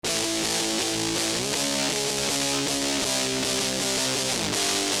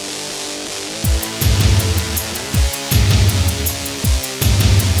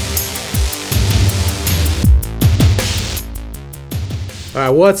All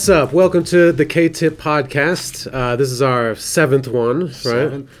right, what's up? Welcome to the K-Tip podcast. This is our seventh one, right?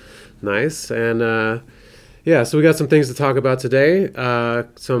 Seventh. Nice. And yeah, so we got some things to talk about today.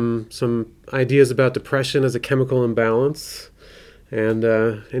 Some ideas about depression as a chemical imbalance, and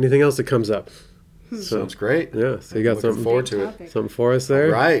anything else that comes up. Sounds great. Yeah, so you got Looking something forward to it. something for us there?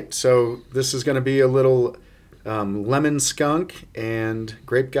 Right. So this is going to be a little lemon skunk and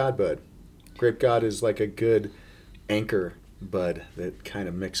grape god bud. Grape god is like a good anchor bud that kind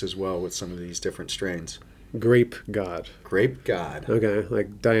of mixes well with some of these different strains. Grape god. Grape god. Okay,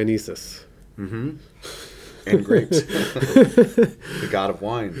 like Dionysus. Mm-hmm. And grapes. The god of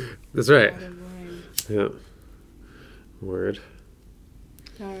wine. That's right. God of wine. Yeah. Word.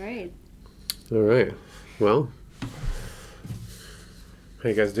 All right. All right. Well, how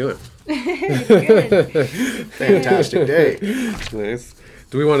you guys doing? Good. Fantastic day. Nice.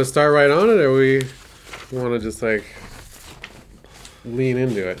 Do we want to start right on it, or we want to just like lean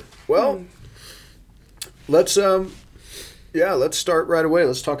into it? Well, let's start right away.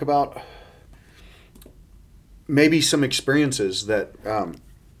 Let's talk about maybe some experiences that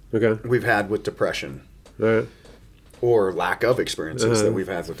Okay. we've had with depression, All right. or lack of experiences that we've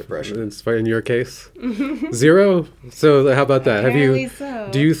had with depression. It's in your case, 0. So how about that? Apparently so.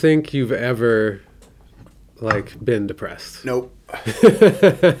 Do you think you've ever like been depressed? Nope.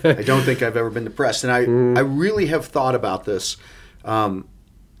 I don't think I've ever been depressed. And I really have thought about this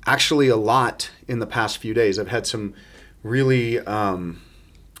actually a lot in the past few days. I've had some really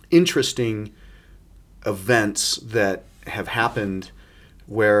interesting events that have happened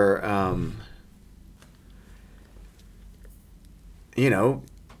where,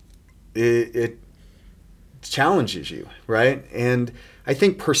 it challenges you, right? And I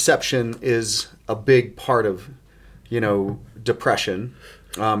think perception is a big part of, depression.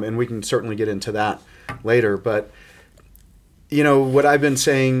 And we can certainly get into that later. But, what I've been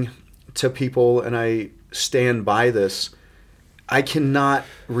saying to people, and I stand by this, I cannot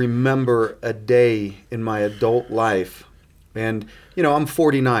remember a day in my adult life. And, I'm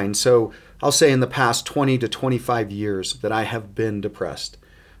 49, so I'll say in the past 20 to 25 years that I have been depressed.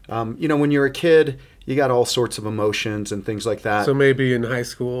 When you're a kid, you got all sorts of emotions and things like that. So maybe in high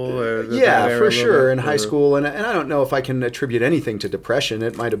school? Yeah, for sure. In high school. And I don't know if I can attribute anything to depression.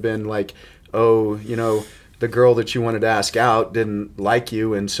 It might have been like, the girl that you wanted to ask out didn't like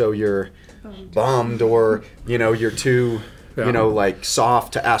you, and so you're bummed, or, you're too, like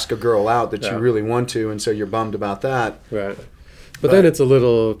soft to ask a girl out that you really want to, and so you're bummed about that. Right. But then it's a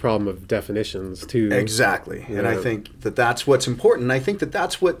little problem of definitions, too. Exactly. Yeah. And I think that that's what's important. And I think that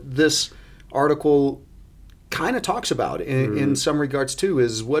that's what this article kind of talks about in some regards, too,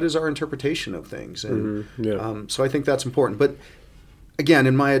 is what is our interpretation of things. And so I think that's important. But again,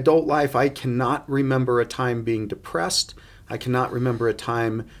 in my adult life, I cannot remember a time being depressed. I cannot remember a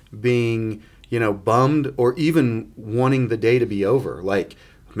time being, bummed, or even wanting the day to be over. Like,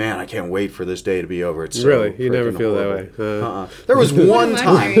 man, I can't wait for this day to be over. It's so Really? You never freaking feel horrible. that way? There was one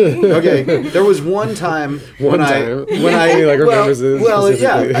time. Okay, there was one time when I You, like, remembers this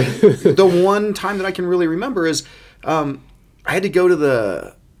specifically. the one time that I can really remember is I had to go to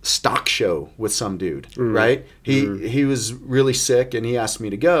the stock show with some dude. Right? He was really sick, and he asked me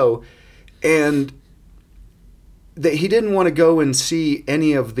to go, and he didn't want to go and see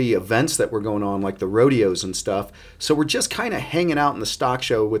any of the events that were going on, like the rodeos and stuff. So we're just kind of hanging out in the stock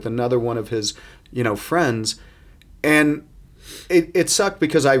show with another one of his, friends. And it sucked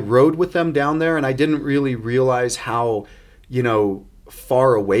because I rode with them down there, and I didn't really realize how,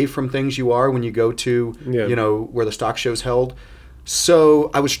 far away from things you are when you go to, where the stock show's held.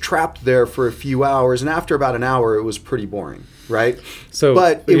 So I was trapped there for a few hours, and after about an hour, it was pretty boring, right? So,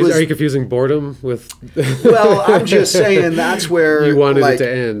 but are you confusing boredom with? Well, I'm just saying that's where you wanted it to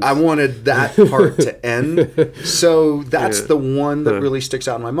end. I wanted that part to end. So that's the one that really sticks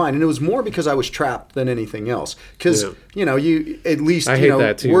out in my mind, and it was more because I was trapped than anything else. Because you at least I hate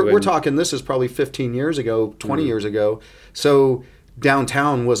that too, we're talking. This is probably 15 years ago, 20 years ago. So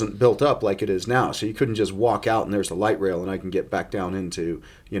downtown wasn't built up like it is now, so you couldn't just walk out and there's a light rail and I can get back down into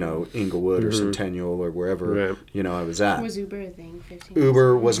Inglewood or Centennial or wherever I was at. Was Uber a thing 15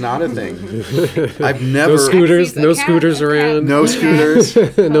 Uber was not a thing. I've never No scooters around. No scooters.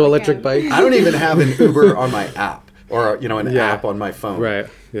 No electric bikes. I don't even have an Uber on my app or an app on my phone. Right.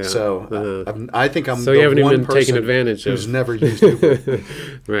 Yeah. So I think I'm so the you haven't one even person taken advantage who's of never used Uber.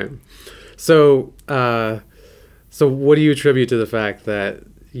 Right. So so what do you attribute to the fact that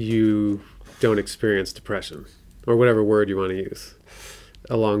you don't experience depression, or whatever word you want to use?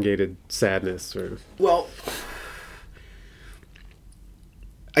 Elongated sadness, or... Well,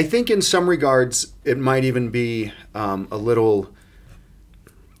 I think in some regards it might even be a little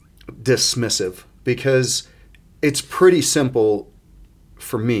dismissive because it's pretty simple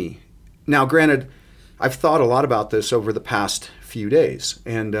for me. Now, granted, I've thought a lot about this over the past few days,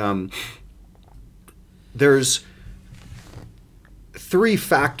 and there's 3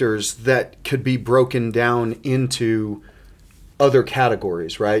 factors that could be broken down into other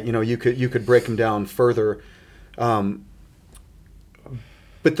categories, right? You know, you could break them down further. But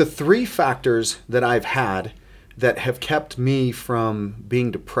the 3 factors that I've had that have kept me from being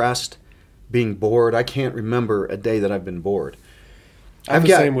depressed, being bored, I can't remember a day that I've been bored. I'm the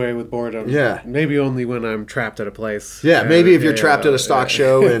same way with boredom. Yeah. Maybe only when I'm trapped at a place. Yeah, maybe if you're trapped at a stock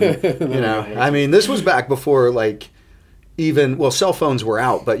show and, you know, I mean, this was back before, like, even, well, cell phones were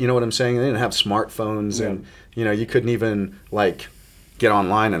out, but you know what I'm saying? They didn't have smartphones and, you know, you couldn't even, like, get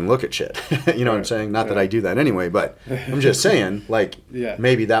online and look at shit. You know what I'm saying? Not that I do that anyway, but I'm just saying, like,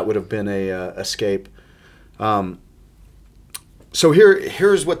 maybe that would have been a escape. So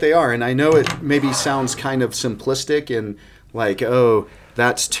here's what they are, and I know it maybe sounds kind of simplistic and like, oh,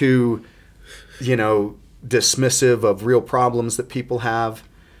 that's too, you know, dismissive of real problems that people have,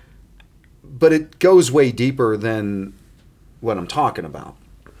 but it goes way deeper than what I'm talking about.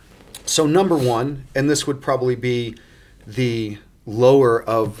 So number 1, and this would probably be the lower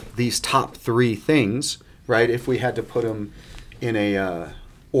of these top 3 things, right? If we had to put them in a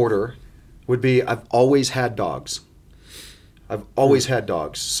order, would be I've always had dogs. I've always had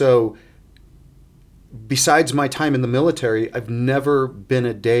dogs. So besides my time in the military, I've never been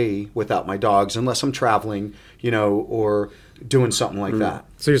a day without my dogs unless I'm traveling, you know, or doing something like that.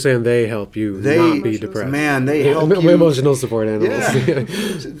 So you're saying they help you not be depressed? Man, they help you. Emotional support animals. Yeah.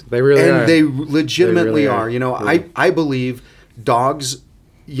 They really are. And they legitimately are. You know, Yeah. I believe dogs,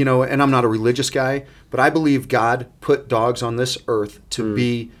 you know, and I'm not a religious guy, but I believe God put dogs on this earth to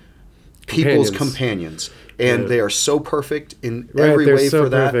be people's companions. And they are so perfect in every way so for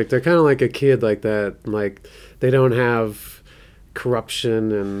that. Perfect. They're kind of like a kid like that. Like, they don't have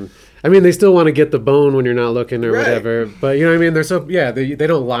corruption and... I mean, they still want to get the bone when you're not looking or whatever. But, you know what I mean? They're so... they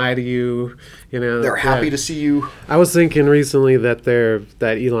don't lie to you, you know. They're happy to see you. I was thinking recently that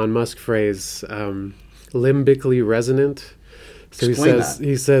that Elon Musk phrase, limbically resonant. So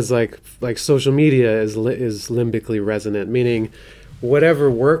he says like social media is limbically resonant, meaning whatever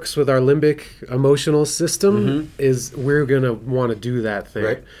works with our limbic emotional system is we're gonna want to do that thing.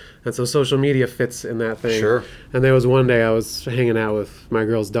 Right. And so social media fits in that thing. Sure. And there was one day I was hanging out with my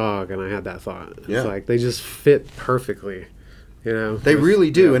girl's dog and I had that thought. It's like they just fit perfectly. You know? They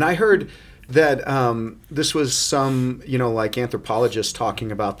really do. And I heard that this was some, you know, like anthropologists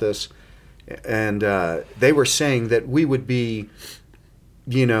talking about this, and they were saying that we would be,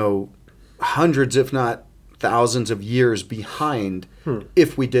 you know, hundreds, if not thousands of years behind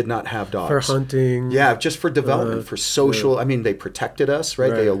if we did not have dogs. For hunting. Yeah, just for development, for social. I mean, they protected us,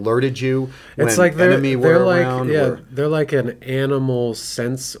 right? They alerted you when it's like enemy were around. They're like an animal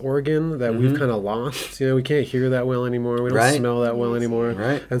sense organ that we've kind of lost. You know, we can't hear that well anymore. We don't smell that well anymore.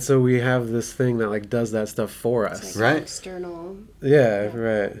 Right. And so we have this thing that like does that stuff for us. Like external. Yeah,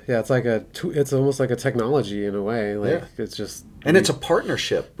 right. Yeah, it's like it's almost like a technology in a way. Like it's just... And it's a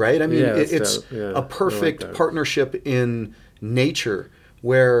partnership, right? I mean, it's a perfect like partnership in nature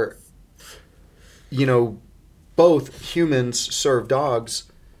where, you know, both humans serve dogs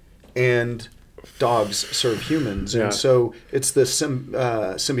and dogs serve humans. And so it's the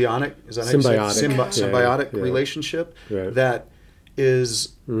symbiotic, is that how you say it? Symbiotic relationship that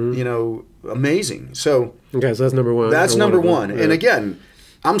is, you know, amazing. So, okay, so that's number 1. That's number 1. And again,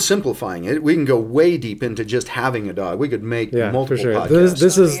 I'm simplifying it. We can go way deep into just having a dog. We could make multiple podcasts.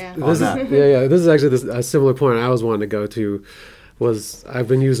 This is actually a similar point I was wanting to go to. Was I've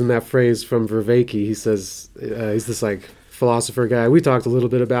been using that phrase from Vervaeke. He says he's this like philosopher guy. We talked a little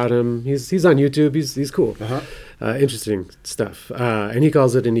bit about him. He's on YouTube. He's cool. Interesting stuff. And he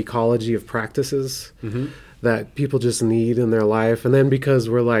calls it an ecology of practices that people just need in their life. And then because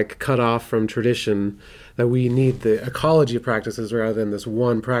we're like cut off from tradition, that we need the ecology of practices rather than this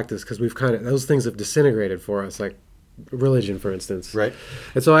one practice, because we've kind of, those things have disintegrated for us, like religion, for instance. Right.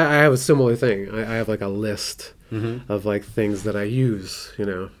 And so I have a similar thing. I have like a list of like things that I use, you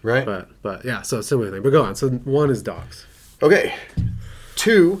know. Right. But yeah, so similar thing. But go on. So 1 is dogs. Okay.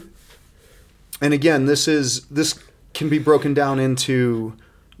 2, and again, this can be broken down into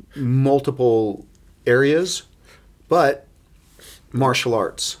multiple areas, but martial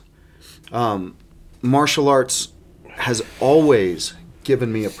arts. Martial arts has always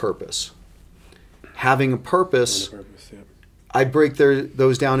given me a purpose. Having a purpose, I break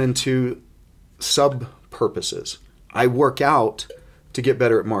those down into sub-purposes. I work out to get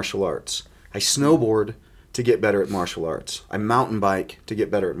better at martial arts. I snowboard to get better at martial arts. I mountain bike to get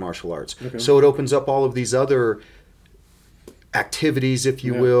better at martial arts. Okay. So it opens up all of these other activities, if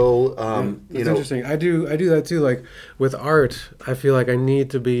you will. That's interesting. I do that too. Like with art, I feel like I need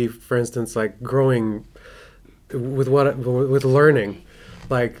to be, for instance, like growing with learning.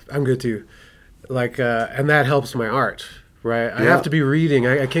 Like I'm good too. Like and that helps my art, right? I have to be reading.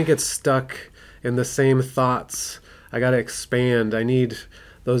 I can't get stuck in the same thoughts. I got to expand. I need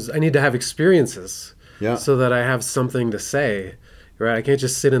to have experiences. Yeah. So that I have something to say, right? I can't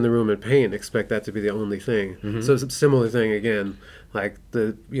just sit in the room and paint, expect that to be the only thing. Mm-hmm. So it's a similar thing again, like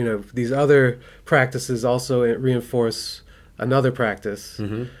these other practices also reinforce another practice.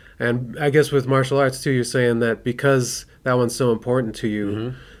 Mm-hmm. And I guess with martial arts too, you're saying that because that one's so important to you,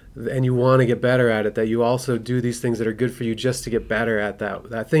 Mm-hmm. and you want to get better at it, that you also do these things that are good for you just to get better at that.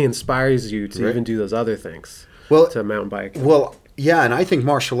 That thing inspires you to Right. even do those other things. Well, to mountain bike. Well, yeah, and I think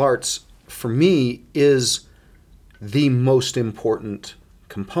martial arts, for me, is the most important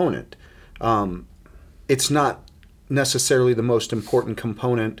component. It's not necessarily the most important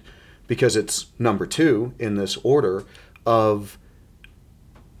component because it's number 2 in this order of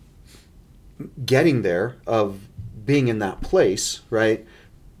getting there, of being in that place, right?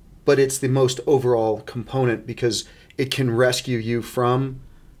 But it's the most overall component because it can rescue you from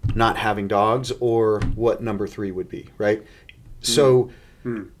not having dogs, or what number 3 would be, right? So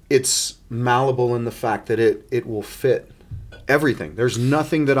it's malleable in the fact that it will fit everything. There's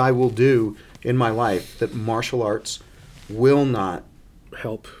nothing that I will do in my life that martial arts will not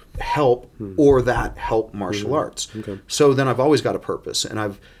help or that help martial arts. Okay. So then I've always got a purpose. And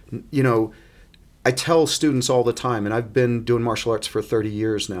I tell students all the time, and I've been doing martial arts for 30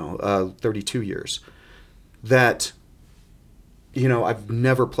 years now, 32 years, that I've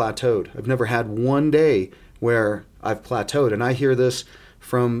never plateaued. I've never had one day where I've plateaued. And I hear this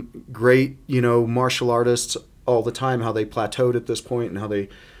from great, martial artists all the time, how they plateaued at this point and how they,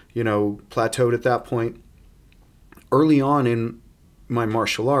 plateaued at that point. Early on in my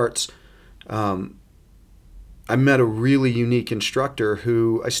martial arts, I met a really unique instructor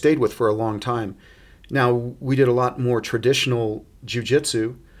who I stayed with for a long time. Now, we did a lot more traditional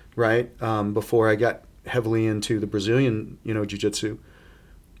jiu-jitsu, right, before I got heavily into the Brazilian, jiu-jitsu.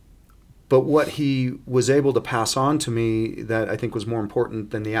 But what he was able to pass on to me that I think was more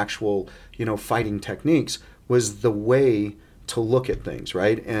important than the actual, fighting techniques was the way to look at things,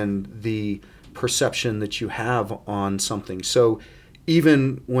 right? And the perception that you have on something. So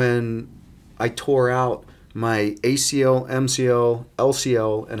even when I tore out my ACL, MCL,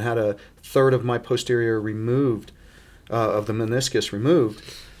 LCL, and had a third of my posterior removed, of the meniscus removed,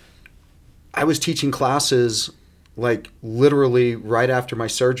 I was teaching classes like literally right after my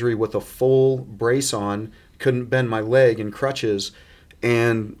surgery with a full brace on, couldn't bend my leg in crutches,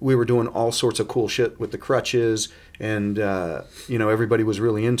 and we were doing all sorts of cool shit with the crutches, and everybody was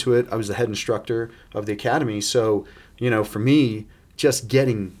really into it. I was the head instructor of the academy, so for me, just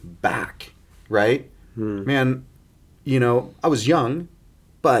getting back, right? Man, I was young,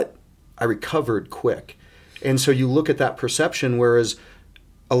 but I recovered quick. And so you look at that perception, whereas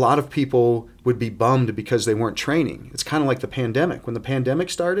a lot of people would be bummed because they weren't training. It's kind of like the pandemic. When the pandemic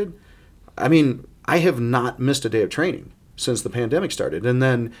started, I have not missed a day of training since the pandemic started. And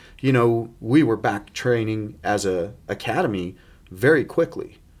then, we were back training as a academy very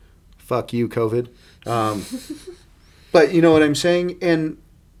quickly. Fuck you, COVID. But you know what I'm saying? And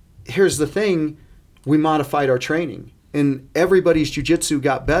here's the thing. We modified our training. And everybody's jiu-jitsu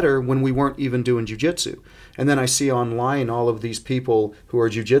got better when we weren't even doing jiu-jitsu. And then I see online all of these people who are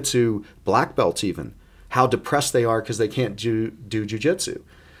jiu-jitsu black belts even, how depressed they are because they can't do jiu-jitsu.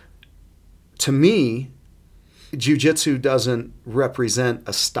 To me, jiu-jitsu doesn't represent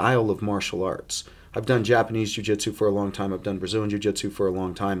a style of martial arts. I've done Japanese jiu-jitsu for a long time. I've done Brazilian jiu-jitsu for a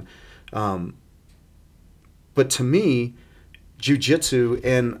long time. But to me, jiu-jitsu,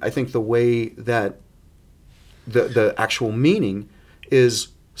 and I think the way that the actual meaning is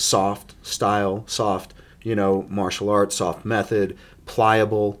soft style, soft, martial arts, soft method,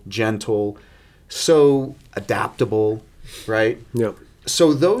 pliable, gentle, so adaptable, right? Yeah.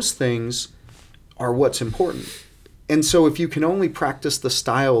 So those things are what's important. And so if you can only practice the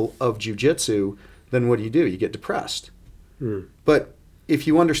style of jiu-jitsu, then what do? You get depressed. But if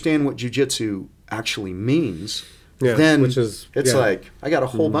you understand what jiu-jitsu actually means, then it's like, I got a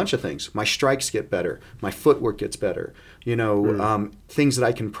whole bunch of things. My strikes get better. My footwork gets better. Things that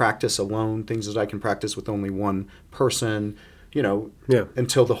I can practice alone, things that I can practice with only one person,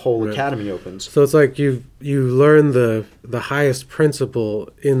 until the whole academy opens. So it's like you learn the highest principle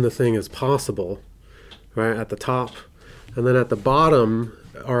in the thing as possible, right, at the top. And then at the bottom,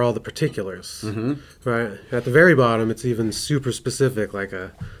 are all the particulars, right? At the very bottom, it's even super specific, like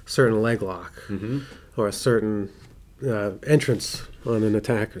a certain leg lock or a certain entrance on an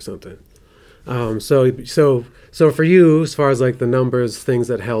attack or something. So for you, as far as like the numbers, things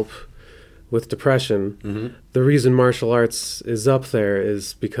that help with depression, the reason martial arts is up there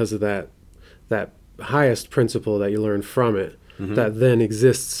is because of that highest principle that you learn from it that then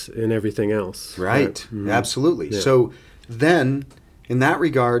exists in everything else. Right. Absolutely. Yeah. So then, in that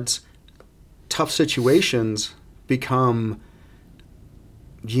regards, tough situations become,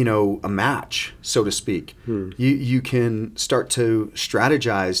 a match, so to speak. You can start to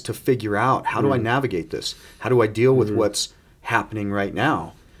strategize to figure out, how do I navigate this? How do I deal with what's happening right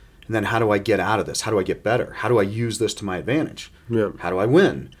now? And then how do I get out of this? How do I get better? How do I use this to my advantage? How do I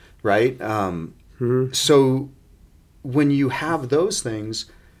win? Right? So when you have those things,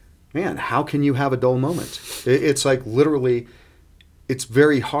 man, how can you have a dull moment? It's like literally, it's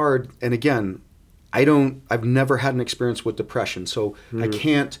very hard. And again, I've never had an experience with depression, so I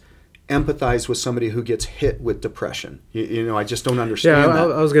can't empathize with somebody who gets hit with depression. I just don't understand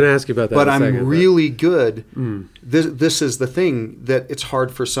that. I was going to ask you about that. But I'm really good. This is the thing, that it's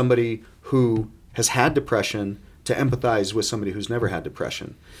hard for somebody who has had depression to empathize with somebody who's never had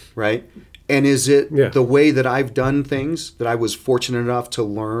depression, right? And is it the way that I've done things, that I was fortunate enough to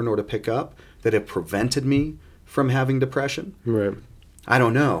learn or to pick up, that have prevented me from having depression? Right. I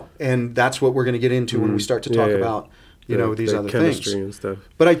don't know. And that's what we're going to get into when we start to talk about, these other things. And stuff.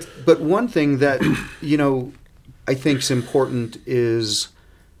 But one thing that, I think is important is,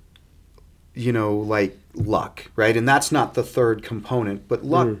 like luck, right? And that's not the third component, but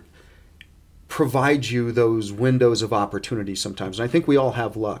luck provides you those windows of opportunity sometimes. And I think we all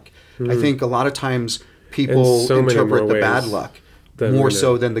have luck. I think a lot of times people interpret the bad luck more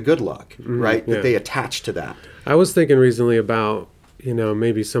so than the good luck, right? That they attach to that. I was thinking recently about,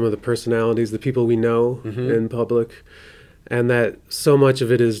 maybe some of the personalities, the people we know in public, and that so much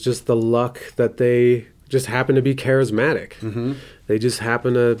of it is just the luck that they just happen to be charismatic. They just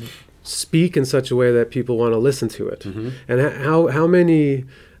happen to speak in such a way that people want to listen to it. And how many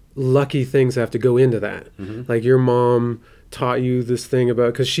lucky things have to go into that? Like your mom taught you this thing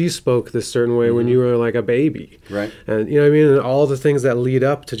about, because she spoke this certain way when you were like a baby, right? And and all the things that lead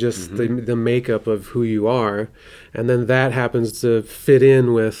up to just the makeup of who you are, and then that happens to fit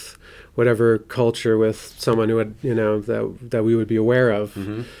in with whatever culture, with someone who had that we would be aware of,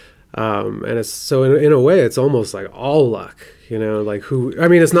 and it's so in a way it's almost like all luck.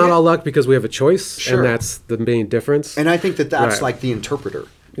 It's not all luck because we have a choice, and that's the main difference. And I think that's like the interpreter,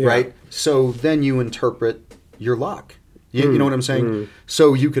 right? So then you interpret your luck. You know what I'm saying?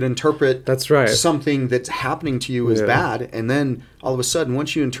 So you could interpret something that's happening to you as bad, and then all of a sudden,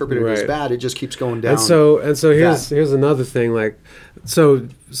 once you interpret it as bad, it just keeps going down. And so here's another thing. Like, so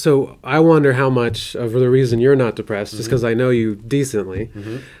I wonder how much of the reason you're not depressed, just because I know you decently,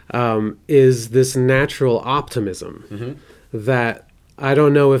 is this natural optimism that I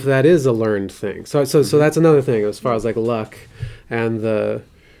don't know if that is a learned thing. So that's another thing as far as like luck and the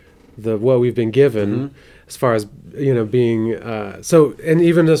what we've been given. As far as being and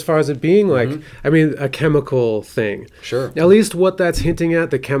even as far as it being like a chemical thing. Sure. At least what that's hinting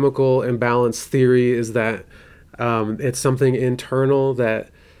at, the chemical imbalance theory, is that it's something internal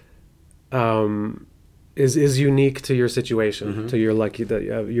that is unique to your situation, to your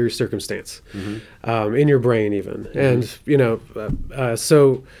your circumstance, in your brain even, and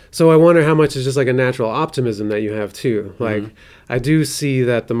so I wonder how much is just like a natural optimism that you have too. Like I do see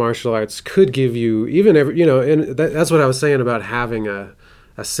that the martial arts could give you even and that's what I was saying about having a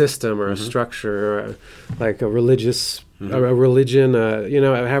system or a structure or like a religious. A religion,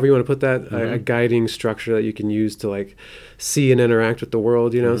 however you want to put that, a guiding structure that you can use to like see and interact with the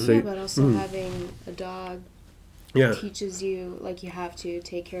world, So, but also having a dog teaches you, like, you have to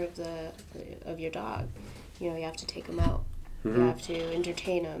take care of your dog. You have to take him out. You have to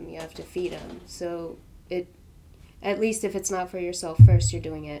entertain him. You have to feed him. So at least if it's not for yourself first, you're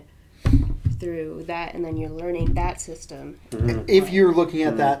doing it through that, and then you're learning that system. If you're looking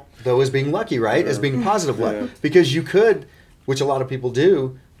at that though as being lucky, right? As being positive luck, because you could, which a lot of people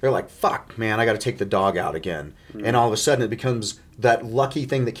do, they're like, fuck man, I got to take the dog out again, and all of a sudden it becomes that lucky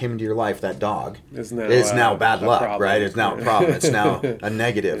thing that came into your life, that dog is now bad luck, problem. Right? It's now a problem. It's now a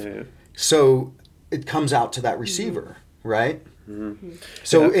negative. So it comes out to that receiver, right?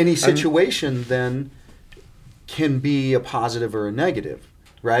 So any situation then can be a positive or a negative,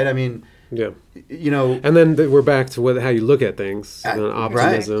 right? I mean, and then we're back to how you look at things,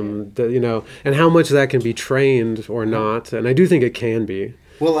 optimism, and how much that can be trained or not. And I do think it can be.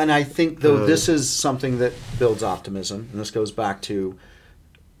 Well, and I think though this is something that builds optimism, and this goes back to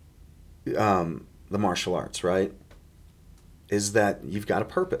the martial arts, right, is that you've got a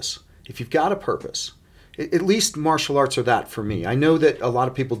purpose. If you've got a purpose, at least martial arts are that for me. I know that a lot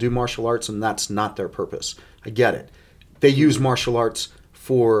of people do martial arts and that's not their purpose. I get it. They use martial arts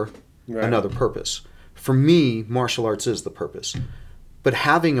for another purpose. For me, martial arts is the purpose. But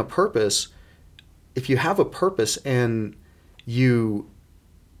having a purpose, if you have a purpose and you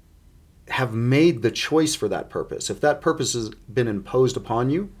have made the choice for that purpose, if that purpose has been imposed upon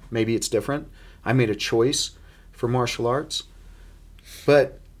you, maybe it's different. I made a choice for martial arts.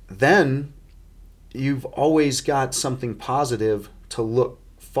 But then you've always got something positive to look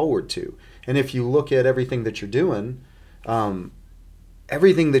forward to. And if you look at everything that you're doing,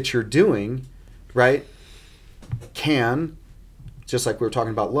 right, can, just like we were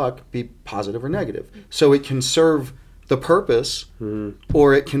talking about luck, be positive or negative. So it can serve the purpose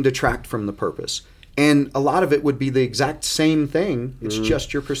or it can detract from the purpose. And a lot of it would be the exact same thing. It's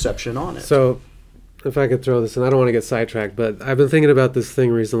just your perception on it. So if I could throw this in, I don't want to get sidetracked, but I've been thinking about this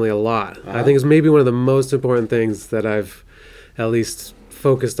thing recently a lot. I think it's maybe one of the most important things that I've at least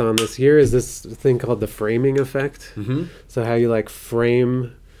focused on this year is this thing called the framing effect. So how you like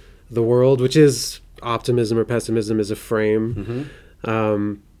frame the world, which is optimism or pessimism is a frame.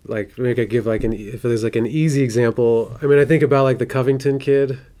 Like maybe I give like if there's like an easy example. I mean, I think about like the Covington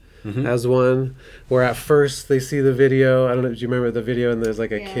kid as one, where at first they see the video. I don't know. Do you remember the video? And there's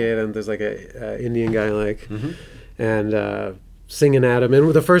like a kid and there's like a Indian guy like, and singing at him.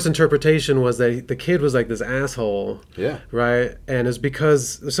 And the first interpretation was that the kid was like this asshole. Right. And it's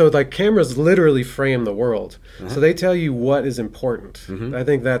because like cameras literally frame the world. So they tell you what is important. I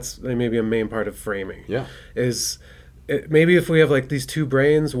think that's maybe a main part of framing. Maybe if we have like these two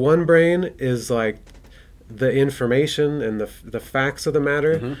brains, one brain is like the information and the facts of the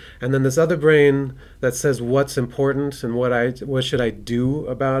matter, and then this other brain that says what's important and what should I do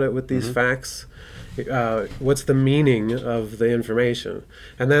about it with these facts. What's the meaning of the information?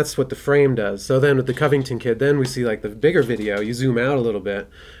 And that's what the frame does. So then with the Covington kid, then we see like the bigger video, you zoom out a little bit,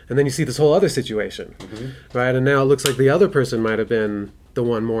 and then you see this whole other situation, right? And now it looks like the other person might have been the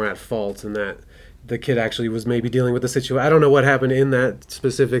one more at fault, and that the kid actually was maybe dealing with the situation. I don't know what happened in that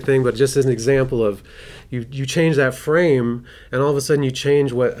specific thing, but just as an example of you change that frame, and all of a sudden you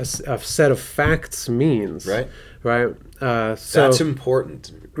change what a set of facts means. Right. So that's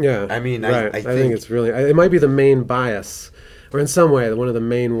important. Yeah. I mean, right. I think it's really, it might be the main bias, or in some way one of the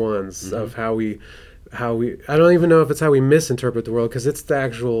main ones of how we, I don't even know if it's how we misinterpret the world, because it's the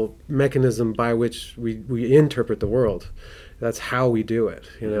actual mechanism by which we interpret the world. That's how we do it,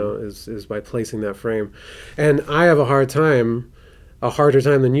 is by placing that frame. And I have a harder time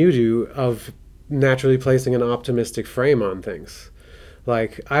than you do, of naturally placing an optimistic frame on things.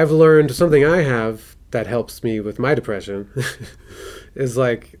 Like, I've learned something I have that helps me with my depression is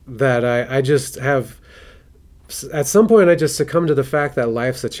like that I just have, at some point I just succumb to the fact that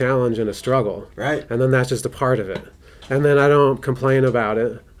life's a challenge and a struggle. Right. And then that's just a part of it. And then I don't complain about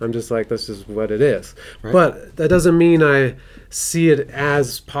it. I'm just like, this is what it is. Right. But that doesn't mean I see it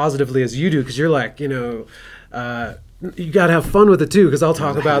as positively as you do, because you're like, you got to have fun with it too, because I'll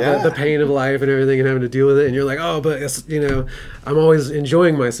talk about the pain of life and everything and having to deal with it. And you're like, oh, but, I'm always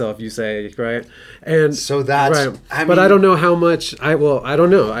enjoying myself, you say, right? And so that's, right. But I don't know how much, I don't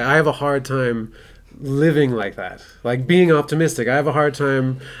know. I have a hard time living like that. Like being optimistic. I have a hard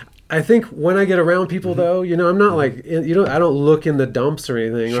time. I think when I get around people, though, I'm not like, I don't look in the dumps or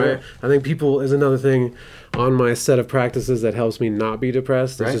anything, right? I think people is another thing on my set of practices that helps me not be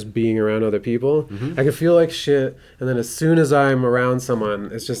depressed. It's just being around other people. I can feel like shit, and then as soon as I'm around someone,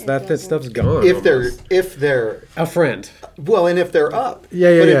 it's just that stuff's gone. If they're a friend. Well, and if they're up. But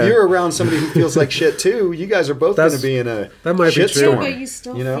if you're around somebody who feels like shit too, you guys are both going to be in a shitstorm. But you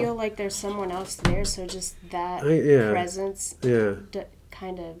still feel like there's someone else there, so just that presence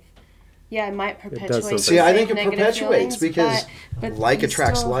kind of... Yeah, it might perpetuate. See, I think it perpetuates because but like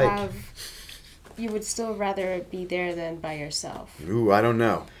attracts like. You would still rather be there than by yourself. Ooh, I don't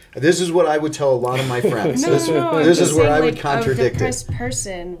know. This is what I would tell a lot of my friends. No. This is where I would contradict it. A depressed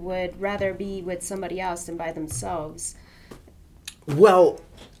person would rather be with somebody else than by themselves. Well,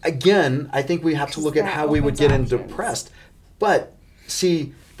 again, I think we have to look at how we would get depressed. But,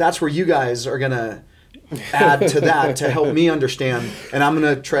 see, that's where you guys are going to add to that to help me understand, and I'm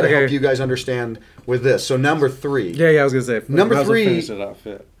going to try to help you guys understand with this. So number 3. Yeah, I was going to say. Number 3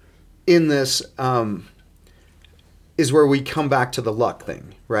 in this is where we come back to the luck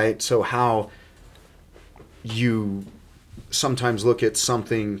thing, right? So how you sometimes look at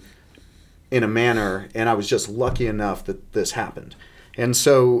something in a manner, and I was just lucky enough that this happened. And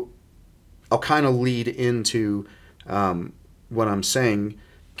so I'll kind of lead into what I'm saying,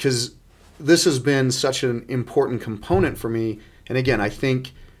 because this has been such an important component for me. And again, I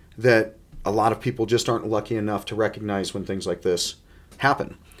think that a lot of people just aren't lucky enough to recognize when things like this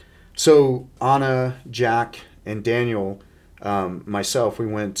happen. So Anna, Jack, and Daniel, myself, we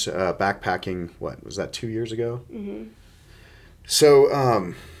went backpacking, what, was that 2 years ago? Mm-hmm.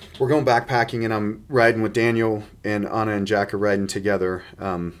 So we're going backpacking, and I'm riding with Daniel, and Anna and Jack are riding together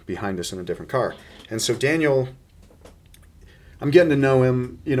behind us in a different car. And so Daniel, I'm getting to know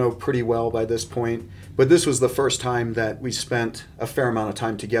him, pretty well by this point. But this was the first time that we spent a fair amount of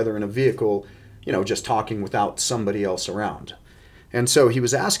time together in a vehicle, just talking without somebody else around. And so he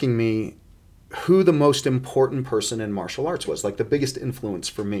was asking me who the most important person in martial arts was, like the biggest influence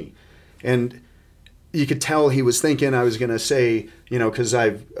for me. And you could tell he was thinking I was going to say, because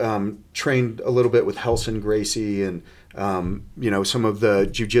I've trained a little bit with Helson Gracie and, some of the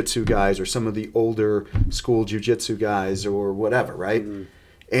jiu-jitsu guys or some of the older school jiu-jitsu guys or whatever, right? Mm-hmm.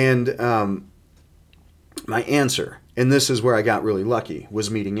 And my answer, and this is where I got really lucky,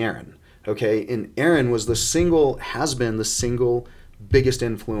 was meeting Aaron. Okay, and Aaron has been the single biggest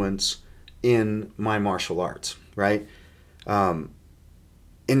influence in my martial arts, right? And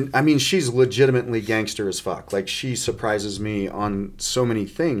I mean, she's legitimately gangster as fuck. Like, she surprises me on so many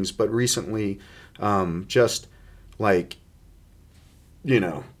things, but recently just like,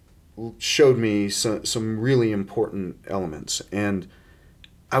 showed me some really important elements. And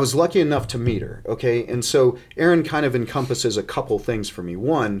I was lucky enough to meet her, okay? And so Aaron kind of encompasses a couple things for me.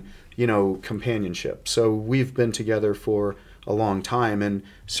 One, companionship. So we've been together for a long time, and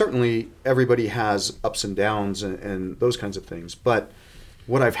certainly everybody has ups and downs and those kinds of things. But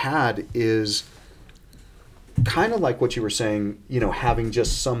what I've had is kind of like what you were saying, having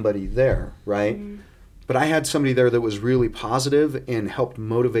just somebody there, right? Mm-hmm. But I had somebody there that was really positive and helped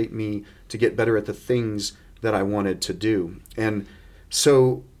motivate me to get better at the things that I wanted to do. And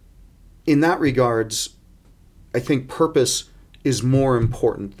so in that regards, I think purpose is more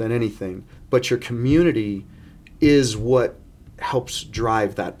important than anything, but your community is what helps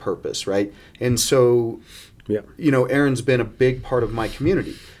drive that purpose, right? And so, yeah, Erin's been a big part of my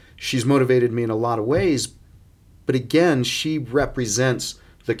community. She's motivated me in a lot of ways, but again, she represents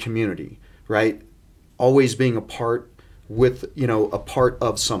the community, right? Always being a part a part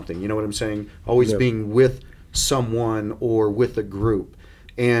of something, you know what I'm saying? Always being with someone or with a group.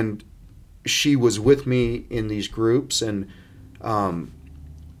 And she was with me in these groups, and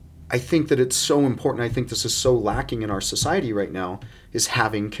I think that it's so important. I think this is so lacking in our society right now, is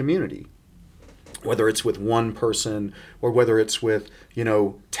having community. Whether it's with one person or whether it's with,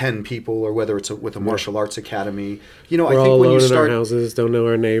 10 people or whether it's with a martial arts academy. We're I think all when alone you start in our houses, don't know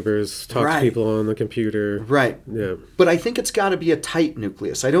our neighbors, talk to people on the computer. Right. Yeah. But I think it's got to be a tight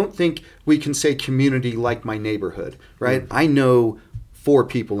nucleus. I don't think we can say community like my neighborhood, right? I know 4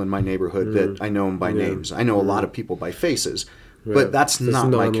 people in my neighborhood that I know them by names. I know a lot of people by faces. Right. But that's not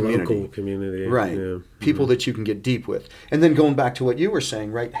my community. Right. Yeah. People that you can get deep with. And then going back to what you were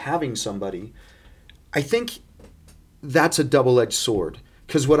saying, right, having somebody, I think that's a double-edged sword.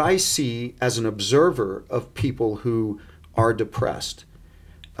 Because what I see as an observer of people who are depressed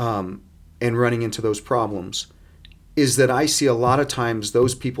and running into those problems is that I see a lot of times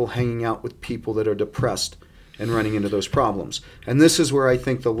those people hanging out with people that are depressed and running into those problems. And this is where I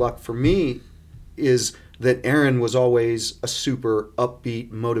think the luck for me is that Aaron was always a super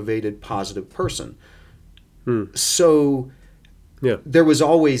upbeat, motivated, positive person. So there was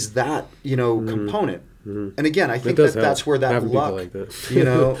always that, component. And again, I think that's where that luck, like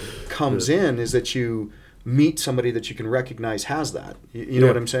that. Comes in, is that you meet somebody that you can recognize has that. You know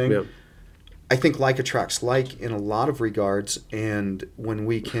what I'm saying? Yeah. I think like attracts like in a lot of regards, and when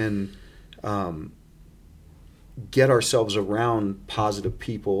we can get ourselves around positive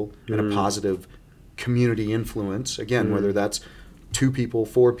people and a positive community influence, again, whether that's 2 people,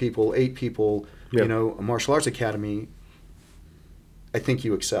 4 people, 8 people, a martial arts academy, I think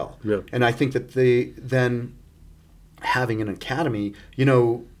you excel. Yeah. And I think that then having an academy,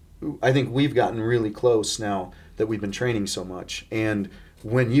 I think we've gotten really close now that we've been training so much. And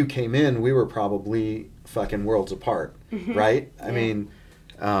when you came in, we were probably fucking worlds apart, right? I mean,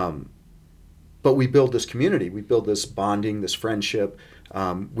 but we build this community. We build this bonding, this friendship.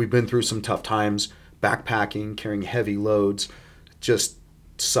 We've been through some tough times, backpacking, carrying heavy loads, just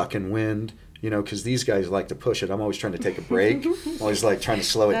sucking wind. Because these guys like to push it. I'm always trying to take a break. I'm always trying to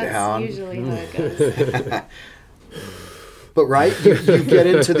slow it down. That's usually how it goes. But right, you get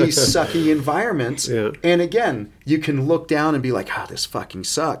into these sucky environments, and again, you can look down and be like, this fucking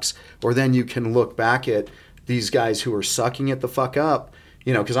sucks. Or then you can look back at these guys who are sucking it the fuck up,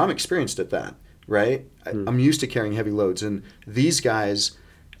 because I'm experienced at that, right? I'm used to carrying heavy loads, and these guys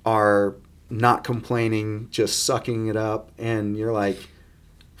are not complaining, just sucking it up, and you're like,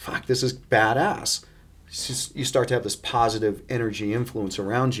 fuck, this is badass. It's just, you start to have this positive energy influence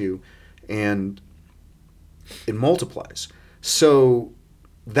around you, and it multiplies. So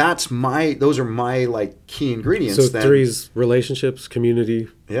those are my like key ingredients. So then, three's relationships, community.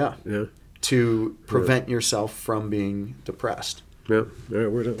 yeah, Yeah. to prevent yourself from being depressed. Yeah. All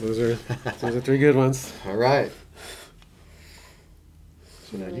right. Those are 3 good ones. All right.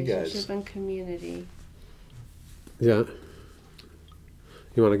 So now you Relationship guys. and community. Yeah.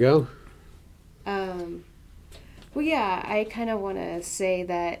 You want to go? Well, yeah, I kind of want to say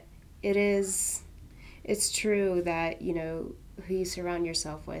that it's true that, you know, who you surround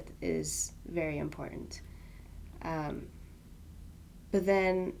yourself with is very important. But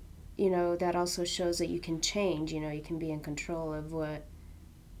then, you know, that also shows that you can change, you know, you can be in control of what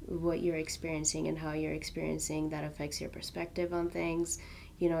you're experiencing and how you're experiencing. That affects your perspective on things,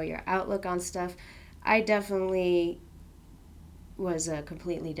 you know, your outlook on stuff. I definitely was a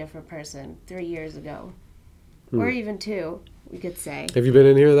completely different person 3 years ago, or even 2, we could say. Have you been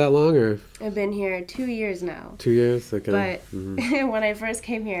in here that long, or I've been here 2 years now. 2 years? Okay. But when I first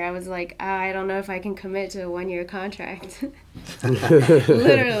came here, I was like, I don't know if I can commit to a 1-year contract.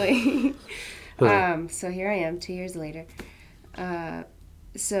 Literally. So here I am 2 years later.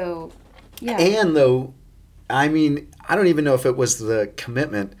 So, yeah. And though, I mean, I don't even know if it was the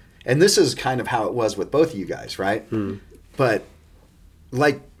commitment, and this is kind of how it was with both of you guys, right? But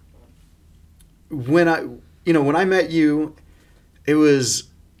like when I met you, it was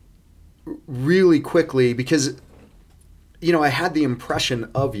really quickly because, you know, I had the impression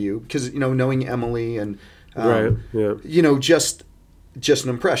of you because, you know, knowing Emily and, right. Yeah. you know, just an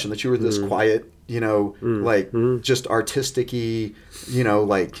impression that you were this quiet, you know, like just artistic-y, you know,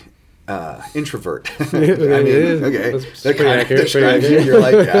 like introvert. I mean, okay, that kind of describes you. You're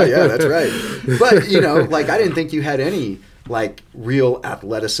like, yeah, that's right. But, you know, like I didn't think you had any like real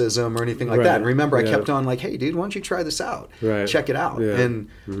athleticism or anything like that. And remember, I kept on like, hey, dude, why don't you try this out? Right. Check it out. Yeah. And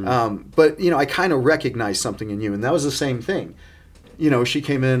but, you know, I kind of recognized something in you, and that was the same thing. You know, she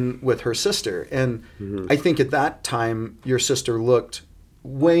came in with her sister, and I think at that time your sister looked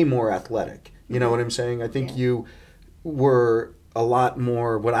way more athletic. You know what I'm saying? I think you were a lot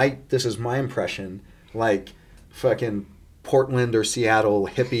more this is my impression, like fucking Portland or Seattle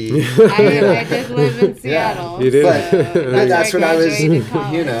hippie. I did live in Seattle. Yeah, you did. But that's what I was, graduated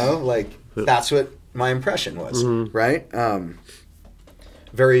college. you know, like that's what my impression was, right?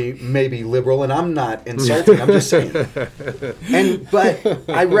 Very maybe liberal, and I'm not insulting. I'm just saying. But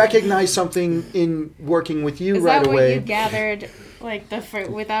I recognized something in working with you right away. Is that what you gathered, like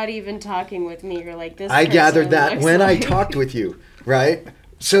without even talking with me? You're like this. I gathered that when I like... talked with you, right?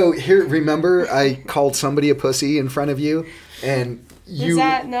 So here, remember, I called somebody a pussy in front of you, and you.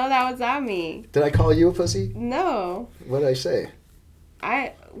 that was not me. Did I call you a pussy? No. What did I say?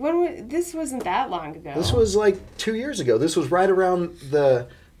 This wasn't that long ago. This was like 2 years ago. This was right around the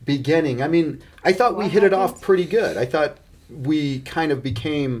beginning. I mean, I thought we hit it off pretty good. I thought we kind of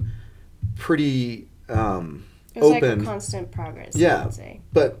became pretty it was open. like a constant progress. Yeah, I would say.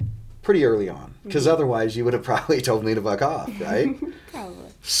 but pretty early on, because otherwise you would have probably told me to fuck off, right?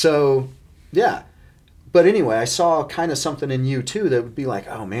 Probably. So, yeah. But anyway, I saw kind of something in you too that would be like,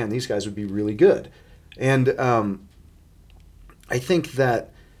 oh man, these guys would be really good. And I think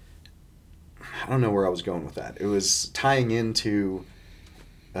that, I don't know where I was going with that. It was tying into...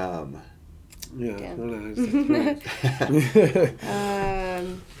 Because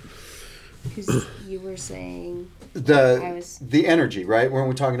you were saying... The energy, right? When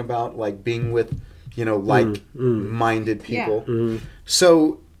we're talking about like being with, you know, like-minded people. Yeah.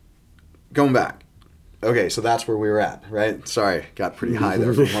 So, going back. Okay, so that's where we were at, right? Sorry, got pretty high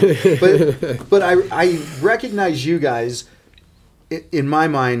there for a moment. But I recognize you guys, in my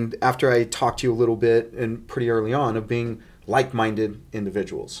mind, after I talked to you a little bit and pretty early on, of being like-minded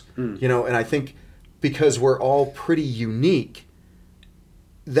individuals. You know, and I think because we're all pretty unique,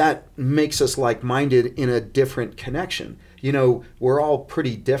 that makes us like-minded in a different connection. You know, we're all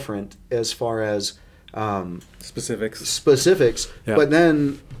pretty different as far as specifics, yeah. But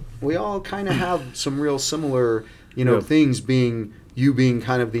then we all kind of have some real similar, you know, things, being you being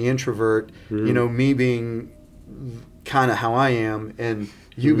kind of the introvert, you know, me being kind of how I am, and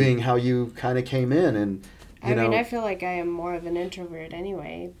you being how you kind of came in. And I mean, I feel like I am more of an introvert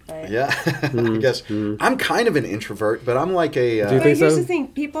anyway, but... Yeah, I guess I'm kind of an introvert, but I'm like a... Do you think here's so? the thing.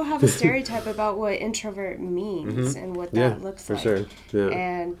 People have a stereotype about what introvert means and what that looks like. For sure. Yeah.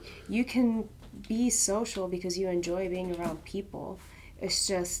 And you can be social because you enjoy being around people. It's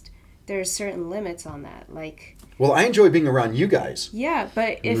just there's certain limits on that. Like, well, I enjoy being around you guys. yeah,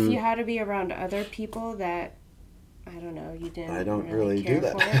 but if you had to be around other people that, I don't know, you didn't. I don't really do care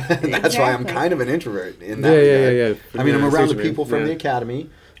that. for. That's why I'm Exactly. kind of an introvert in that. Yeah. I mean, I'm I see around what the you people mean. from Yeah. the academy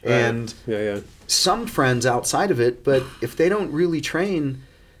Right. and Yeah. some friends outside of it, but if they don't really train,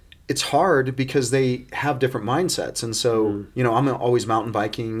 it's hard because they have different mindsets. And so, you know, I'm always mountain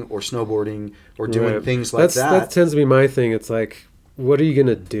biking or snowboarding or doing Right. things like That tends to be my thing. It's like, what are you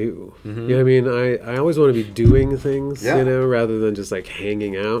gonna do? You know what I mean? I always want to be doing things, Yeah. you know, rather than just like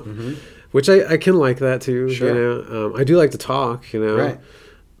hanging out. Which I can like that too. Sure. You know, I do like to talk. You know, Right.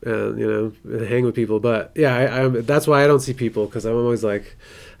 and you know, hang with people. But yeah, I'm that's why I don't see people, because I'm always like,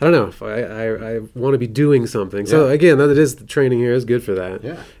 I don't know, if I want to be doing something. So Yeah. again, that it is, the training here is good for that.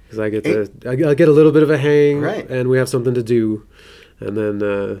 Yeah. Because I get a little bit of a hang, Right. and we have something to do, and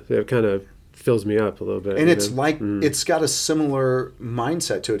then it kind of fills me up a little bit. And you it's know? like, it's got a similar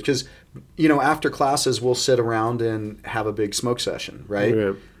mindset to it because, you know, after classes, we'll sit around and have a big smoke session, right?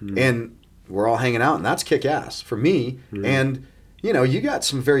 Yeah. And we're all hanging out, and that's kick ass for me. And, you know, you got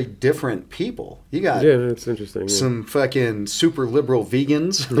some very different people. You got Yeah, it's interesting. Yeah. some fucking super liberal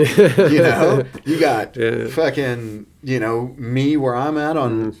vegans, you know, you got Yeah. fucking, you know, me where I'm at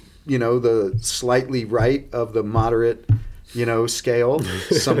on, you know, the slightly right of the moderate, you know, scale.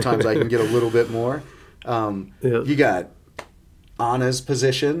 Sometimes I can get a little bit more. Yeah. You got Anna's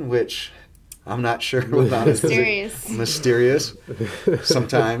position, which I'm not sure what Anna's Mysterious. mysterious.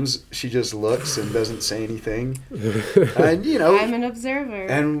 Sometimes she just looks and doesn't say anything. And, you know, I'm an observer.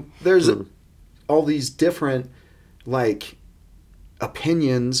 and there's all these different, like,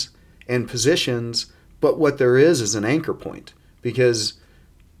 opinions and positions, but what there is an anchor point. Because,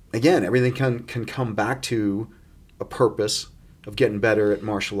 again, everything can come back to a purpose of getting better at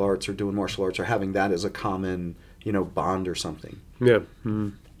martial arts or doing martial arts or having that as a common, you know, bond or something. Yeah.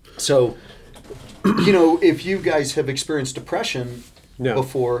 So, you know, if you guys have experienced depression Yeah.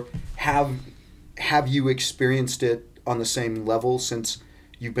 before, have you experienced it on the same level since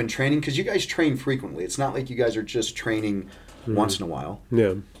you've been training? Because you guys train frequently. It's not like you guys are just training once in a while.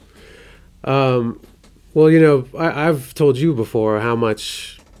 Yeah. Well, you know, I've told you before how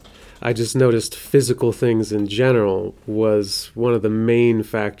much I just noticed physical things in general was one of the main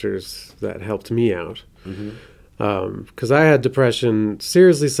factors that helped me out. Because I had depression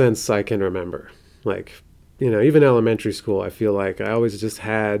seriously since I can remember. Like, you know, even elementary school, I feel like I always just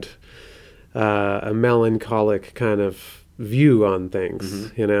had a melancholic kind of view on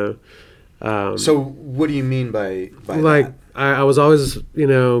things, you know. So what do you mean by Like, that? I was always, you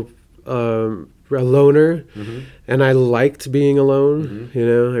know, a loner, and I liked being alone. You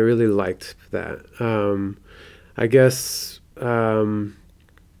know, I really liked that. I guess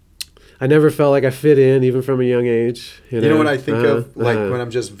I never felt like I fit in, even from a young age. You know what I think of? Like uh-huh. when I'm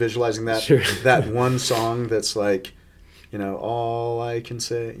just visualizing that Sure. that one song that's like, you know, all I can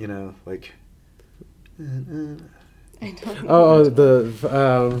say, you know, like. I don't know.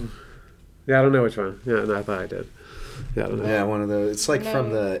 Oh, yeah, I don't know which one. Yeah, no, I thought I did. Yeah, I don't know. Yeah, one of the. It's like from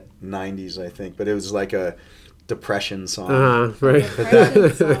No. the '90s, I think, but it was like a depression song. Right.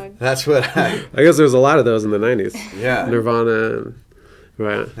 Depression song. That's what I. I guess there was a lot of those in the 90s. Yeah. Nirvana,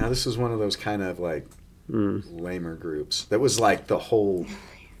 right. Now this was one of those kind of like lamer groups. That was like the whole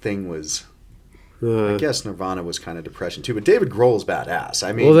thing was. I guess Nirvana was kind of depression too, but David Grohl's badass.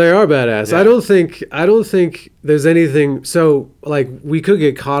 I mean, Well, they are badass. Yeah. I don't think there's anything. So, like, we could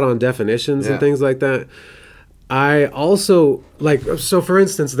get caught on definitions Yeah. and things like that. I also like. So, for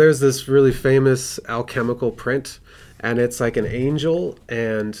instance, there's this really famous alchemical print, and it's like an angel,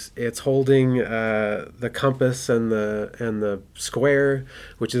 and it's holding the compass and the square,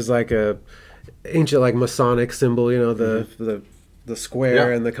 which is like a ancient, like, Masonic symbol. You know, the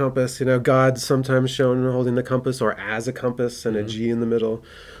square Yeah. and the compass. You know, God sometimes shown holding the compass or as a compass and a G in the middle.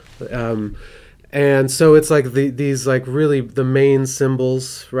 And so it's like these like really the main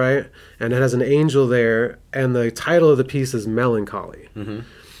symbols, right? And it has an angel there, and the title of the piece is Melancholy.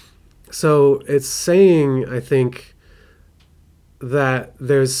 So it's saying, I think, that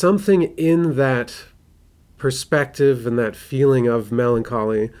there's something in that perspective and that feeling of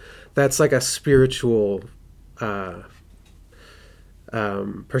melancholy that's like a spiritual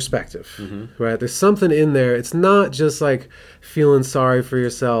perspective, right? There's something in there. It's not just like feeling sorry for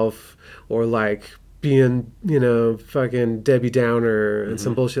yourself or like being, you know, fucking Debbie Downer and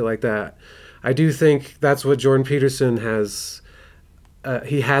some bullshit like that. I do think that's what Jordan Peterson has.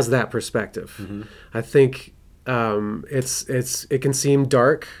 He has that perspective. I think it can seem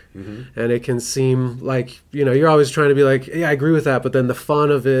dark, and it can seem like, you know, you're always trying to be like, yeah, I agree with that, but then the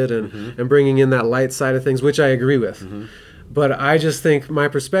fun of it and bringing in that light side of things, which I agree with. but I just think my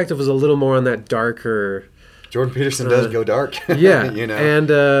perspective was a little more on that darker. Jordan Peterson does go dark. Yeah, you know,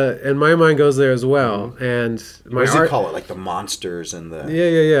 and my mind goes there as well. And my what does he call it? Like the monsters and the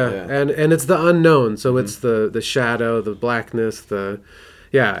yeah. And it's the unknown. So it's the shadow, the blackness,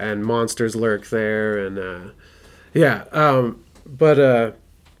 and monsters lurk there, and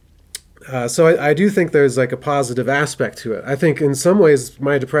so I do think there's like a positive aspect to it. I think in some ways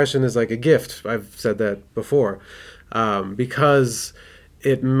my depression is like a gift. I've said that before, because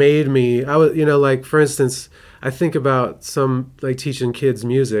it made me. I was, like for instance, I think about some like teaching kids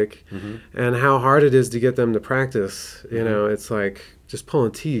music, and how hard it is to get them to practice. It's like just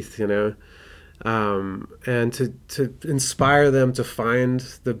pulling teeth. And to inspire them to find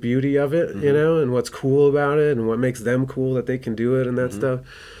the beauty of it, and what's cool about it, and what makes them cool that they can do it, and that stuff.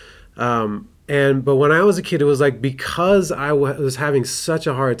 But when I was a kid, it was like because I was having such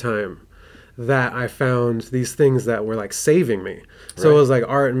a hard time that I found these things that were like saving me. So it was like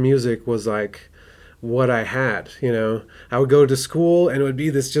art and music was like what I had, I would go to school and it would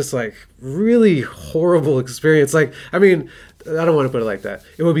be this just like really horrible experience. Like, I mean, I don't want to put it like that.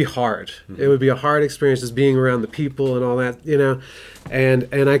 It would be hard. It would be a hard experience just being around the people and all that,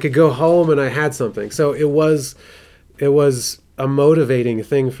 and I could go home and I had something. So it was a motivating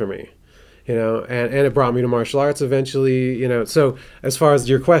thing for me, and it brought me to martial arts eventually, So as far as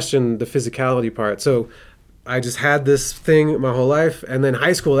your question, the physicality part, so I just had this thing my whole life, and then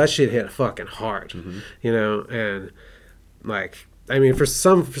high school, that shit hit fucking hard, and like, I mean, for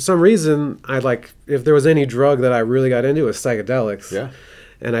some reason, if there was any drug that I really got into, it was psychedelics. Yeah.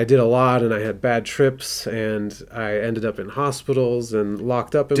 And I did a lot, and I had bad trips, and I ended up in hospitals and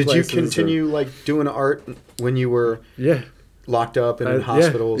locked up in places. Did you continue like doing art when you were locked up and in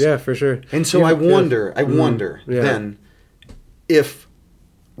hospitals? Yeah, for sure. And so I wonder then if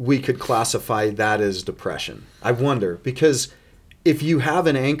we could classify that as depression. I wonder, because if you have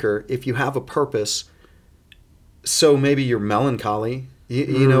an anchor, if you have a purpose, so maybe you're melancholy,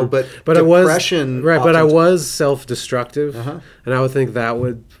 but depression. But I was self-destructive, and I would think that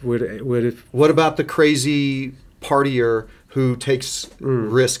would. What about the crazy partier who takes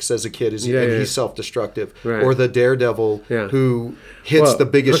risks as a kid, and he's self-destructive, or the daredevil who hits the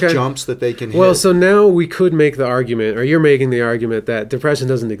biggest jumps that they can hit? Well, so now we could make the argument, or you're making the argument that depression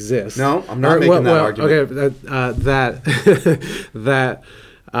doesn't exist. No, I'm not making that argument. Okay,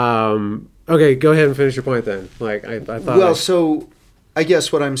 okay, go ahead and finish your point then. Like I thought. Well, so I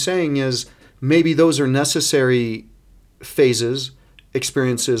guess what I'm saying is maybe those are necessary phases,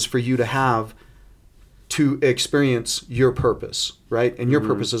 experiences for you to have to experience your purpose, right? And your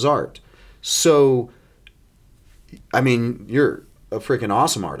purpose is art. So, I mean, you're a freaking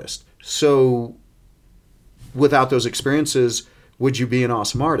awesome artist. So, without those experiences, would you be an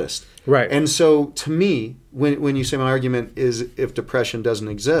awesome artist? Right. And so, to me, when you say my argument is if depression doesn't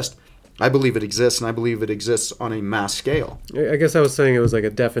exist, I believe it exists, and I believe it exists on a mass scale. I guess I was saying it was like a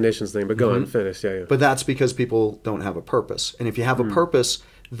definitions thing, but go on, finish. Yeah. But that's because people don't have a purpose. And if you have a purpose,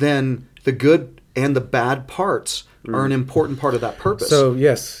 then the good and the bad parts are an important part of that purpose. So,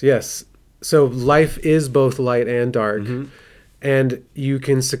 yes. So life is both light and dark, and you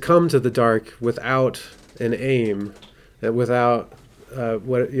can succumb to the dark without an aim, without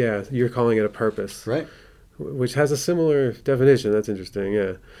you're calling it a purpose. Right. Which has a similar definition. That's interesting,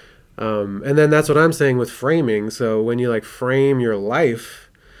 yeah. And then that's what I'm saying with framing. So when you like frame your life,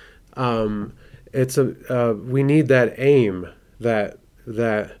 it's we need that aim, that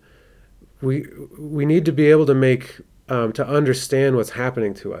we need to be able to make to understand what's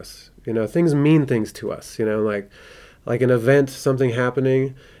happening to us. Things mean things to us. Like an event, something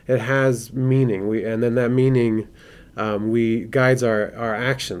happening, it has meaning. And then that meaning guides our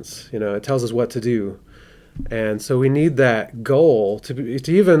actions. It tells us what to do. And so we need that goal to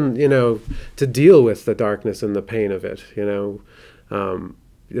even, to deal with the darkness and the pain of it, and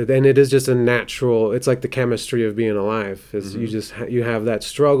it is just a natural, it's like the chemistry of being alive is you have that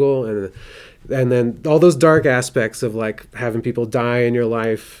struggle and then all those dark aspects of like having people die in your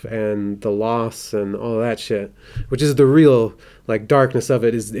life and the loss and all that shit, which is the real like darkness of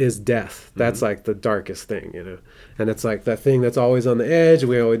it is death. That's like the darkest thing, and it's like that thing that's always on the edge.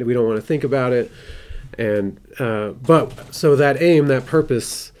 We don't want to think about it. And but so that aim, that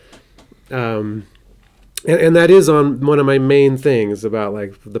purpose, and that is on one of my main things about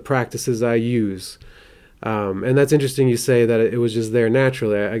like the practices I use, and that's interesting. You say that it was just there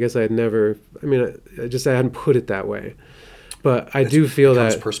naturally. I guess I hadn't put it that way, but I do feel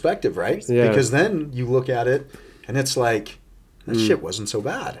that perspective, right? Yeah. Because then you look at it and it's like that shit wasn't so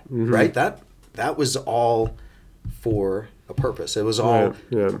bad, right? That was all for a purpose. It was all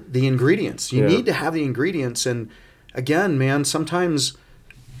the ingredients. You need to have the ingredients, and again, man, sometimes,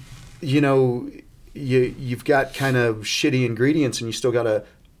 you've got kind of shitty ingredients and you still got to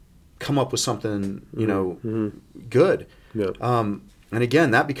come up with something, good. Yeah. And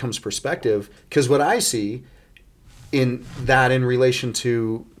again, that becomes perspective, because what I see in relation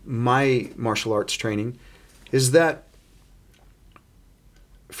to my martial arts training is that,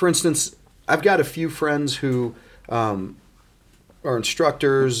 for instance, I've got a few friends who are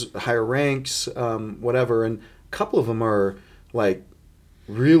instructors, higher ranks, whatever, and a couple of them are like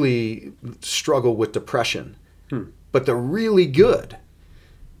really struggle with depression, but they're really good,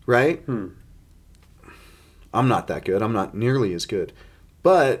 right? I'm not that good. I'm not nearly as good.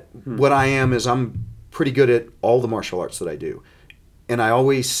 But what I am is I'm pretty good at all the martial arts that I do. And I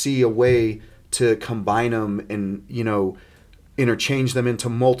always see a way to combine them and, interchange them into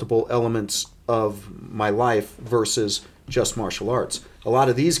multiple elements of my life versus just martial arts. A lot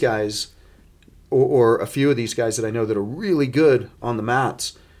of these guys, or a few of these guys that I know that are really good on the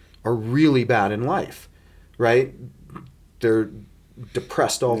mats, are really bad in life, right? They're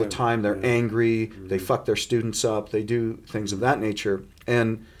depressed all the time. They're angry. They fuck their students up. They do things of that nature.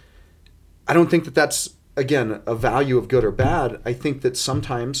 And I don't think that that's, again, a value of good or bad. I think that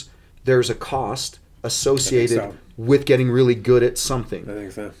sometimes there's a cost associated with getting really good at something. I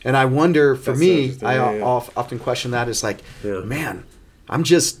think so. And I wonder, for me, I often question that as like, man,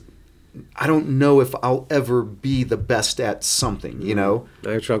 I don't know if I'll ever be the best at something,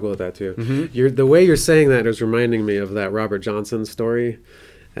 I struggle with that too. The way you're saying that is reminding me of that Robert Johnson story.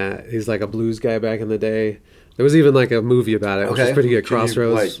 He's like a blues guy back in the day. There was even like a movie about it, which was pretty good.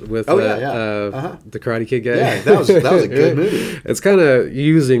 Crossroads with the Karate Kid guy. Yeah, that was a good movie. It's kind of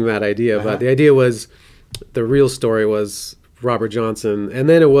using that idea, but the idea was, the real story was Robert Johnson, and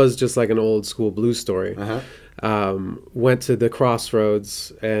then it was just like an old school blues story. Went to the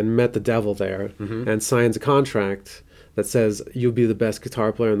Crossroads and met the devil there, and signs a contract that says, you'll be the best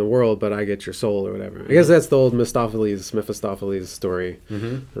guitar player in the world, but I get your soul, or whatever. I guess that's the old Mephistopheles story.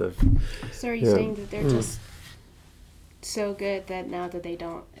 So are you saying that they're just so good that now that they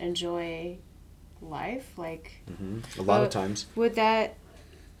don't enjoy life, like a lot of times,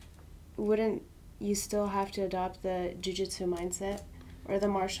 wouldn't you still have to adopt the jiu-jitsu mindset or the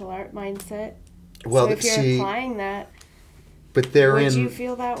martial art mindset? Well, so if you're applying that, but would you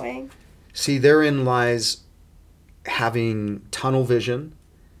feel that way? See, therein lies having tunnel vision,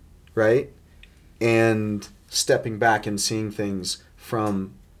 right? And stepping back and seeing things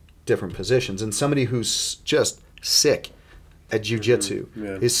from different positions. And somebody who's just sick at jiu-jitsu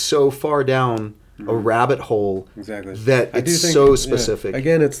is so far down a rabbit hole that it's so specific.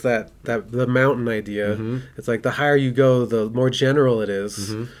 Again, it's that the mountain idea. It's like the higher you go, the more general it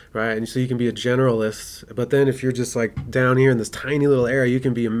is, right? And so you can be a generalist, but then if you're just like down here in this tiny little area, you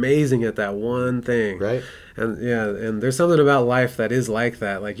can be amazing at that one thing, right? And and there's something about life that is like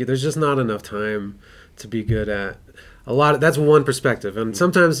that. Like there's just not enough time to be good at a lot. That's one perspective, and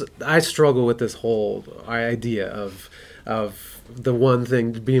sometimes I struggle with this whole idea of the one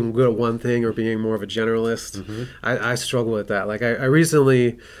thing, being good at one thing or being more of a generalist. I struggle with that. Like I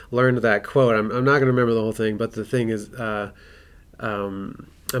recently learned that quote. I'm not going to remember the whole thing, but the thing is a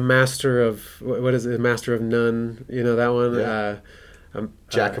master of, what is it? A master of none. You know that one? Yeah.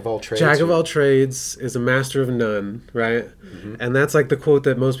 Jack of all trades. Jack of all trades is a master of none, right? And that's like the quote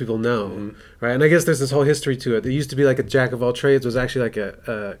that most people know, right? And I guess there's this whole history to it. It used to be like a jack of all trades was actually like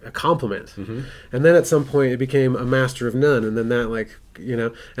a compliment. And then at some point it became a master of none. And then that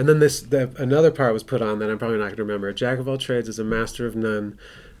and then another part was put on that I'm probably not going to remember. A jack of all trades is a master of none,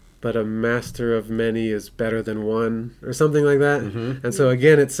 but a master of many is better than one, or something like that. And so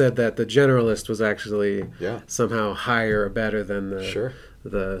again, it said that the generalist was actually somehow higher or better than the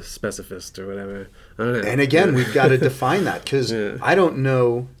specificist or whatever. I don't know. And again, we've got to define that, because I don't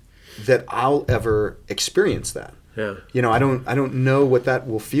know that I'll ever experience that. I don't know what that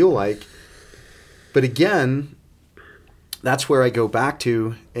will feel like. But again, that's where I go back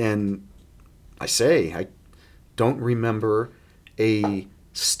to, and I say I don't remember a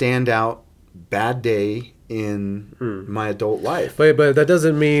standout bad day in my adult life. But that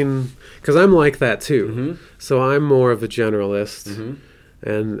doesn't mean, because I'm like that too. So I'm more of a generalist,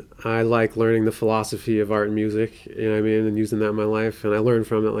 and I like learning the philosophy of art and music, you know what I mean, and using that in my life, and I learn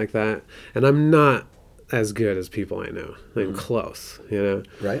from it like that. And I'm not as good as people I know. I'm close,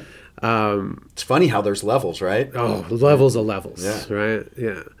 Right. It's funny how there's levels, right? Oh, levels of levels, right?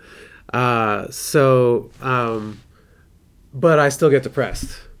 Yeah. But I still get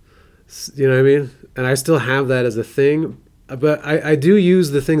depressed. You know what I mean? And I still have that as a thing. But I do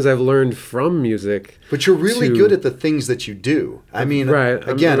use the things I've learned from music. But you're really good at the things that you do. I mean, right.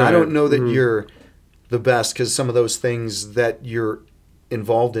 Again, I don't know that you're the best because some of those things that you're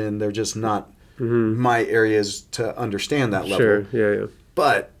involved in, they're just not my areas to understand that level. Sure. Yeah.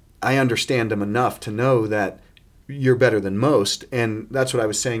 But I understand them enough to know that you're better than most. And that's what I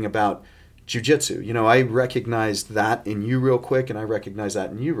was saying about jiu-jitsu. You know, I recognized that in you real quick, and I recognize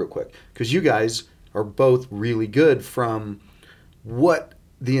that in you real quick. Because you guys are both really good from what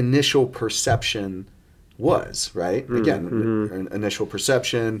the initial perception was, right? Again, initial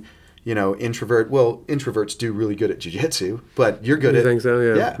perception, you know, introvert. Well, introverts do really good at jiu-jitsu, but you're good You at... think so?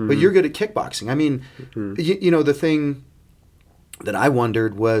 Yeah. Yeah, but you're good at kickboxing. I mean, you know, the thing that I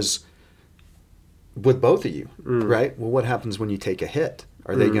wondered was with both of you, right? Well, what happens when you take a hit?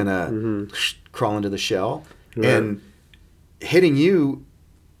 Are they going to crawl into the shell? Right. And hitting you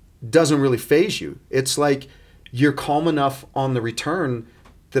doesn't really faze you. It's like you're calm enough on the return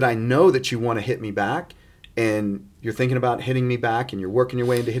that I know that you want to hit me back, and you're thinking about hitting me back, and you're working your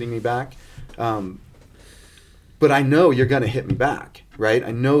way into hitting me back. But I know you're going to hit me back, right?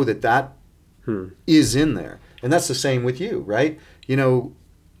 I know that is in there. And that's the same with you, right? You know,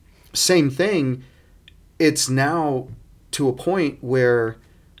 same thing. It's now to a point where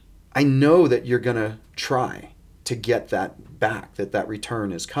I know that you're going to try to get that back, that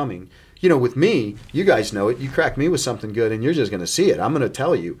return is coming. You know, with me, you guys know it. You crack me with something good and you're just going to see it. I'm going to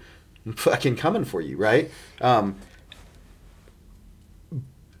tell you. I'm fucking coming for you, right?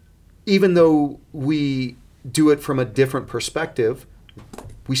 Even though we do it from a different perspective,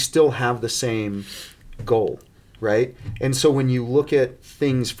 we still have the same goal, right? And so when you look at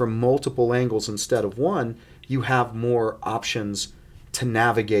things from multiple angles instead of one, you have more options to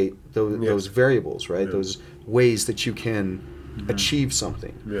navigate those variables, right? Yeah. Those ways that you can achieve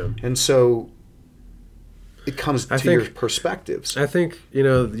something. Yeah. And so it comes to your perspectives. I think, you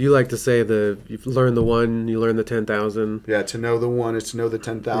know, you like to say you've learned the one, you learn the 10,000. Yeah, to know the one is to know the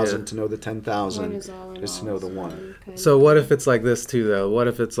 10,000. Yeah. To know the 10,000 one is all in is to know the one. So what if it's like this too, though? What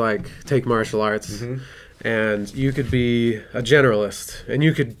if it's like, take martial arts, and you could be a generalist, and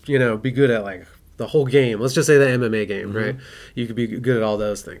you could, you know, be good at like the whole game. Let's just say the MMA game, right? You could be good at all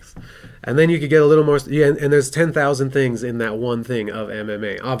those things. And then you could get a little more, and there's 10,000 things in that one thing of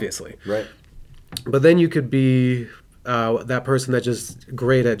MMA, obviously. Right. But then you could be that person that's just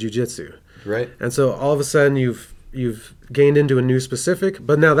great at jiu-jitsu. Right. And so all of a sudden you've gained into a new specific,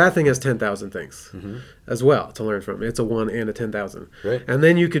 but now that thing has 10,000 things as well to learn from. It's a 1 and a 10,000. Right. And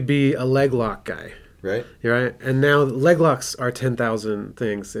then you could be a leg lock guy. Right. Right. And now leg locks are 10,000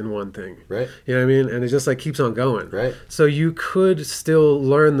 things in one thing. Right. You know what I mean? And it just like keeps on going. Right. So you could still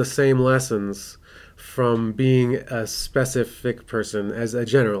learn the same lessons from being a specific person as a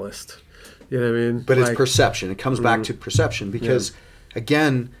generalist. You know what I mean? But it's perception. It comes back to perception because,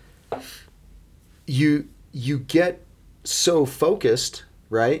 again, you get so focused,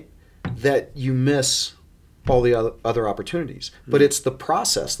 right, that you miss all the other opportunities. But it's the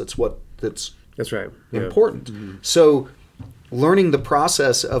process that's right. important. So learning the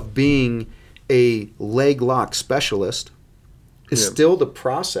process of being a leg lock specialist is still the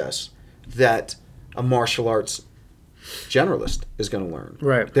process that a martial arts generalist is going to learn.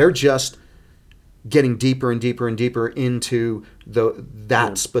 Right. They're just getting deeper and deeper and deeper into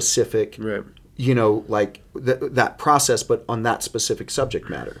that specific, you know, like that process, but on that specific subject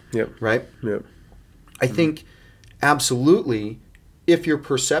matter. Yep. Right? Yep. I think absolutely, if your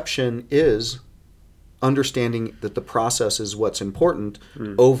perception is understanding that the process is what's important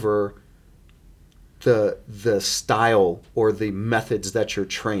over the style or the methods that you're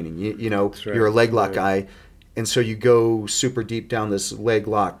training. You know, you're a leg lock guy, and so you go super deep down this leg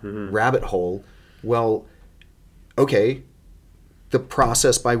lock rabbit hole. Well, okay, the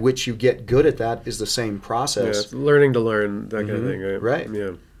process by which you get good at that is the same process. Yeah, it's learning to learn, that kind of thing, right? Right.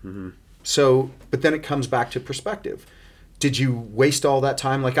 Yeah. So, but then it comes back to perspective. Did you waste all that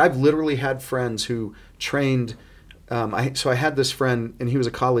time? Like, I've literally had friends who trained. So I had this friend, and he was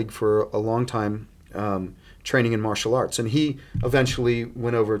a colleague for a long time, training in martial arts, and he eventually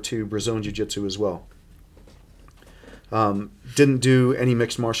went over to Brazilian Jiu-Jitsu as well. Didn't do any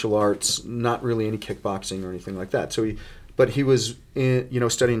mixed martial arts, not really any kickboxing or anything like that. So he was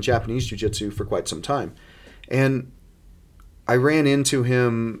studying Japanese Jiu-Jitsu for quite some time, and I ran into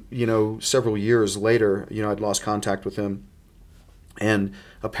him, several years later. I'd lost contact with him, and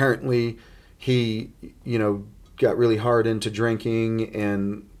apparently he, got really hard into drinking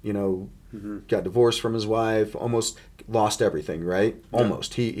and, got divorced from his wife, almost lost everything, right? Yeah.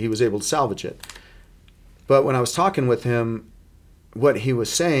 Almost. He was able to salvage it. But when I was talking with him, what he was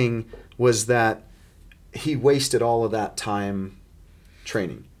saying was that he wasted all of that time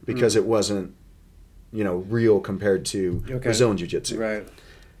training because it wasn't, real compared to Brazilian Jiu-Jitsu. Right.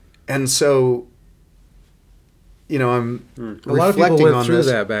 And so I'm a lot of people reflecting went on through this.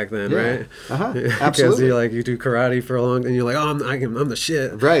 that back then, Yeah. right? Absolutely. Because you do karate for a long, and you're like, oh, I'm the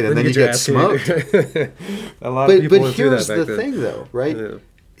shit, Right, and then you your get ass smoked. kicked. A lot of people But went through that here's back the then. thing, though, right? Yeah.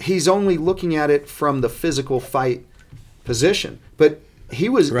 He's only looking at it from the physical fight position, but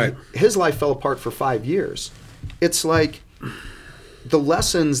Right. his life fell apart for 5 years. It's like the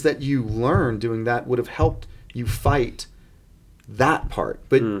lessons that you learned doing that would have helped you fight that part,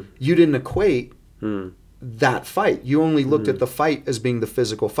 but you didn't equate that fight. You only looked at the fight as being the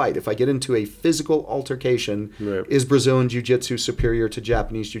physical fight. If I get into a physical altercation, Right. is Brazilian Jiu-Jitsu superior to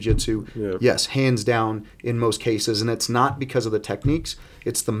Japanese Jiu-Jitsu? Yeah. Yes, hands down in most cases. And it's not because of the techniques,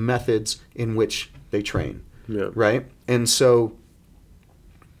 it's the methods in which they train. Yeah. Right? And so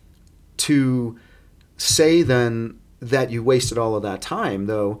to say then that you wasted all of that time,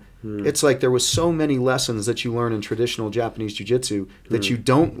 though, it's like there was so many lessons that you learn in traditional Japanese Jiu-Jitsu that you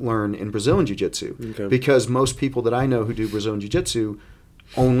don't learn in Brazilian Jiu-Jitsu. Okay. Because most people that I know who do Brazilian Jiu-Jitsu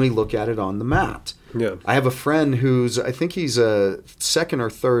only look at it on the mat. Yeah. I have a friend who's, I think he's a second or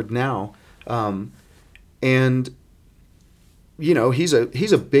third now, and he's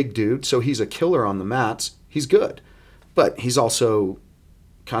a big dude, so he's a killer on the mats. He's good, but he's also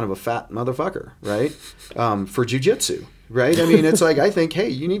kind of a fat motherfucker, right? For jiu-jitsu, right? I mean, it's like, I think, hey,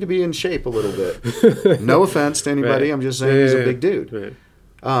 you need to be in shape a little bit. No offense to anybody. Right. I'm just saying he's a big dude.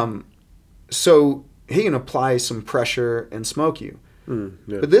 Right. So he can apply some pressure and smoke you.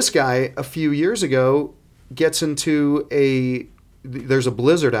 Yeah. But this guy, a few years ago, gets into there's a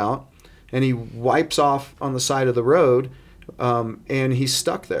blizzard out, and he wipes off on the side of the road, and he's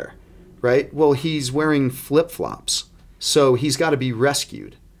stuck there, right? Well, he's wearing flip-flops, so he's got to be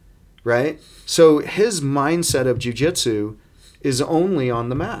rescued, right? So his mindset of jiu-jitsu is only on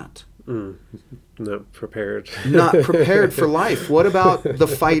the mat. Not prepared. Not prepared for life. What about the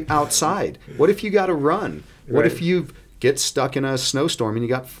fight outside? What if you got to run? What if you get stuck in a snowstorm and you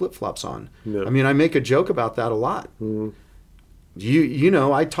got flip-flops on? Yeah. I mean, I make a joke about that a lot. I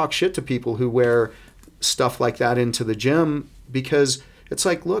talk shit to people who wear stuff like that into the gym because it's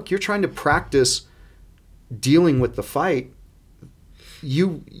like, look, you're trying to practice dealing with the fight.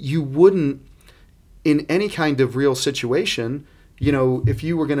 You wouldn't, in any kind of real situation, if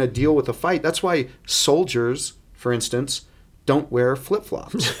you were going to deal with a fight, that's why soldiers, for instance, don't wear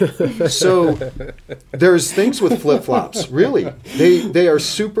flip-flops. So there's things with flip-flops, really. They are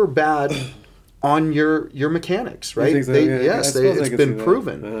super bad on your mechanics, right? So? It's been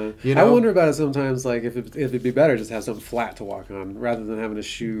proven. I wonder about it sometimes, like if it'd be better just to have something flat to walk on rather than having a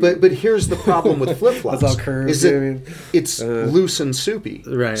shoe. But here's the problem with flip-flops. That's all curved. Is it's loose and soupy.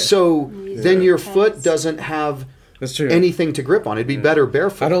 Right. So then your foot doesn't have That's true. anything to grip on. It'd be better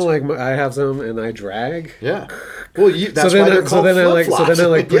barefoot. I don't like. I have some and I drag. Yeah. Well, that's why they're called flip-flops. So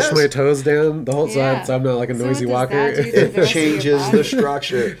then I push Yes. my toes down the whole Yeah. time, so I'm not like a So noisy what does walker. that do to the It rest of your changes body? the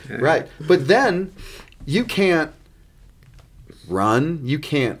structure. Right. But then you can't run. You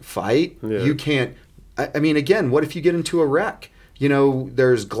can't fight. Yeah. You can't. I mean, again, what if you get into a wreck?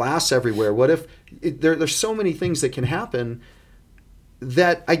 There's glass everywhere. What if there's so many things that can happen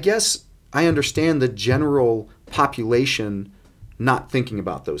that I guess I understand the general population not thinking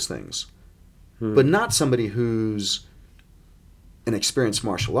about those things. But not somebody who's an experienced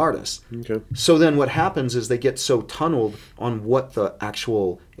martial artist. Okay. So then what happens is they get so tunneled on what the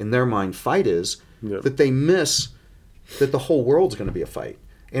actual, in their mind, fight is, that they miss that the whole world's going to be a fight.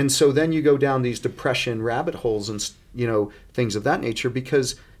 And so then you go down these depression rabbit holes and, things of that nature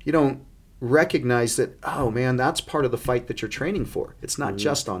because you don't recognize that, oh man, that's part of the fight that you're training for. It's not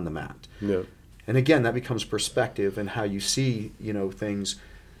just on the mat. Yeah. And again, that becomes perspective and how you see, things.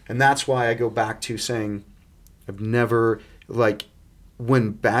 And that's why I go back to saying I've never,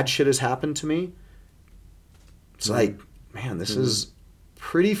 when bad shit has happened to me, it's like, man, this is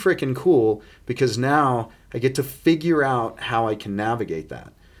pretty freaking cool because now I get to figure out how I can navigate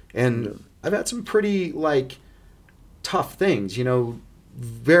that. And I've had some pretty, tough things,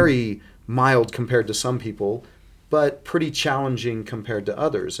 very mild compared to some people, but pretty challenging compared to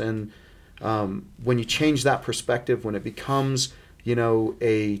others. And when you change that perspective, when it becomes,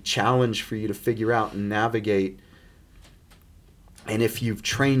 a challenge for you to figure out and navigate, and if you've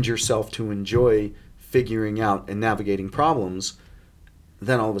trained yourself to enjoy figuring out and navigating problems,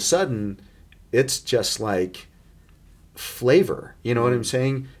 then all of a sudden it's just like flavor. You know what I'm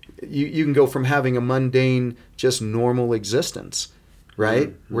saying? You can go from having a mundane, just normal existence,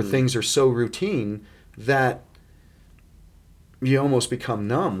 right? Where things are so routine that you almost become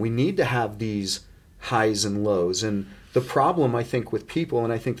numb. We need to have these highs and lows. And the problem, I think, with people,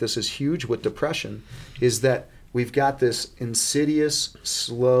 and I think this is huge with depression, is that we've got this insidious,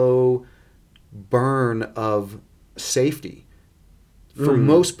 slow burn of safety. For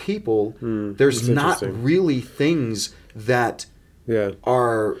most people, there's That's not interesting. really things that Yeah.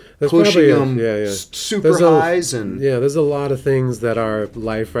 are There's pushing probably them yeah. super There's highs. And yeah, there's a lot of things that our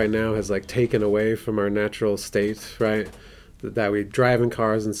life right now has like taken away from our natural state, right? That we drive in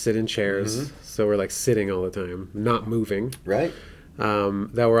cars and sit in chairs, so we're like sitting all the time, not moving. right?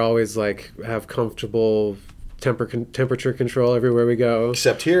 That we're always like have comfortable temperature control everywhere we go.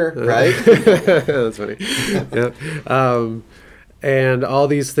 Except here, right? That's funny. Yeah. And all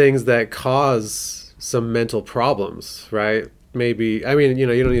these things that cause some mental problems, right? Maybe, I mean, you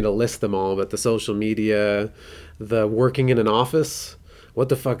know, you don't need to list them all, but the social media, the working in an office, what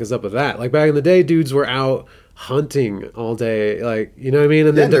the fuck is up with that? Like back in the day, dudes were out hunting all day, like, you know what I mean?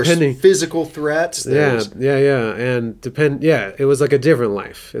 And then There's depending, physical threats. yeah, There's, and it was like a different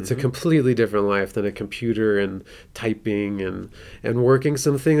life. It's a completely different life than a computer and typing and working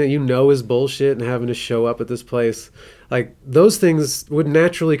something that you know is bullshit and having to show up at this place. Like those things would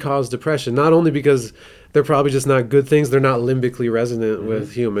naturally cause depression, not only because they're probably just not good things, they're not limbically resonant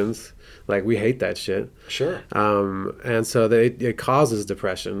with humans. Like we hate that shit. Sure. And so it causes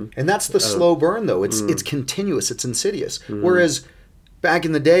depression. And that's the slow burn, though. It's continuous. It's insidious. Whereas back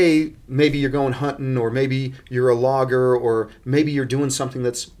in the day, maybe you're going hunting, or maybe you're a logger, or maybe you're doing something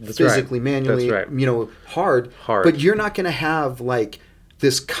that's physically, right. manually, That's right. you know, hard. Hard. But you're not going to have like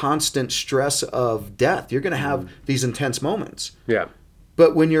this constant stress of death. You're going to have these intense moments. Yeah.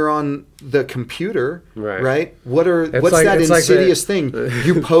 But when you're on the computer, Right. what's like- that it's like insidious thing?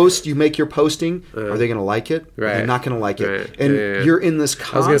 You post, you make your posting. Are they going to like it? Are they Right. not going to like it? Right. And Yeah. you're in this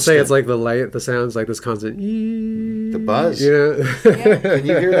constant. I was gonna say it's like the light, the sounds, like this constant. the buzz. You know, Can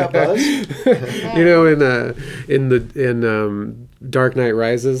you hear that buzz? you know, in Dark Knight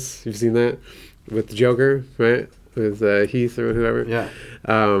Rises, you've seen that with the Joker, right? With Heath or whoever. Yeah.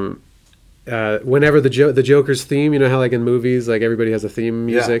 Whenever the Joker's theme, you know how like in movies, like everybody has a theme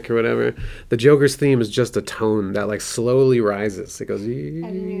music or whatever. The Joker's theme is just a tone that like slowly rises. It goes. I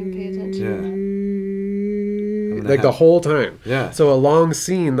didn't even pay attention to that. Like the whole time. Yeah. So a long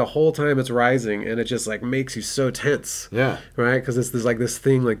scene, the whole time it's rising, and it just like makes you so tense. Yeah. Right? Because it's this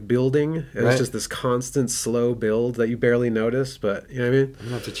thing like building, and Right. it's just this constant slow build that you barely notice. But you know what I mean? I'm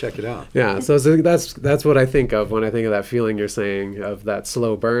gonna have to check it out. Yeah. So that's what I think of when I think of that feeling you're saying of that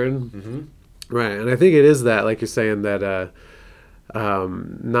slow burn. Mm-hmm. Right. And I think it is that, like you're saying, that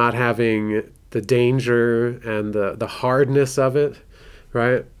not having the danger and the hardness of it,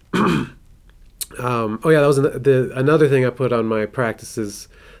 right? That was another thing I put on my practices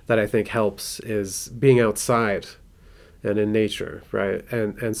that I think helps is being outside and in nature, right?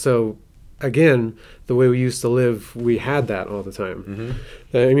 And so again, the way we used to live, we had that all the time.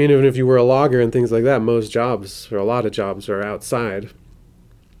 I mean, even if you were a logger and things like that, most jobs or a lot of jobs are outside.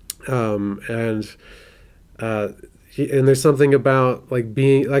 And there's something about like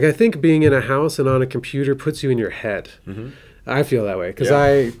I think being in a house and on a computer puts you in your head. I feel that way because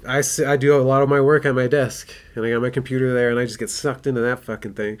I do a lot of my work at my desk and I got my computer there and I just get sucked into that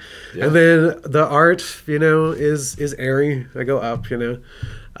fucking thing. Yeah. And then the art, you know, is airy. I go up, you know,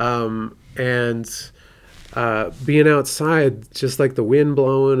 and being outside, just like the wind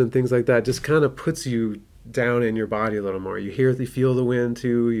blowing and things like that, just kind of puts you down in your body a little more. You feel the wind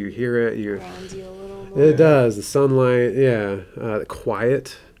too. You hear it. Grounds you a little more. It does. The sunlight,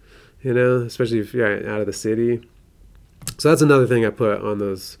 quiet, you know, especially if you're out of the city. So that's another thing I put on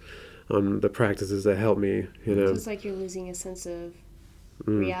the practices that help me, you know. It's like you're losing a sense of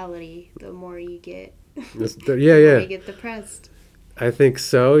reality the more you get. Yeah. You get depressed. I think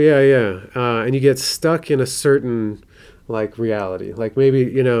so. Yeah. And you get stuck in a certain like reality. Like maybe,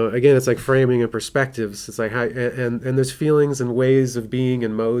 you know, again, it's like framing and perspectives. It's like how and there's feelings and ways of being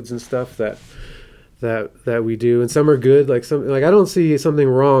and modes and stuff that we do, and some are good. Like I don't see something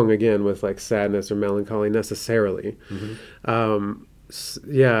wrong again with like sadness or melancholy necessarily. And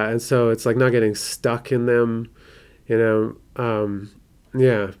so it's like not getting stuck in them, you know.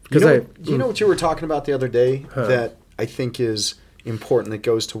 Because you know what you were talking about the other day that I think is important, that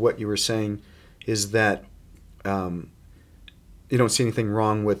goes to what you were saying, is that you don't see anything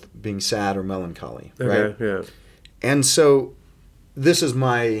wrong with being sad or melancholy, right? Yeah. And so this is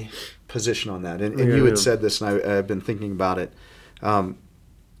my position on that. And you had said this, and I've been thinking about it.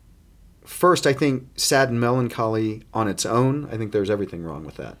 First, I think sad and melancholy on its own, I think there's everything wrong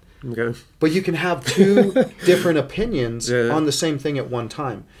with that. Okay. But you can have two different opinions on the same thing at one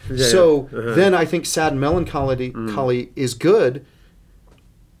time. Then I think sad and melancholy is good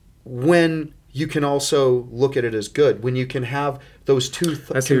when you can also look at it as good. When you can have those two I see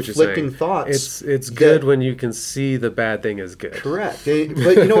what you're conflicting saying. thoughts. It's good when you can see the bad thing as good. Correct.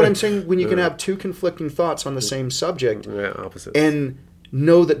 But you know what I'm saying? When you can have two conflicting thoughts on the same subject, Yeah, opposites. and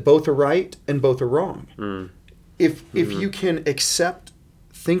know that both are right and both are wrong. If you can accept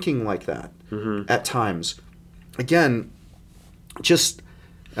thinking like that at times, again, just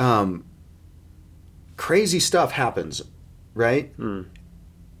crazy stuff happens, right?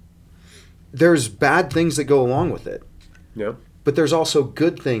 There's bad things that go along with it. Yeah. But there's also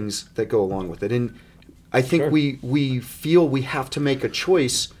good things that go along with it. And I think Sure. we feel we have to make a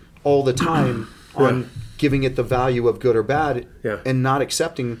choice all the time on giving it the value of good or bad, and not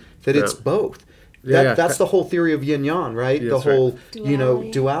accepting that it's both. That's the whole theory of yin yang, right? The whole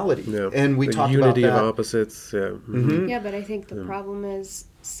duality. Yeah. And we the talked about unity that. of opposites. Yeah. Yeah, but I think the problem is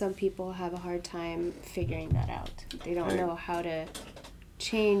some people have a hard time figuring that out. They don't know how to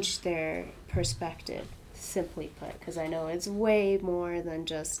change their perspective, simply put, because I know it's way more than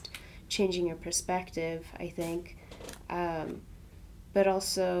just changing your perspective, I think. But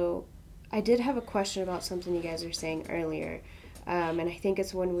also, I did have a question about something you guys were saying earlier, and I think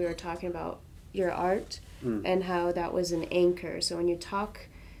it's when we were talking about your art and how that was an anchor. So when you talk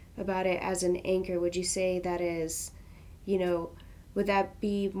about it as an anchor, would you say that is, would that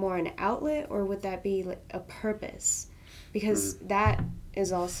be more an outlet, or would that be like a purpose? Because that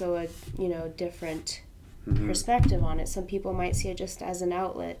is also a different perspective on it. Some people might see it just as an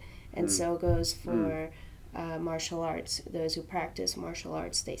outlet, and so goes for martial arts. Those who practice martial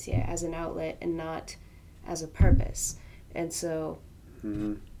arts, they see it as an outlet and not as a purpose. And so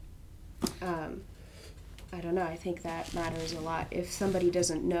I don't know, I think that matters a lot. If somebody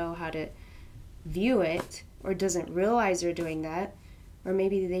doesn't know how to view it, or doesn't realize they're doing that, or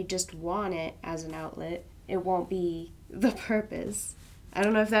maybe they just want it as an outlet, it won't be the purpose. I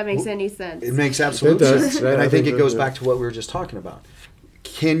don't know if that makes any sense. It makes absolute It does. sense. And I think it goes back to what we were just talking about.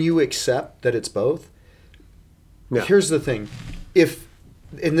 Can you accept that it's both? Yeah. Here's the thing.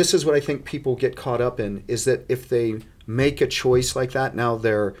 And this is what I think people get caught up in, is that if they make a choice like that, now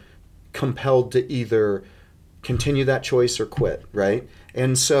they're compelled to either continue that choice or quit, right?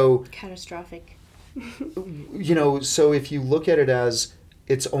 And so... Catastrophic. So if you look at it as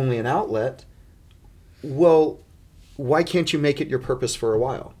it's only an outlet, well, why can't you make it your purpose for a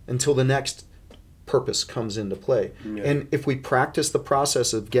while until the next purpose comes into play? Yeah. And if we practice the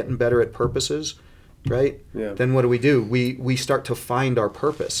process of getting better at purposes, right, Yeah. then what do? We start to find our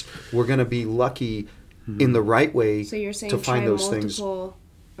purpose. We're going to be lucky in the right way So you're saying to find try those multiple things.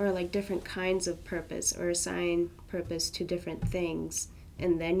 or like different kinds of purpose, or assign purpose to different things,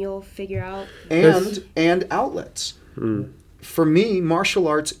 and then you'll figure out. And outlets. For me, martial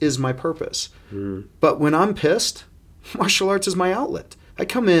arts is my purpose. But when I'm pissed, martial arts is my outlet. I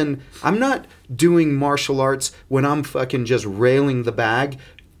come in, I'm not doing martial arts when I'm fucking just railing the bag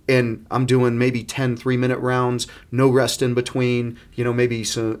and I'm doing maybe 10 3-minute rounds, no rest in between, maybe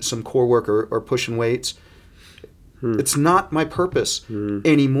some core work or pushing weights. It's not my purpose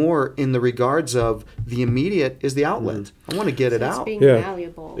anymore in the regards of the immediate is the outlet. I want to get it out. It's being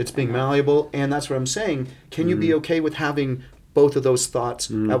malleable. It's being malleable, and that's what I'm saying. Can you be okay with having both of those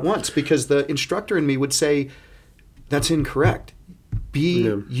thoughts at once? Because the instructor in me would say, that's incorrect.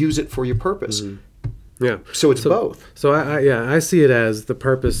 Use it for your purpose. Yeah. So it's both. So I see it as the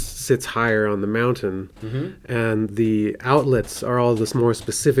purpose sits higher on the mountain, and the outlets are all the more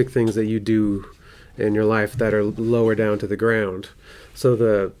specific things that you do in your life that are lower down to the ground. So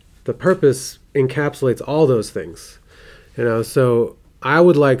the purpose encapsulates all those things. So I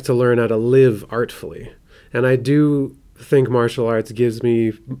would like to learn how to live artfully, and I do think martial arts gives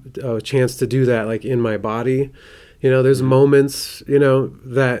me a chance to do that, like in my body. There's moments,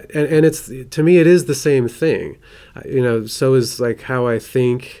 that, and it's, to me, it is the same thing. So is like how I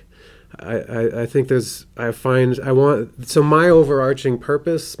think. I think so my overarching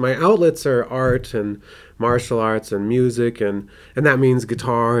purpose, my outlets are art and martial arts and music, and that means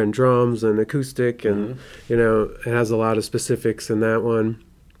guitar and drums and acoustic, and, it has a lot of specifics in that one.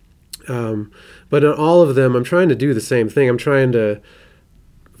 But in all of them, I'm trying to do the same thing. I'm trying to,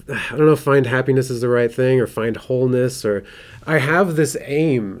 I don't know if find happiness is the right thing, or find wholeness, or I have this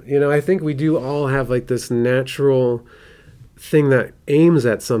aim. I think we do all have like this natural thing that aims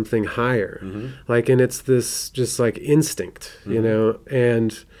at something higher, and it's this just like instinct,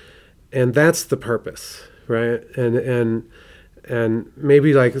 and that's the purpose, right? And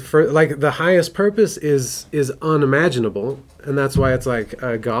maybe like for like the highest purpose is unimaginable, and that's why it's like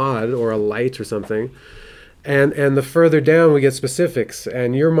a god or a light or something. And the further down we get specifics,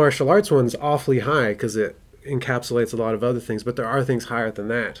 and your martial arts one's awfully high because encapsulates a lot of other things, but there are things higher than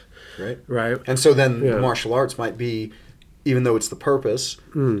that. Right. Right. And so then martial arts might be, even though it's the purpose,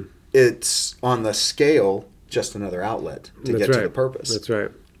 it's on the scale just another outlet to get to the purpose. That's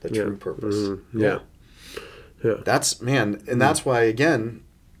right. The true purpose. Mm-hmm. Yeah. That's, man, and that's why, again,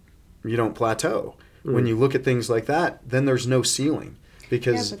 you don't plateau. When you look at things like that, then there's no ceiling.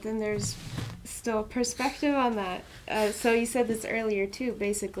 Because but then there's still perspective on that. So you said this earlier too.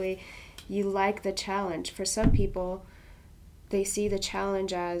 Basically, you like the challenge. For some people, they see the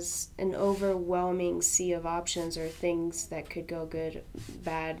challenge as an overwhelming sea of options or things that could go good,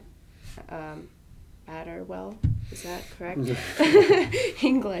 bad, bad or well. Is that correct?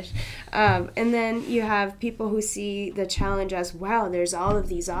 English. And then you have people who see the challenge as, wow, there's all of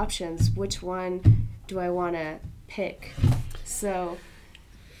these options. Which one do I want to pick? So...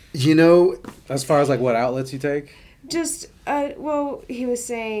 You know, as far as like what outlets you take? Just, well, he was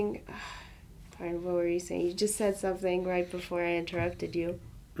saying, what were you saying? You just said something right before I interrupted you.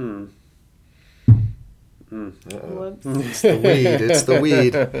 Whoops. It's the weed. It's the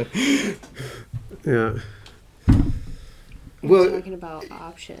weed. Yeah. You're talking about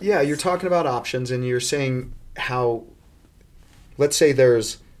options. Yeah, you're talking about options, and you're saying how, let's say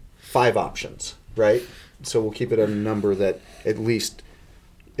there's 5 options, right? So we'll keep it a number that at least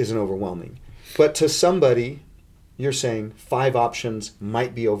isn't overwhelming. But to somebody, you're saying 5 options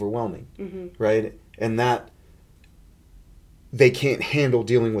might be overwhelming, right? And that they can't handle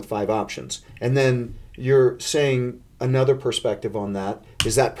dealing with 5 options. And then you're saying another perspective on that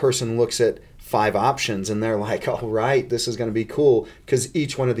is that person looks at 5 options and they're like, all right, this is going to be cool, because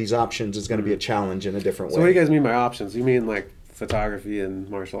each one of these options is going to be a challenge in a different way. So what do you guys mean by options? You mean like photography and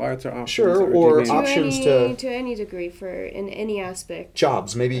martial arts are options? Sure, or options to any degree in any aspect.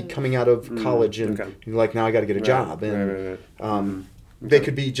 Jobs, maybe coming out of college and like, now I got to get a job. And they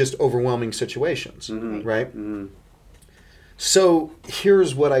could be just overwhelming situations, right? So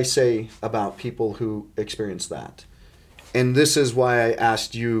here's what I say about people who experience that. And this is why I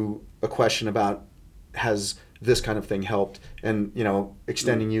asked you a question about, has this kind of thing helped? And, you know,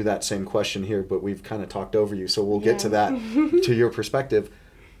 extending you that same question here, but we've kind of talked over you, so we'll get to that, to your perspective.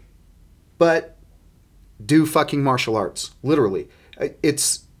 But do fucking martial arts, literally.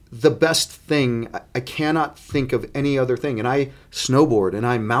 It's the best thing. I cannot think of any other thing. And I snowboard, and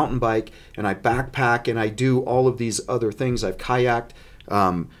I mountain bike, and I backpack, and I do all of these other things. I've kayaked,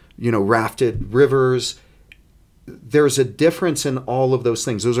 rafted rivers. There's a difference in all of those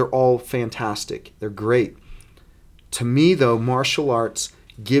things. Those are all fantastic. They're great. To me, though, martial arts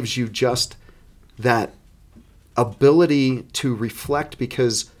gives you just that ability to reflect,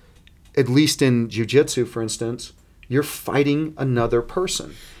 because at least in jiu-jitsu, for instance, you're fighting another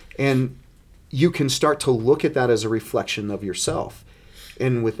person. And you can start to look at that as a reflection of yourself.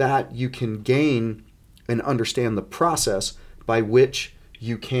 And with that, you can gain and understand the process by which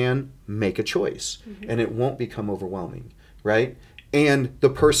you can make a choice. And it won't become overwhelming, right? And the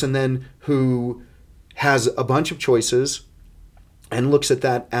person then who has a bunch of choices and looks at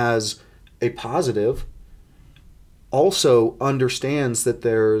that as a positive also understands that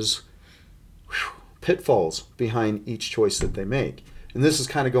there's pitfalls behind each choice that they make. And this is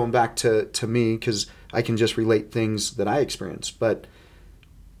kind of going back to me, because I can just relate things that I experience. But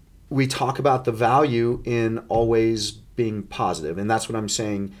we talk about the value in always being positive. And that's what I'm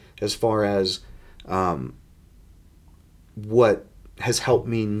saying as far as what has helped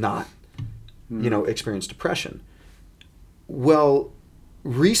me not experience depression. Well,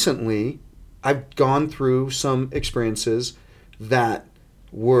 recently I've gone through some experiences that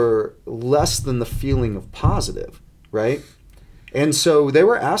were less than the feeling of positive, right? And so they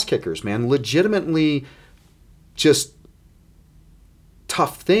were ass kickers, man. Legitimately just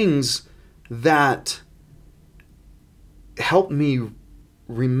tough things that helped me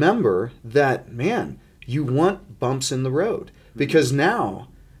remember that, man, you want bumps in the road. Because now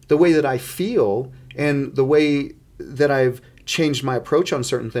the way that I feel and the way that I've changed my approach on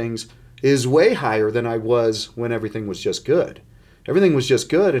certain things is way higher than I was when everything was just good. Everything was just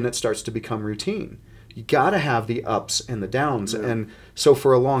good, and it starts to become routine. You got to have the ups and the downs. Yeah. And so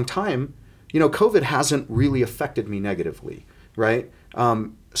for a long time, COVID hasn't really affected me negatively, right?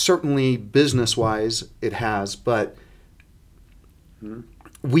 Certainly business-wise it has, but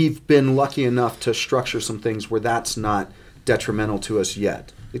we've been lucky enough to structure some things where that's not detrimental to us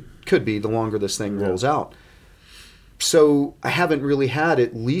yet. It could be the longer this thing rolls out. So I haven't really had,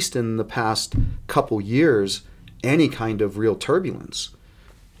 at least in the past couple years, any kind of real turbulence.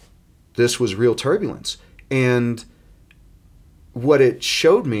 This was real turbulence. And what it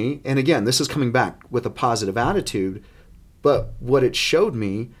showed me, and again, this is coming back with a positive attitude, but what it showed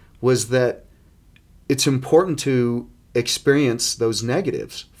me was that it's important to experience those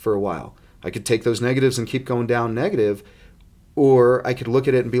negatives for a while. I could take those negatives and keep going down negative, or I could look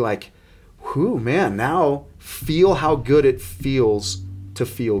at it and be like, whew, man, now feel how good it feels to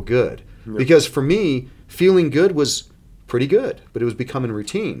feel good. Yep. Because for me, feeling good was pretty good, but it was becoming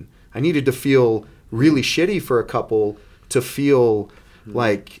routine. I needed to feel really shitty for a couple to feel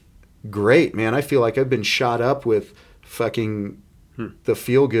like, great, man, I feel like I've been shot up with fucking the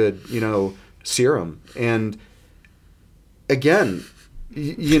feel good, serum. And again,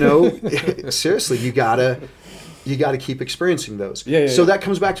 seriously, you gotta keep experiencing those. So that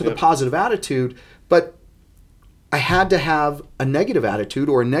comes back to the positive attitude, but I had to have a negative attitude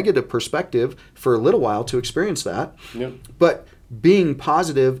or a negative perspective for a little while to experience that. But being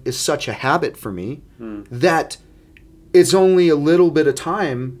positive is such a habit for me that it's only a little bit of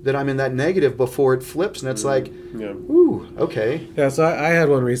time that I'm in that negative before it flips, and it's like, ooh, okay. Yeah, so I had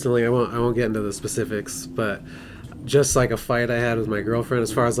one recently. I won't get into the specifics, but just like a fight I had with my girlfriend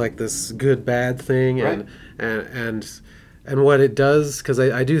as far as like this good bad thing, right. and what it does, because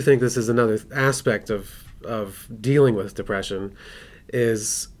I do think this is another aspect of dealing with depression,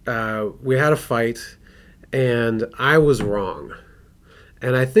 is we had a fight and I was wrong.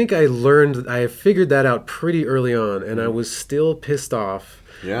 And I think I figured that out pretty early on, and I was still pissed off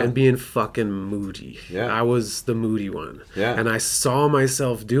and being fucking moody. I was the moody one. And I saw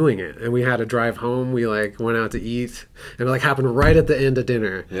myself doing it, and we had to drive home. We went out to eat, and it happened right at the end of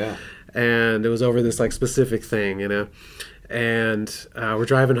dinner. And it was over this specific thing, And we're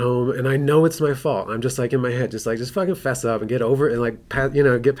driving home, and I know it's my fault. I'm just in my head, just fucking fess up and get over it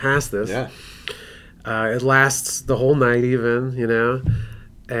and get past this. It lasts the whole night even,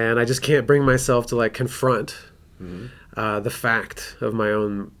 and I just can't bring myself to confront the fact of my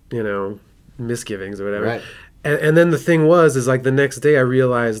own, misgivings or whatever. Right. And then the thing is the next day I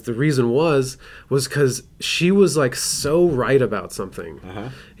realized the reason was because she was so right about something,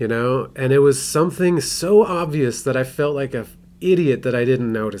 and it was something so obvious that I felt like an idiot that I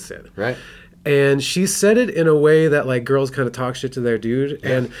didn't notice it. Right. And she said it in a way that girls kind of talk shit to their dude,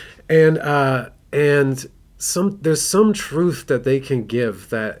 and there's some truth that they can give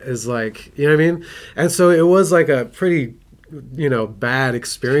that is you know what I mean? And so it was a pretty bad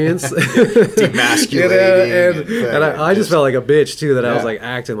experience. Demasculating. And I just felt like a bitch too, that I was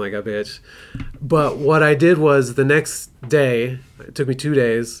acting like a bitch. But what I did was the next day, it took me 2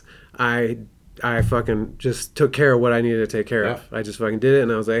 days, I fucking just took care of what I needed to take care of. I just fucking did it,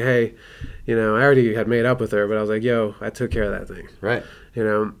 and I was like, hey, I already had made up with her, but I was like, yo, I took care of that thing. Right.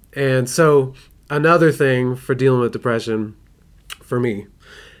 And so another thing for dealing with depression for me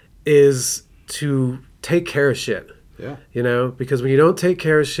is to take care of shit. Because when you don't take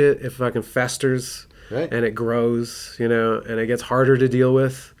care of shit, it fucking festers and it grows, and it gets harder to deal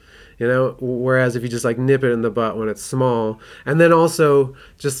with, whereas if you just nip it in the butt when it's small. And then also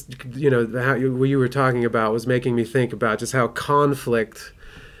just, what you were talking about was making me think about just how conflict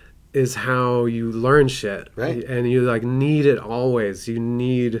is how you learn shit. Right. And you need it always. You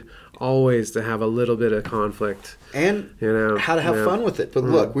need always to have a little bit of conflict. And how to have fun with it. But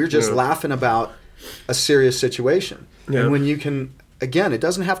look, we're just laughing about a serious situation. And when you can, again, it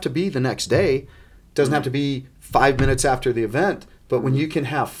doesn't have to be the next day. It doesn't have to be 5 minutes after the event. But when you can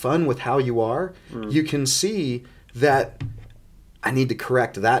have fun with how you are, you can see that I need to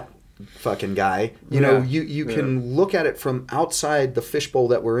correct that fucking guy. You can look at it from outside the fishbowl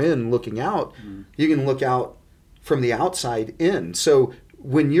that we're in, looking out. You can look out from the outside in. So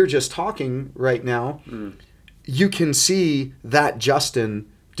when you're just talking right now, you can see that Justin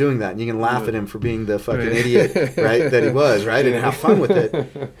doing that, and you can laugh at him for being the fucking idiot, right, that he was, right, and have fun with it.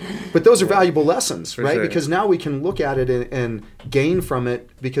 But those are valuable lessons, right? Sure. Because now we can look at it and gain from it,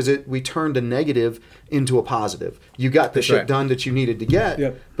 because we turned a negative into a positive. You got the shit done that you needed to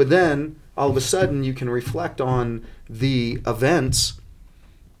get, but then all of a sudden you can reflect on the events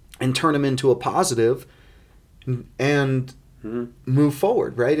and turn them into a positive and move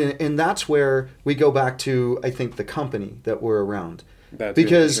forward, right? And that's where we go back to, I think, the company that we're around.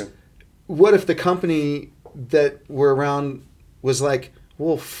 Because what if the company that we're around was like,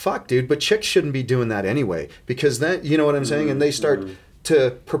 well, fuck, dude, but chicks shouldn't be doing that anyway. Because then, you know what I'm saying? And they start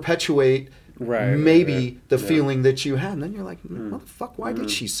to perpetuate the feeling that you had. And then you're like, what the fuck? Why did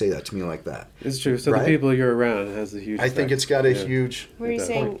she say that to me like that? It's true. So the people you're around has a huge effect. I think it's got a huge... Were you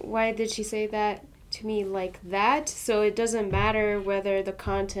saying, why did she say that to me like that? So it doesn't matter whether the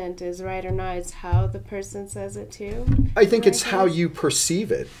content is right or not, it's how the person says it too? I think it's how you perceive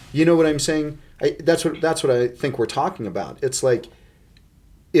it. You know what I'm saying? That's what I think we're talking about. It's like,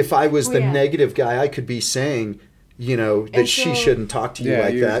 if I was the negative guy, I could be saying, that And she so- shouldn't talk to you Yeah,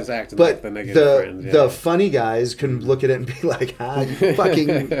 like you're that. just acting But like the negative friend, yeah. the funny guys can look at it and be like, you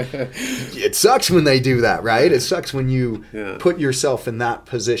fucking. It sucks when they do that, right? It sucks when you Yeah. put yourself in that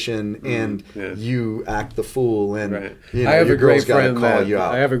position and yeah. you act the fool, and Right. I have your girl's got to call you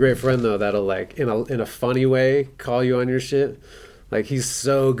out. I have a great friend though that'll like in a funny way call you on your shit. Like he's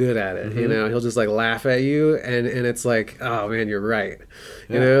so good at it, he'll just like laugh at you and it's like, oh man, you're right.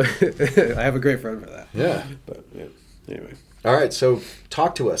 I have a great friend for that. Yeah. But yeah. Anyway. All right, so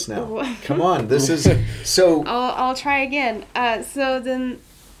talk to us now. Come on, this is so. I'll try again. So then,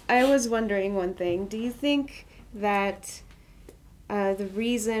 I was wondering one thing. Do you think that the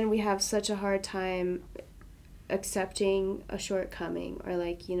reason we have such a hard time accepting a shortcoming, or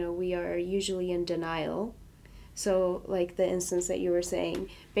like we are usually in denial? So like the instance that you were saying,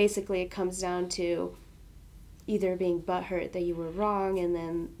 basically it comes down to either being butthurt that you were wrong, and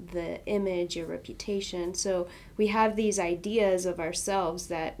then the image, your reputation. So we have these ideas of ourselves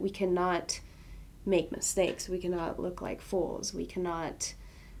that we cannot make mistakes. We cannot look like fools. We cannot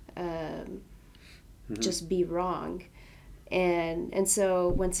just be wrong. And so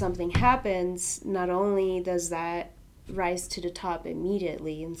when something happens, not only does that rise to the top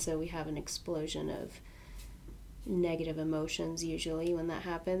immediately, and so we have an explosion of negative emotions usually when that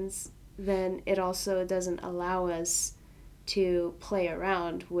happens, then it also doesn't allow us to play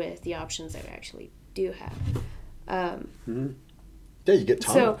around with the options that we actually do have. Yeah, you get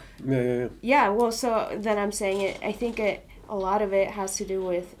tunnel. So yeah, well, so then I'm saying I think a lot of it has to do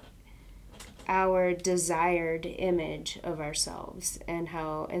with our desired image of ourselves, and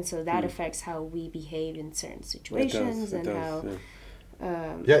so that affects how we behave in certain situations,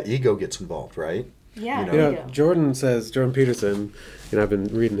 Yeah, ego gets involved, right? Yeah, ego. Jordan Peterson, I've been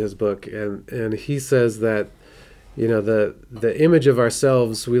reading his book, and he says that the image of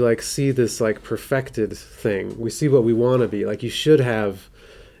ourselves, we like see this like perfected thing. We see what we want to be. Like you should have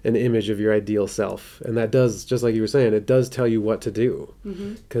an image of your ideal self, and that does, just like you were saying, it does tell you what to do.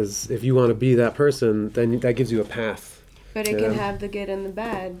 Because if you want to be that person, then that gives you a path. But it can have the good and the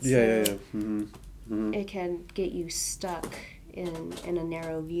bad. So it can get you stuck in a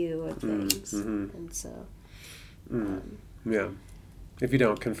narrow view of things, and so if you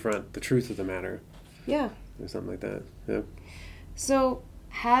don't confront the truth of the matter, or something like that. So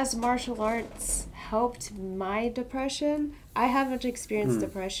has martial arts helped my depression? I haven't experienced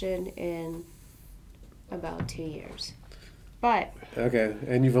depression in about 2 years, but okay,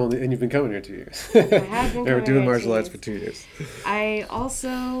 and you've been coming here 2 years. I have been We're doing here martial 2 arts years. for 2 years. I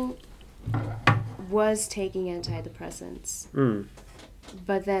also was taking antidepressants,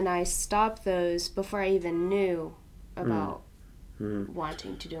 but then I stopped those before I even knew about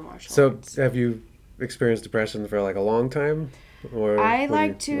wanting to do martial arts. So have you experienced depression for like a long time, or I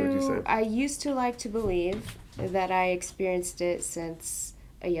what used to like to believe that I experienced it since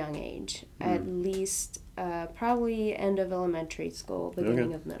a young age, at least probably end of elementary school,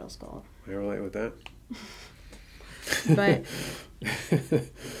 beginning of middle school. I relate with that. But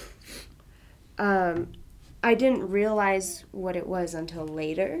I didn't realize what it was until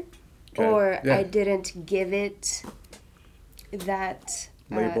later, or I didn't give it that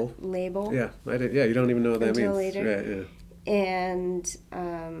label. Yeah, I did. Yeah, you don't even know what that Until means. later. Right, yeah. And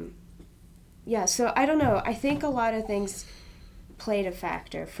so I don't know. I think a lot of things played a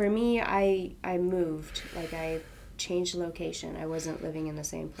factor. For me, I moved. Like I changed location. I wasn't living in the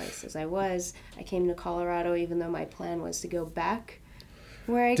same place as I was. I came to Colorado even though my plan was to go back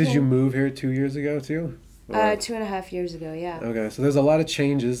where I Did came. you move here 2 years ago too? Or- 2.5 years ago, yeah. Okay, so there's a lot of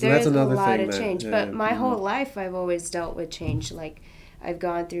changes. And There's that's another a lot thing of that, change, yeah, but my whole life I've always dealt with change. Like I've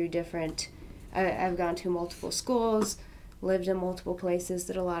gone through I've gone to multiple schools, lived in multiple places,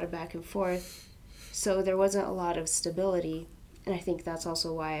 did a lot of back and forth. So there wasn't a lot of stability, and I think that's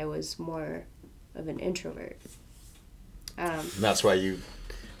also why I was more of an introvert. That's why you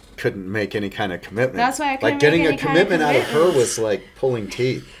couldn't make any kind of commitment. That's why I couldn't like getting make a any kind of commitment out of her commitments. was like pulling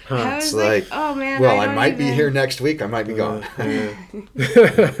teeth. I was It's like, oh man, well, I don't might be even- here next week. I might be gone.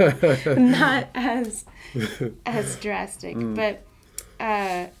 Not as drastic, but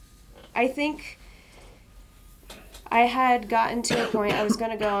I think I had gotten to a point. I was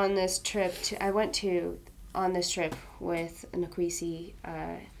going to go on this trip. I went on this trip with Nakwisi,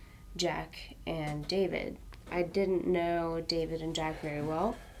 Jack, and David. I didn't know David and Jack very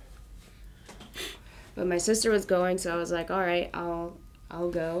well, but my sister was going, so I was like, all right, I'll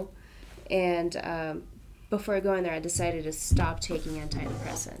go. And before going there, I decided to stop taking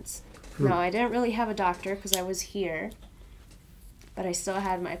antidepressants. No, I didn't really have a doctor because I was here, but I still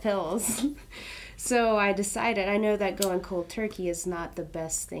had my pills. So I decided, I know that going cold turkey is not the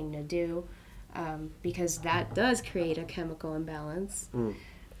best thing to do, because that does create a chemical imbalance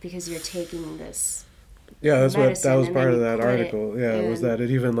because you're taking this. Yeah, that was medicine, part of and then that you quit article. it, Yeah, was and- that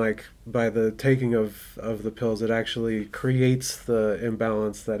it even like by the taking of the pills, it actually creates the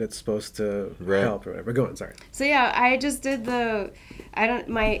imbalance that it's supposed to Right. help or whatever. Go on, sorry. So yeah, I just did I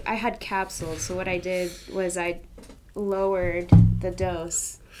had capsules. So what I did was I lowered the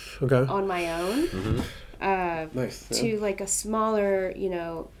dose Okay. on my own Nice. Yeah. to like a smaller,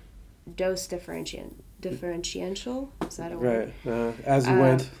 dose differential. Is that a word? Right. As you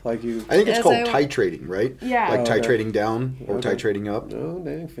went, like you. I think it's As called I- titrating, right? Yeah. Like Oh, okay. titrating down or Okay. titrating up. Oh,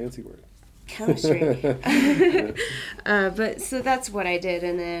 dang, fancy word. Chemistry. But so that's what I did,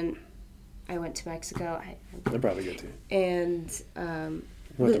 and then I went to Mexico. They're probably good too. And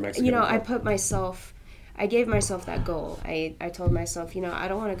Went to Mexico. I gave myself that goal. I told myself, I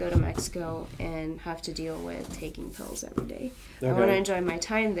don't want to go to Mexico and have to deal with taking pills every day. I want to Okay. enjoy my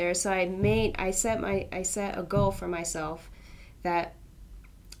time there. So I set a goal for myself that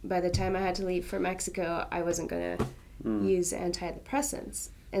by the time I had to leave for Mexico, I wasn't going to use antidepressants.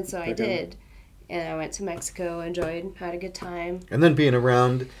 And so I Okay. did. And I went to Mexico, enjoyed, had a good time. And then being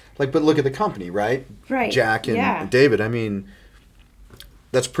around, but look at the company, right? Right. Jack and yeah. David. I mean,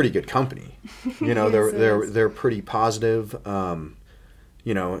 that's pretty good company. Yes, they're pretty positive. And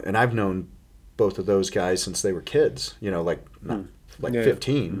I've known both of those guys since they were kids. Like Yeah.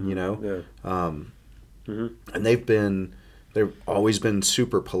 15. Yeah. And they've always been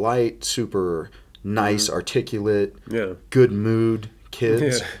super polite, super nice, articulate, Yeah. good mood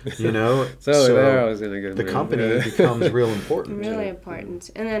kids. Yeah. So they're always in a good the mood. company Yeah. becomes real important. Really important.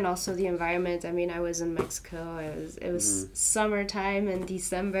 And then also the environment. I mean, I was in Mexico. It was summertime in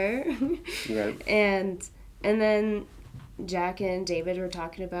December. Right. and then Jack and David were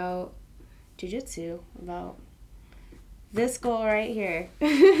talking about jiu-jitsu, about this goal right here.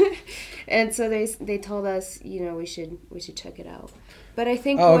 And so they told us, we should check it out. But I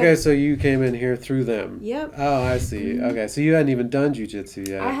think Oh, okay. So you came in here through them. Yep. Oh, I see. Okay, so you hadn't even done jiu-jitsu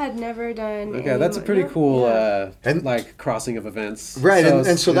yet. I had never done Okay, that's a pretty cool, And- like crossing of events. Right,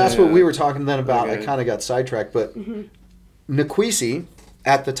 and so that's what we yeah. were talking then about. I Okay. kind of got sidetracked, but Nakwisi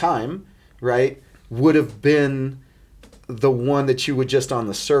at the time, right, would have been the one that you would just on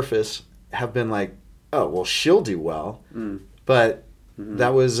the surface have been like, oh, well, she'll do well. But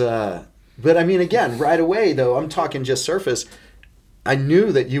that was, but I mean, again, right away, though, I'm talking just surface. I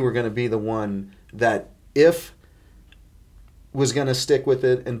knew that you were going to be the one that if was going to stick with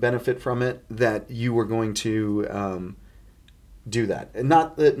it and benefit from it, that you were going to do that. And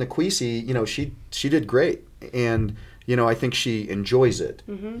not that Nakwisi, she did great. And, I think she enjoys it.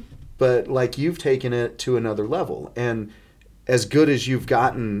 But, like, you've taken it to another level. And as good as you've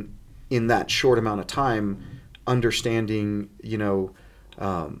gotten in that short amount of time, understanding,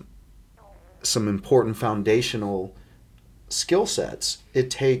 some important foundational skill sets, it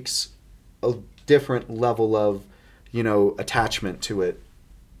takes a different level of, attachment to it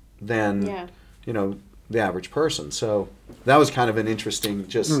than, the average person. So that was kind of an interesting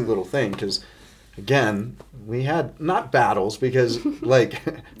little thing because, again, we had not battles because, like,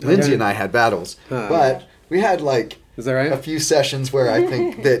 Lindsay and I had battles, but we had, like, Is that right? a few sessions where I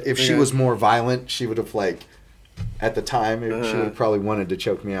think that if she Okay. was more violent, she would have, like, at the time, she would have probably wanted to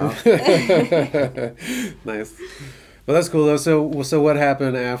choke me out. Nice. Well, that's cool though. So what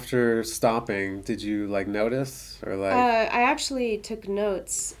happened after stopping? Did you like notice or like? I actually took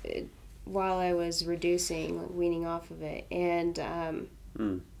notes while I was weaning off of it,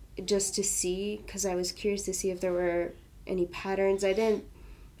 and just to see, because I was curious to see if there were any patterns. I didn't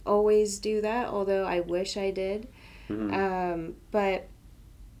always do that, although I wish I did. But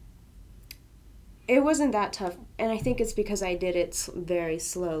it wasn't that tough, and I think it's because I did it very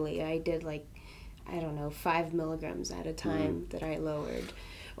slowly. I did 5 milligrams at a time that I lowered,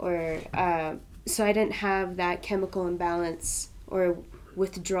 or so I didn't have that chemical imbalance or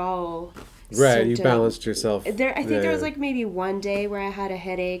withdrawal. Right, you symptom. balanced yourself. I think there was maybe one day where I had a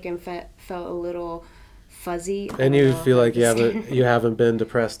headache and felt a little fuzzy. I And don't you know feel like if you haven't been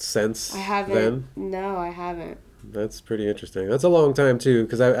depressed since I haven't. then? No, I haven't. That's pretty interesting. That's a long time too,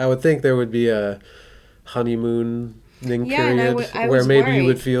 because I would think there would be a honeymooning Yeah, and period I where was maybe you worried.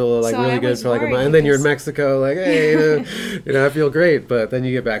 would feel like So really I good was for like a worried month, and then you're in because- Mexico, like, hey, I feel great, but then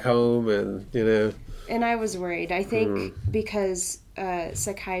you get back home, and And I was worried. I think because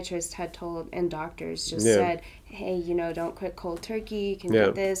psychiatrists had told, and doctors just Yeah. said, hey, don't quit cold turkey. You can Yeah.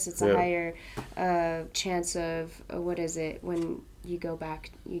 get this. It's a Yeah. higher chance of, when you go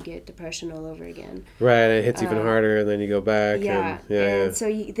back, you get depression all over again. Right, it hits even harder, and then you go back. Yeah, and so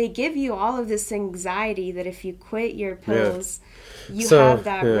they give you all of this anxiety that if you quit your pills, you have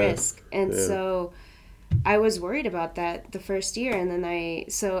that risk. And so I was worried about that the first year, and then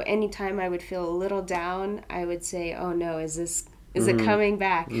so anytime I would feel a little down, I would say, oh no, is it coming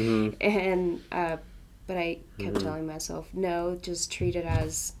back? And but I kept telling myself, no, just treat it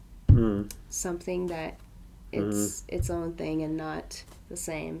as something that it's its own thing and not the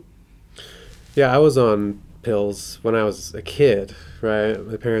same. Yeah, I was on pills when I was a kid, right?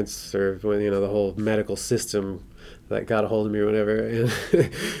 My parents, or when the whole medical system that got a hold of me or whatever,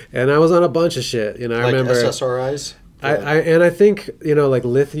 and I was on a bunch of shit. I like remember SSRIs. I think like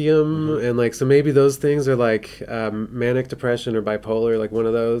lithium and like, so maybe those things are like manic depression or bipolar, like one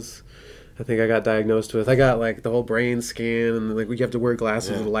of those. I think I got diagnosed with. I got like the whole brain scan, and like we have to wear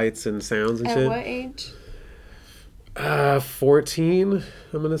glasses with lights and sounds and shit. At what age? 14,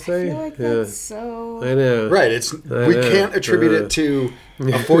 I'm gonna say. I feel like that's so. I know. Right. We can't attribute it to a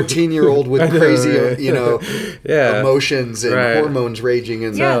 14-year-old with crazy, emotions and hormones raging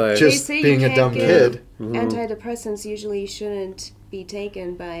and just being a dumb kid. Antidepressants usually shouldn't be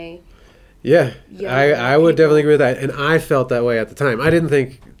taken by. Yeah, I would definitely agree with that, and I felt that way at the time. I didn't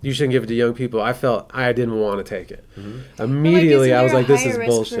think you shouldn't give it to young people. I felt I didn't want to take it. Immediately, I was like, "This is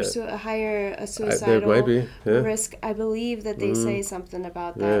bullshit." A higher suicidal there might be, risk. I believe that they say something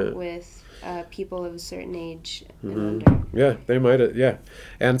about that with people of a certain age and under. Yeah, they might. Yeah,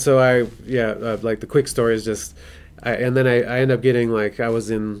 and so like the quick story is just, and then I end up getting like, I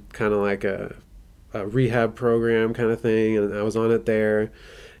was in kind of like a rehab program kind of thing, and I was on it there.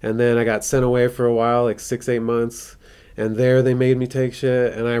 And then I got sent away for a while, like 6-8 months. And there they made me take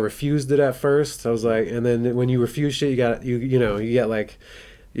shit, and I refused it at first. I was like, and then when you refuse shit, you got you get like,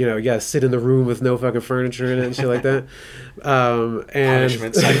 you got to sit in the room with no fucking furniture in it and shit like that. And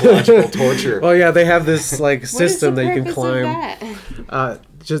punishment, psychological torture. Well, yeah, they have this like system that you can climb,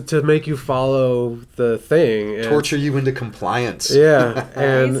 just to make you follow the thing, and torture you into compliance. Yeah,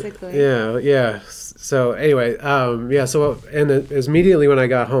 and basically. yeah. So anyway, so, and it was immediately when I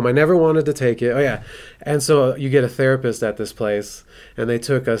got home, I never wanted to take it. Oh yeah. And so you get a therapist at this place, and they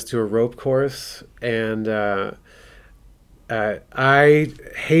took us to a rope course, and I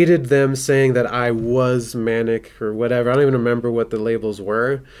hated them saying that I was manic or whatever. I don't even remember what the labels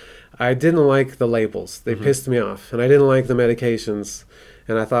were. I didn't like the labels. They pissed me off, and I didn't like the medications,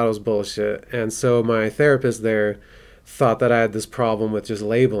 and I thought it was bullshit. And so my therapist there thought that I had this problem with just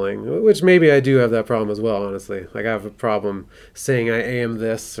labeling, which maybe I do have that problem as well, honestly. Like, I have a problem saying I am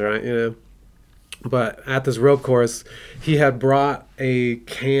this, or But at this rope course, he had brought a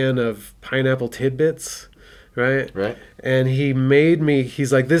can of pineapple tidbits, right? Right. And he made me,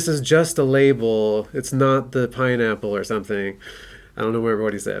 he's like, this is just a label. It's not the pineapple or something. I don't remember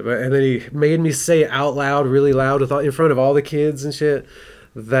what he said. And then he made me say out loud, really loud, in front of all the kids and shit,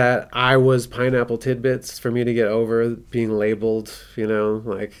 that I was pineapple tidbits for me to get over being labeled,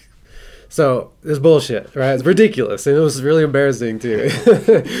 like. So it's bullshit, right? It's ridiculous, and it was really embarrassing too.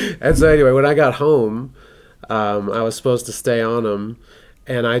 And so anyway, when I got home, I was supposed to stay on them,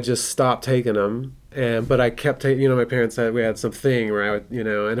 and I just stopped taking them. But I kept taking. My parents said we had some thing where I would,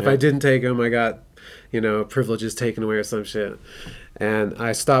 and if I didn't take them, I got, privileges taken away or some shit. And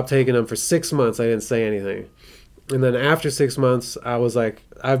I stopped taking them for 6 months. I didn't say anything. And then after 6 months, I was like,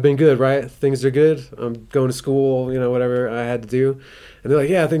 I've been good, right? Things are good. I'm going to school, whatever I had to do. And they're like,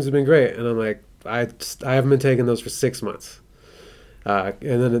 yeah, things have been great. And I'm like, I haven't been taking those for 6 months. And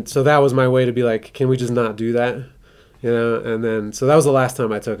then, so that was my way to be like, can we just not do that? And then, so that was the last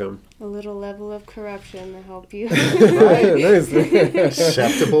time I took them. A little level of corruption to help you.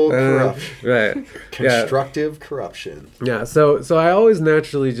 Acceptable corruption. Right. Constructive corruption. Yeah. So I always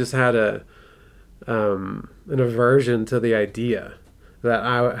naturally just had an aversion to the idea that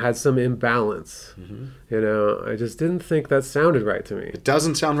I had some imbalance. I just didn't think that sounded right to me. It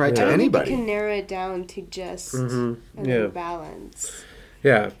doesn't sound right to I don't anybody. think you can narrow it down to just an imbalance.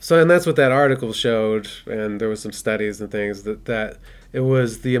 Yeah. So, and that's what that article showed, and there was some studies and things that it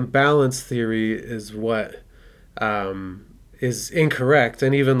was the imbalance theory is what is incorrect,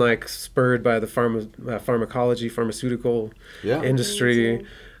 and even like spurred by the pharmaceutical industry.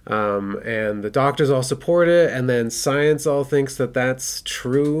 And the doctors all support it, and then science all thinks that that's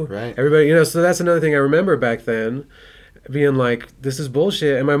true. Right. Everybody, so that's another thing I remember back then, being like, this is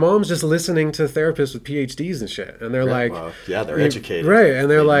bullshit. And my mom's just listening to therapists with PhDs and shit, and they're like, well, yeah, they're educated, right? And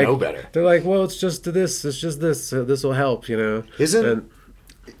they're like, know better. They're like, well, it's just this, this will help, Isn't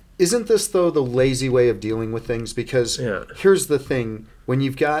this though the lazy way of dealing with things? Because here's the thing: when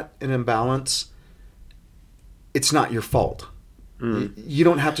you've got an imbalance, it's not your fault. You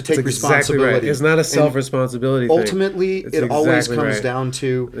don't have to take That's exactly responsibility. right. It's not a self-responsibility thing. Ultimately, it always comes down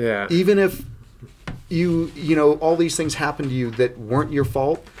to, even if you know, all these things happen to you that weren't your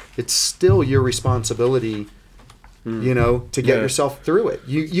fault, it's still your responsibility, you know, to get yourself through it.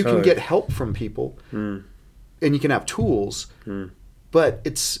 You can get help from people, and you can have tools, but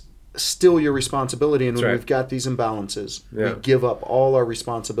it's still your responsibility. And when we've got these imbalances, we give up all our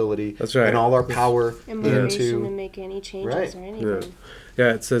responsibility and all our power and motivation to make any changes or anything.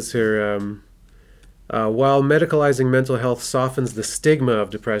 Yeah, it says here, while medicalizing mental health softens the stigma of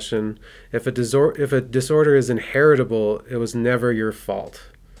depression, if a disorder is inheritable, it was never your fault.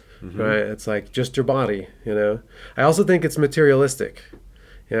 Right? It's like just your body, you know. I also think it's materialistic.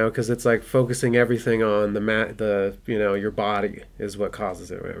 You know, because it's like focusing everything on the you know, your body is what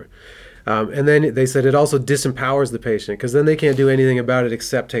causes it, whatever. And then they said it also disempowers the patient, because then they can't do anything about it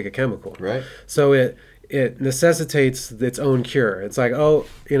except take a chemical. Right. So it necessitates its own cure. It's like, oh,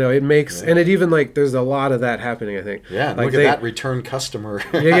 you know, it makes, and it even, like, there's a lot of that happening, I think. Yeah, like look at that return customer.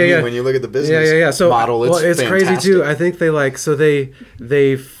 I mean, when you look at the business so, model, it's crazy fantastic. too. I think they like, so they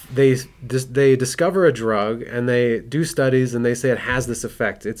discover a drug, and they do studies, and they say it has this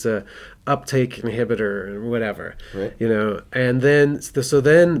effect. It's a uptake inhibitor or whatever, right. You know, and then so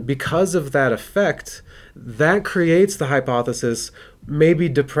then because of that effect, that creates the hypothesis maybe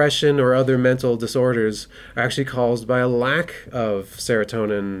depression or other mental disorders are actually caused by a lack of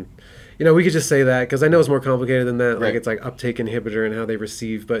serotonin. You know, we could just say that, because I know it's more complicated than that. Like, right. it's like uptake inhibitor and how they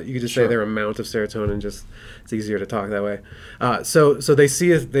receive, but you could just say their amount of serotonin. Just, it's easier to talk that way. So they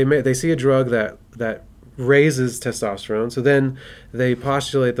see a drug that raises testosterone. So then they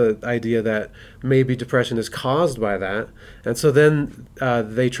postulate the idea that maybe depression is caused by that, and so then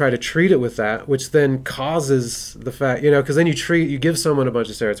they try to treat it with that, which then causes the fact, you know, because then you give someone a bunch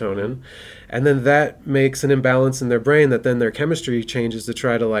of serotonin, and then that makes an imbalance in their brain that then their chemistry changes to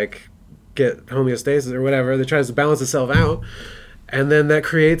try to, like, get homeostasis or whatever. They tries to balance itself out, and then that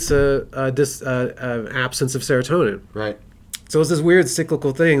creates a absence of serotonin. Right. So it's this weird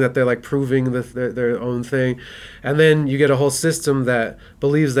cyclical thing that they're like proving their own thing, and then you get a whole system that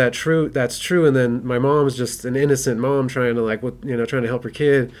believes that's true, and then my mom's just an innocent mom trying to help her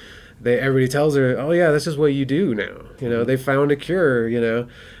kid. Everybody tells her, oh yeah, that's just what you do now. You know, they found a cure. You know,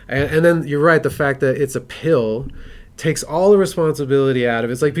 and then you're right. The fact that it's a pill takes all the responsibility out of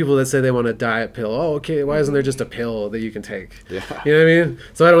it. It's like people that say they want a diet pill. Oh, okay, why isn't there just a pill that you can take? Yeah. You know what I mean?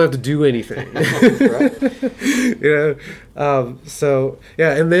 So I don't have to do anything. You know? So,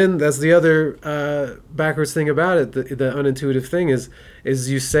 yeah, and then that's the other backwards thing about it. The unintuitive thing is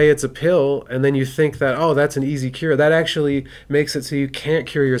you say it's a pill, and then you think that, oh, that's an easy cure. That actually makes it so you can't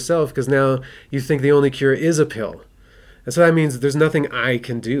cure yourself, because now you think the only cure is a pill. And so that means there's nothing I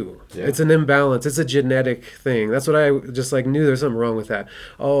can do. Yeah. It's an imbalance. It's a genetic thing. That's what I just knew there's something wrong with that.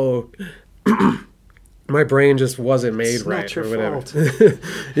 Oh, my brain just wasn't made it's right not your or whatever. Fault.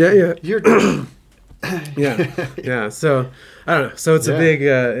 Yeah. You're yeah. So I don't know. So it's a big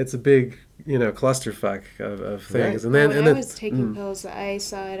clusterfuck of things. Right. And then when I was taking pills, I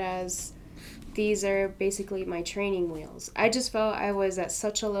saw it as these are basically my training wheels. I just felt I was at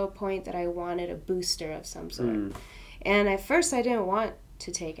such a low point that I wanted a booster of some sort. And at first, I didn't want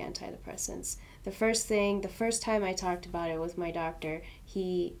to take antidepressants. The first time I talked about it with my doctor,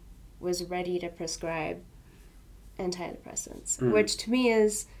 he was ready to prescribe antidepressants, which to me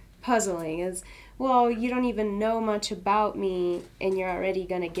is puzzling. Well, you don't even know much about me, and you're already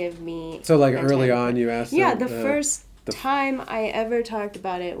going to give me... So, like, early on, you asked Yeah, the first time I ever talked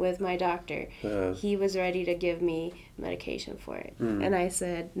about it with my doctor, he was ready to give me medication for it, and I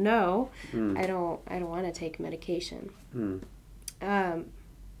said no. I don't want to take medication. I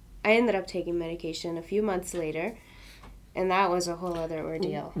ended up taking medication a few months later, and that was a whole other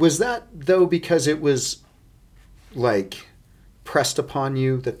ordeal. Was that though because it was like pressed upon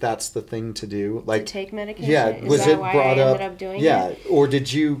you that that's the thing to do, like to take medication? Yeah, Is was that it why brought I up? Ended up doing yeah, it? Or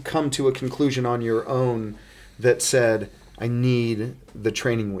did you come to a conclusion on your own that said, I need the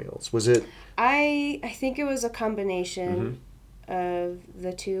training wheels? Was it? I think it was a combination of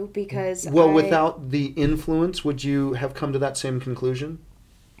the two, because without the influence, would you have come to that same conclusion?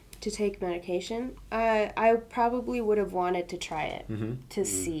 To take medication, I probably would have wanted to try it to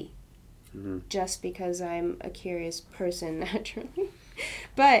see, just because I'm a curious person naturally.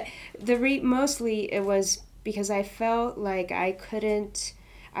 But mostly it was because I felt like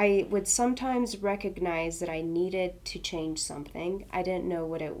I would sometimes recognize that I needed to change something. I didn't know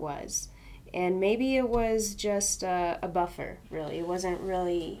what it was. And maybe it was just a buffer, really. It wasn't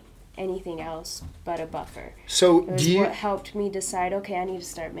really anything else but a buffer. So it was what helped me decide, okay, I need to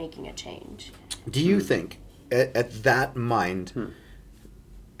start making a change. Do you think at that mind,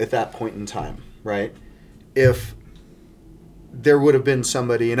 at that point in time, right? If there would have been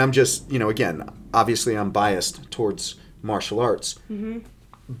somebody, and I'm just, again, obviously I'm biased towards martial arts,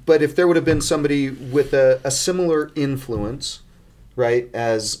 but if there would have been somebody with a similar influence, right,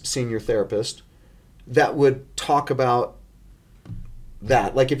 as senior therapist, that would talk about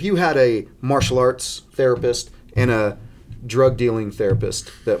that. Like if you had a martial arts therapist and a drug dealing therapist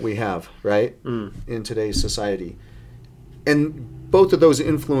that we have, right, in today's society, and both of those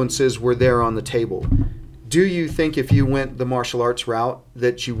influences were there on the table, do you think if you went the martial arts route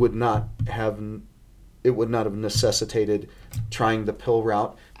that you would not have, it would not have necessitated trying the pill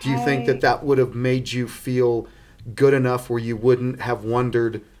route? Do you think that would have made you feel good enough where you wouldn't have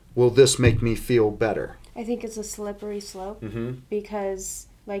wondered, will this make me feel better? I think it's a slippery slope because,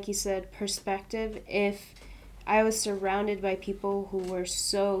 like you said, perspective. If I was surrounded by people who were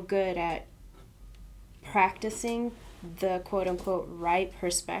so good at practicing the quote-unquote right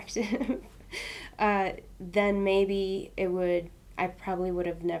perspective, then maybe I probably would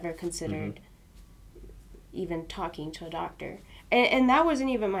have never considered even talking to a doctor. And that wasn't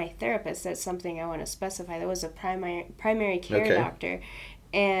even my therapist. That's something I want to specify. That was a primary care doctor.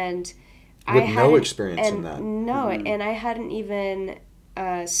 And with no experience in that. No, and I hadn't even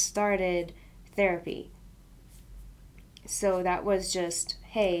started therapy. So that was just,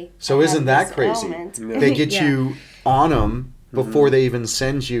 hey. So isn't that crazy? They get you on them before they even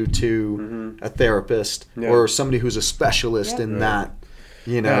send you to a therapist or somebody who's a specialist in that,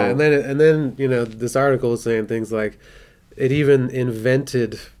 and then this article is saying things like it even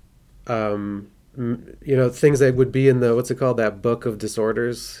invented things that would be in the, what's it called, that book of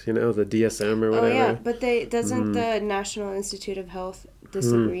disorders, the DSM or whatever. Oh yeah, but doesn't the National Institute of Health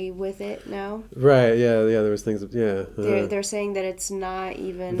disagree with it now? Right, yeah, there was things, yeah. They're saying that it's not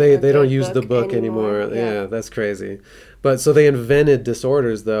even they don't use the book anymore. Yeah, that's crazy. But so they invented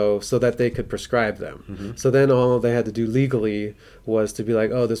disorders though so that they could prescribe them. So then all they had to do legally was to be like,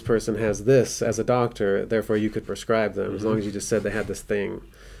 oh, this person has this as a doctor, therefore you could prescribe them as long as you just said they had this thing,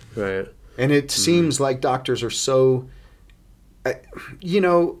 right? And it seems like doctors are so, I'm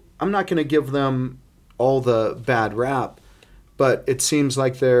not going to give them all the bad rap, but it seems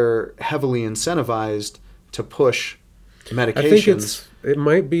like they're heavily incentivized to push medications. I think it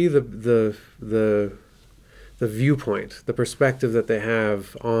might be the viewpoint, the perspective that they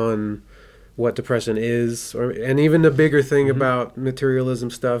have on what depression is, and even the bigger thing about materialism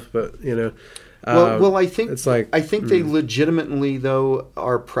stuff. But well, I think it's like they legitimately though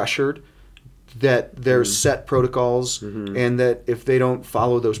are pressured that there's set protocols, and that if they don't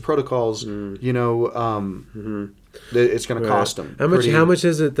follow those protocols, it's going to cost them. How much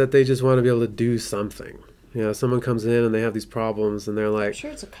is it that they just want to be able to do something? Someone comes in and they have these problems, and they're like, I'm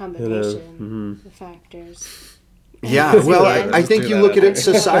sure it's a combination of factors. Yeah, well, I think you look at it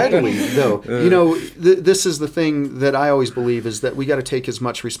societally, though. This is the thing that I always believe is that we got to take as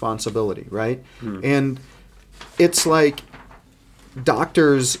much responsibility, right? And it's like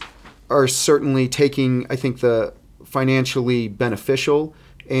doctors are certainly taking, I think, the financially beneficial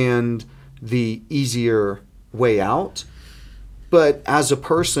and the easier way out. But as a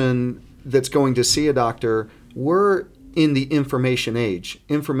person that's going to see a doctor, we're in the information age.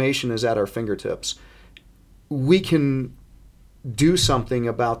 Information is at our fingertips. We can do something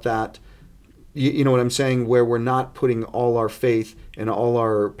about that, you know what I'm saying, where we're not putting all our faith and all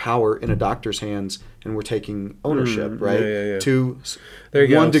our power in a doctor's hands, and we're taking ownership, right? Yeah. To there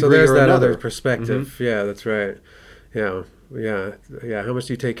you one go. degree so there's or that another. Other perspective. Yeah, that's right. Yeah. How much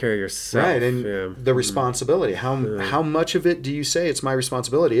do you take care of yourself? Right, and the responsibility. How much of it do you say it's my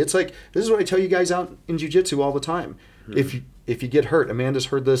responsibility? It's like, this is what I tell you guys out in jiu-jitsu all the time. If you get hurt, Amanda's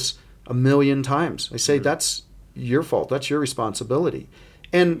heard this a million times. I say that's your fault. That's your responsibility.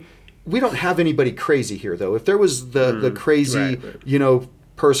 And we don't have anybody crazy here, though. If there was the crazy,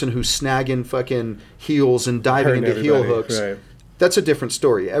 person who's snagging fucking heels and diving into heel hooks, that's a different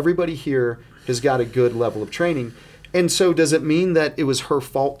story. Everybody here has got a good level of training. And so does it mean that it was her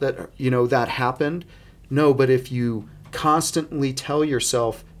fault that, that happened? No, but if you constantly tell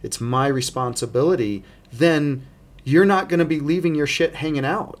yourself it's my responsibility, then you're not going to be leaving your shit hanging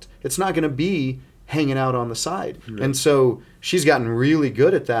out. It's not going to be hanging out on the side. Yeah. And so she's gotten really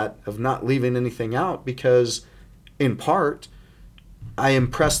good at that, of not leaving anything out, because in part, I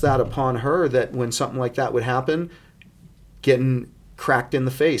impressed that upon her, that when something like that would happen, getting cracked in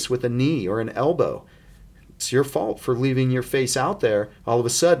the face with a knee or an elbow, it's your fault for leaving your face out there. All of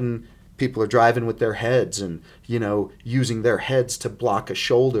a sudden, people are driving with their heads and, using their heads to block a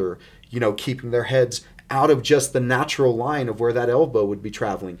shoulder, keeping their heads out of just the natural line of where that elbow would be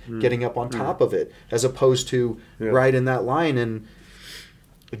traveling, getting up on top of it, as opposed to right in that line. And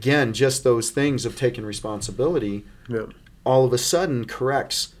again, just those things of taking responsibility all of a sudden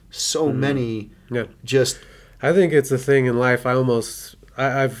corrects so many just... I think it's a thing in life.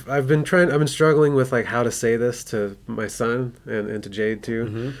 I've been struggling with like how to say this to my son and to Jade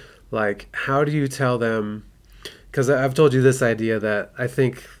too. Like, how do you tell them? Because I've told you this idea that I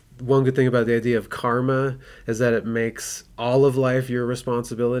think one good thing about the idea of karma is that it makes all of life your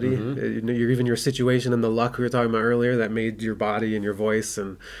responsibility. Even your situation and the luck we were talking about earlier that made your body and your voice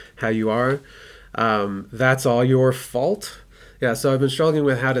and how you are. That's all your fault. Yeah. So I've been struggling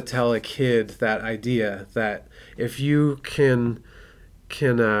with how to tell a kid that idea that if you can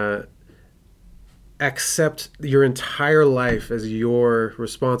accept your entire life as your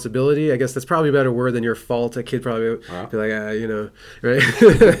responsibility. I guess that's probably a better word than your fault. A kid probably would be like, right?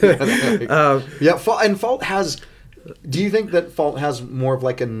 And fault has... Do you think that fault has more of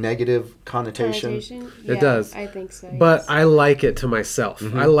like a negative connotation? Yeah, it does. I think so. But I like it to myself.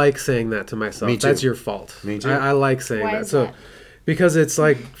 I like saying that to myself. Me too. That's your fault. Me too. I like saying Why that. is So, that? because it's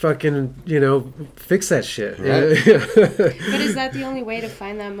like fucking, fix that shit. Right. But is that the only way to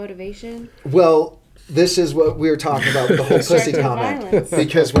find that motivation? Well, this is what we were talking about with the whole pussy Constructive comment. violence.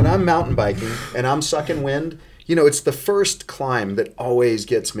 Because when I'm mountain biking and I'm sucking wind, it's the first climb that always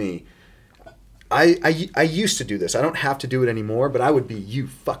gets me. I used to do this. I don't have to do it anymore, but I would be, you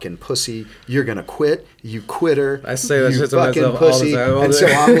fucking pussy. You're going to quit. You quitter. I say that you shit to fucking myself pussy. all the time. And so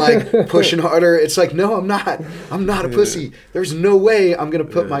I'm like pushing harder. It's like, no, I'm not. I'm not a pussy. There's no way I'm going to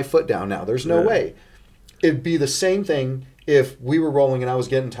put my foot down now. There's no way. It'd be the same thing if we were rolling and I was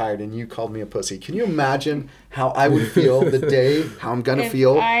getting tired and you called me a pussy. Can you imagine how I would feel the day, how I'm going to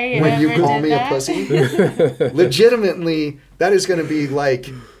feel when you call me a pussy? Legitimately, that is going to be like...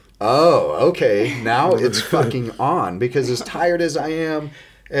 Oh, okay. Now it's fucking on, because as tired as I am,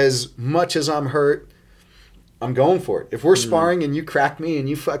 as much as I'm hurt, I'm going for it. If we're sparring and you crack me and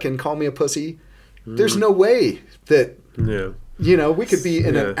you fucking call me a pussy, there's no way that, we could be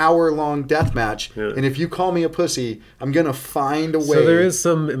in an hour-long death match, and if you call me a pussy, I'm going to find a way. So there is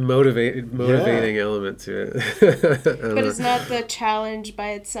some motivating element to it. But is not the challenge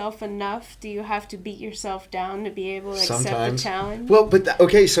by itself enough? Do you have to beat yourself down to be able to accept the challenge? Well, but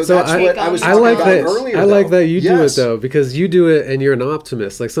so that's what I was I talking like about that. earlier. I like that you do it though, because you do it and you're an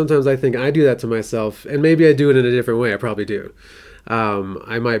optimist. Like sometimes I think I do that to myself, and maybe I do it in a different way. I probably do.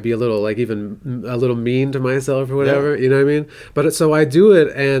 I might be a little mean to myself or whatever, you know what I mean? But so I do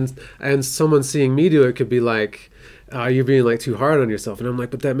it, and someone seeing me do it could be like, you're being like too hard on yourself, and I'm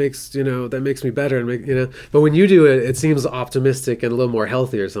like, but that makes me better, and But when you do it, it seems optimistic and a little more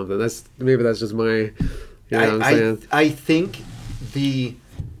healthy or something. That's just my, what I'm saying. I think the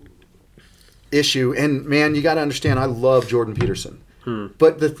issue, and man, you got to understand, I love Jordan Peterson,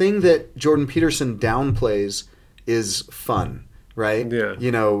 but the thing that Jordan Peterson downplays is fun. Right? Yeah.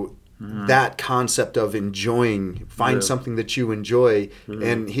 That concept of enjoying, find something that you enjoy,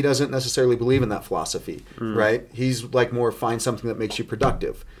 and he doesn't necessarily believe in that philosophy, right? He's like more find something that makes you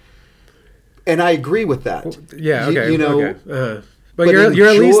productive. And I agree with that. Okay. But you're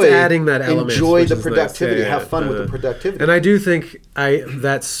at least adding that element. Enjoy the productivity. Nice. Have fun with the productivity. And I do think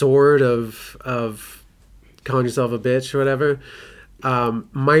that sword of calling yourself a bitch or whatever,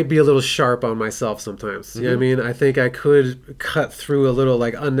 might be a little sharp on myself sometimes. You know what I mean? I think I could cut through a little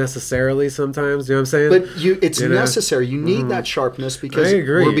unnecessarily sometimes. You know what I'm saying? But it's necessary. You need that sharpness because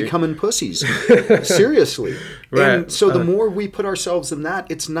we're becoming pussies. Seriously. Right. And so the more we put ourselves in that,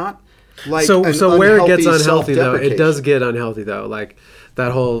 it's not like so where it gets unhealthy though, it does get unhealthy though. Like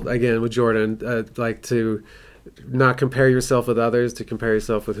that whole, again with Jordan, to not compare yourself with others, to compare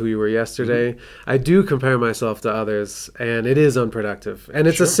yourself with who you were yesterday. I do compare myself to others, and it is unproductive. And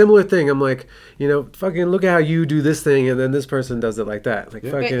it's a similar thing. I'm like, fucking look at how you do this thing, and then this person does it like that. Like,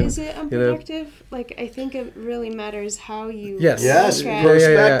 fucking, but is it unproductive? Like, I think it really matters how you. Yes,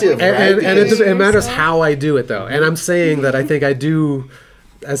 perspective. Yeah. And it matters how I do it though. And I'm saying that I think I do.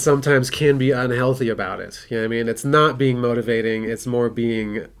 As sometimes can be unhealthy about it. You know what I mean? It's not being motivating. It's more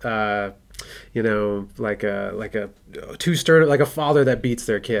being, like a too stern, like a father that beats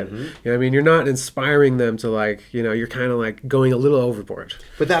their kid. You know what I mean? You're not inspiring them to you're kind of like going a little overboard.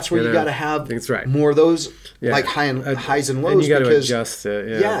 But that's where you got to have that's right. more of those highs and lows. And you got to because, adjust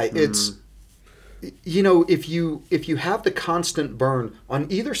it. It's, if you have the constant burn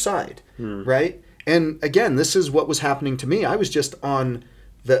on either side, right? And again, this is what was happening to me. I was just on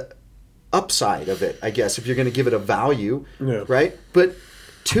the upside of it, I guess, if you're going to give it a value, right? But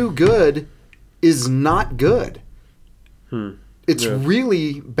too good is not good. it's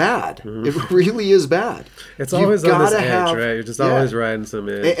really bad. It really is bad. It's always on this edge, right? You're just always riding some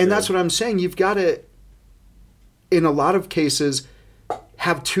edge. And that's what I'm saying. You've got to, in a lot of cases,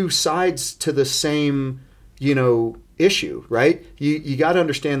 have two sides to the same, issue, right? You got to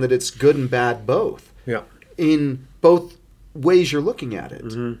understand that it's good and bad both. Yeah. In both ways you're looking at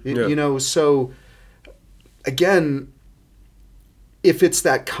it. So again, if it's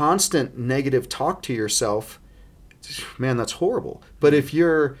that constant negative talk to yourself, man, that's horrible. But if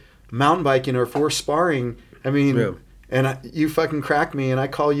you're mountain biking or if we're sparring, and you fucking crack me and I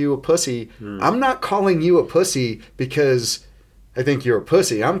call you a pussy, I'm not calling you a pussy because I think you're a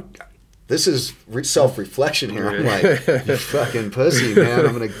pussy. This is self-reflection here. I'm like, you fucking pussy, man.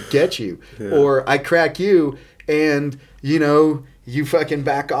 I'm going to get you. Yeah. Or I crack you and, you fucking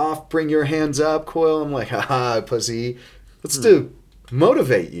back off, bring your hands up, coil. I'm like, haha, pussy. Let's do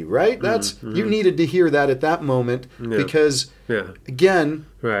motivate you, right? That's you needed to hear that at that moment because, again,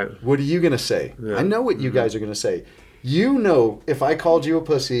 what are you going to say? Yeah. I know what you guys are going to say. If I called you a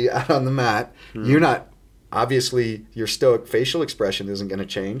pussy out on the mat, you're not, obviously your stoic facial expression isn't going to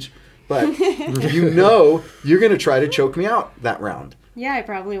change. But you're going to try to choke me out that round. Yeah, I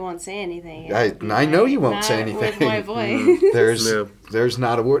probably won't say anything. I know you won't say anything. With my voice. There's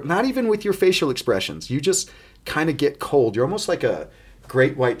not a word. Not even with your facial expressions. You just kind of get cold. You're almost like a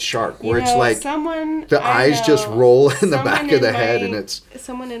great white shark, where it's like the eyes just roll in the back of the head, and it's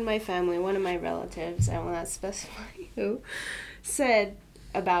someone in my family, one of my relatives, I will not specify who, said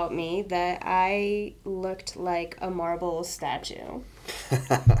about me that I looked like a marble statue.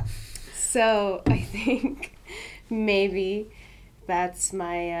 So I think maybe that's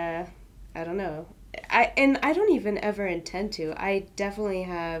my, I don't know. I don't even ever intend to. I definitely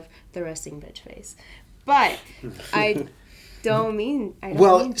have the resting bitch face. But I don't mean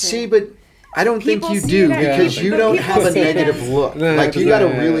to. See, but I don't think you do because you don't have a negative look. Like you got to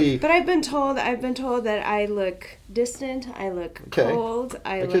really. But I've been told that I look distant. I look cold.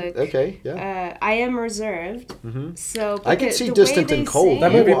 I am reserved. Mm-hmm. So I can see distant and cold.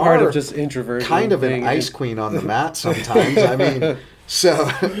 That might be part of just introversion. Kind of an ice queen on the mat sometimes. I mean, so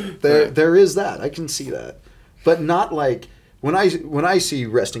there is that. I can see that, but not like when I see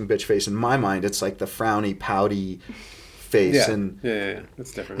resting bitch face in my mind, it's like the frowny, pouty face. Yeah.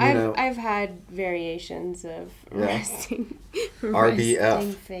 That's different. I've had variations of resting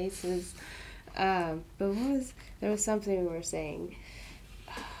faces. But there was something we were saying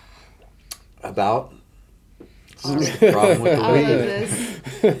about the problem with the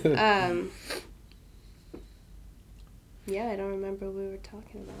weed. I don't remember what we were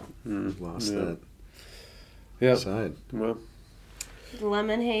talking about. Lost that. Yeah. Side. Well.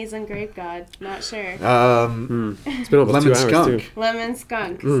 Lemon haze and grape god. Not sure. It's been almost lemon 2 hours skunk. too. Lemon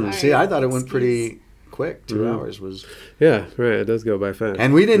skunk. Sorry. See, I thought it went pretty quick. 2 hours was. Yeah, right. It does go by fast.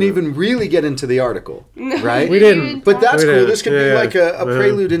 And we didn't even really get into the article, right? We didn't. But that's cool. This could be like a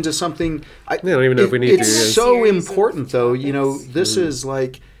prelude into something. I don't even know if we need to. It's so important, though. This is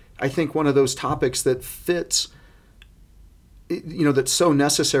like, I think, one of those topics that fits. That's so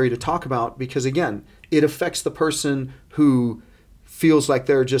necessary to talk about because, again, it affects the person who feels like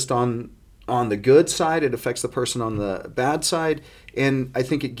they're just on the good side. It affects the person on the bad side. And I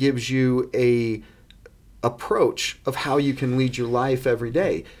think it gives you a approach of how you can lead your life every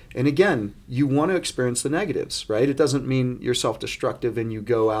day. And again, you want to experience the negatives, right? It doesn't mean you're self-destructive and you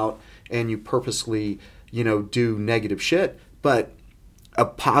go out and you purposely, do negative shit. But a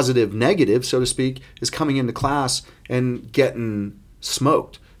positive negative, so to speak, is coming into class and getting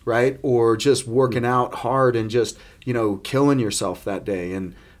smoked, right? Or just working out hard and just, killing yourself that day.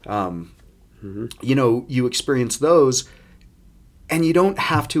 And, you experience those and you don't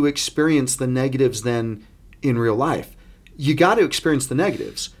have to experience the negatives then in real life. You got to experience the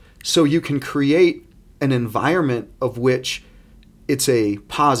negatives so you can create an environment of which it's a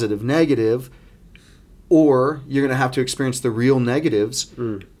positive negative, or you're going to have to experience the real negatives.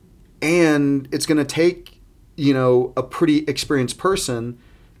 And it's going to take, a pretty experienced person,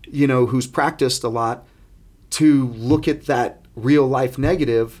 who's practiced a lot to look at that real life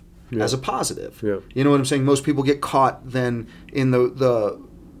negative as a positive. Yeah. You know what I'm saying? Most people get caught then in the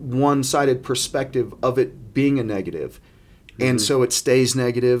one-sided perspective of it being a negative. And so it stays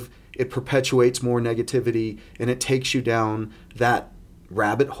negative, it perpetuates more negativity, and it takes you down that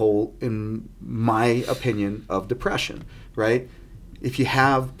rabbit hole, in my opinion, of depression, right? If you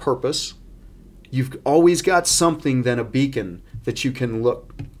have purpose, you've always got something, then a beacon that you can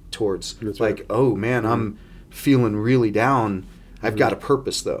look towards. That's like, right. Oh man, I'm feeling really down. I've got a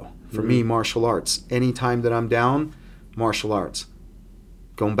purpose though. For me, martial arts. Anytime that I'm down, martial arts.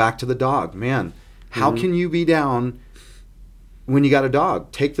 Going back to the dog, man. How can you be down when you got a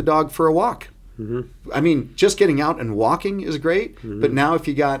dog, take the dog for a walk. Mm-hmm. I mean, just getting out and walking is great, Mm-hmm. but now if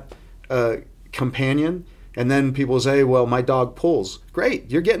you got a companion, and then people say, well, my dog pulls. Great,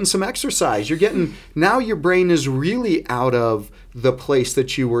 you're getting some exercise. Now your brain is really out of the place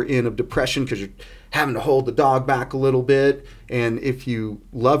that you were in of depression because you're having to hold the dog back a little bit. And if you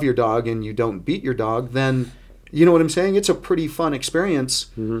love your dog and you don't beat your dog, then you know what I'm saying? It's a pretty fun experience.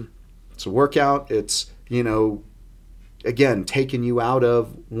 Mm-hmm. It's a workout. It's, again, taking you out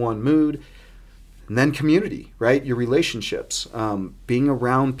of one mood. And then community, right? Your relationships, being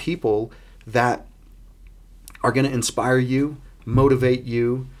around people that are going to inspire you, motivate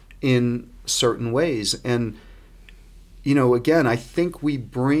you in certain ways. And, again, I think we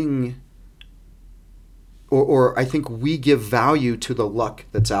bring, or I think we give value to the luck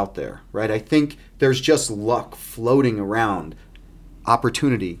that's out there, right? I think there's just luck floating around,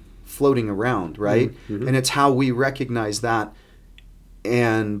 opportunity floating around, right? Mm-hmm. And it's how we recognize that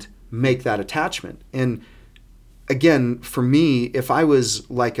and make that attachment. And again, for me, if I was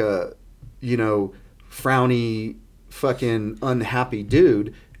like a, frowny, fucking unhappy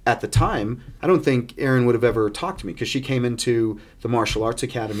dude at the time, I don't think Erin would have ever talked to me because she came into the martial arts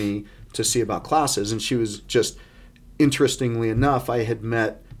academy to see about classes, and she was just, interestingly enough, I had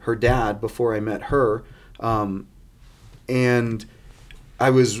met her dad before I met her, and I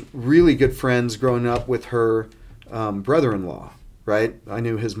was really good friends growing up with her brother-in-law, right? I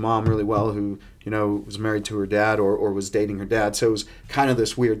knew his mom really well, who, was married to her dad or was dating her dad. So it was kind of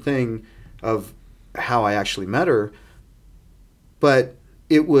this weird thing of how I actually met her. But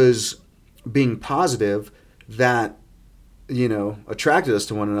it was being positive that, attracted us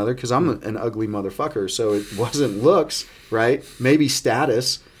to one another because I'm an ugly motherfucker. So it wasn't looks, right? Maybe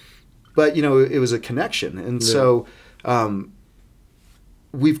status, but, it was a connection. And so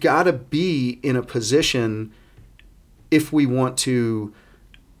we've got to be in a position, if we want to,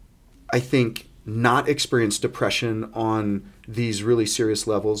 I think, not experience depression on these really serious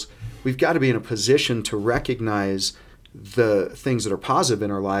levels, we've got to be in a position to recognize the things that are positive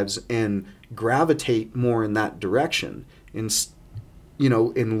in our lives and gravitate more in that direction, in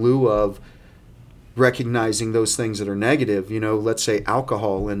lieu of recognizing those things that are negative. Let's say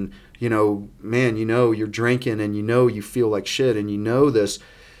alcohol, and you're drinking and you feel like shit and this,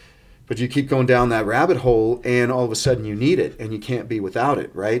 but you keep going down that rabbit hole and all of a sudden you need it and you can't be without it,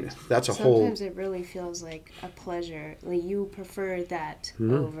 right? That's a whole... Sometimes it really feels like a pleasure. Like you prefer that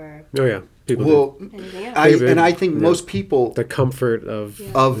over Oh yeah, people do. anything else. I think most people... The comfort of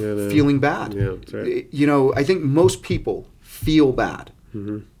feeling bad. Yeah, that's right. I think most people feel bad.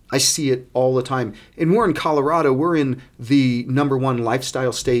 Mm-hmm. I see it all the time. And we're in Colorado. We're in the number one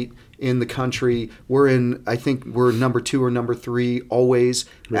lifestyle state in the country. I think we're number 2 or number 3 always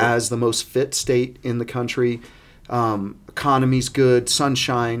as the most fit state in the country. Economy's good,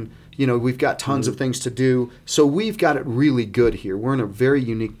 sunshine. We've got tons of things to do. So we've got it really good here. We're in a very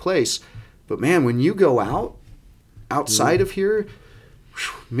unique place. But man, when you go outside of here,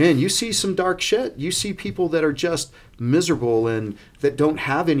 man, you see some dark shit. You see people that are just miserable and that don't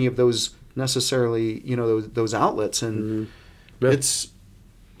have any of those necessarily, those outlets. And it's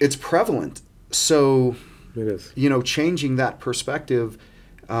prevalent. So, it is. Changing that perspective.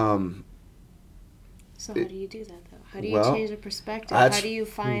 So how do you do that, though? How do you change the perspective? How do you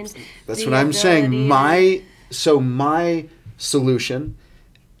find That's what I'm saying. My solution,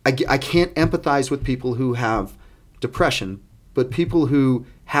 I can't empathize with people who have depression, but people who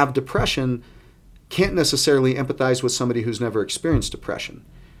have depression can't necessarily empathize with somebody who's never experienced depression.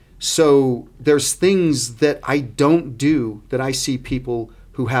 So there's things that I don't do that I see people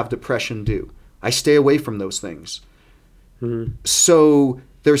who have depression do. I stay away from those things. Mm-hmm. So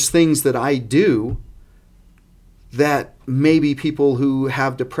there's things that I do that maybe people who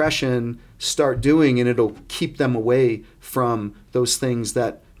have depression start doing, and it'll keep them away from those things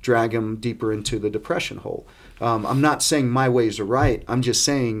that drag them deeper into the depression hole. I'm not saying my ways are right. I'm just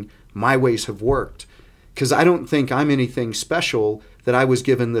saying my ways have worked, because I don't think I'm anything special, that I was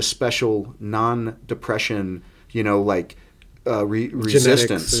given this special non-depression,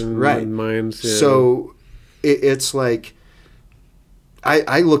 resistance, and right? Minds, yeah. So it's like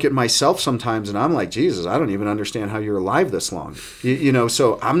I look at myself sometimes and I'm like, Jesus, I don't even understand how you're alive this long.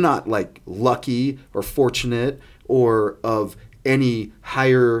 So I'm not like lucky or fortunate or of any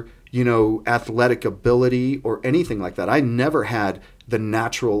higher, athletic ability or anything like that. I never had the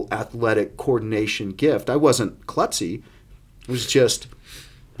natural athletic coordination gift. I wasn't klutzy. It was just,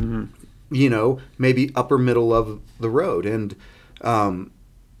 maybe upper middle of the road. And, so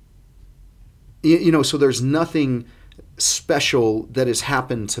there's nothing special that has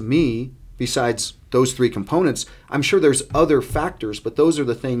happened to me besides those three components. I'm sure there's other factors, but those are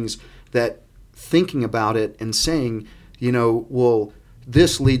the things that thinking about it and saying, well,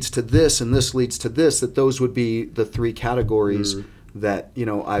 this leads to this and this leads to this, that those would be the three categories that,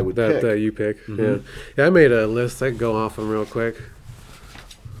 I would pick. That you pick. Yeah, I made a list. I can go off them real quick.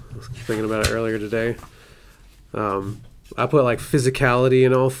 I was thinking about it earlier today. I put like physicality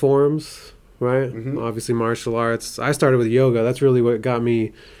in all forms, right? Obviously martial arts. I started with yoga. That's really what got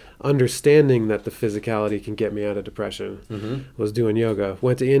me understanding that the physicality can get me out of depression. Was doing yoga.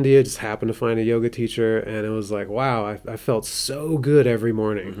 Went to India, just happened to find a yoga teacher, and it was like, wow, I felt so good every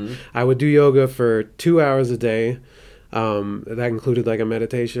morning. I would do yoga for 2 hours a day. That included like a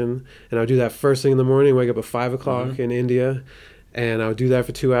meditation, and I would do that first thing in the morning, wake up at 5 o'clock in India, and I would do that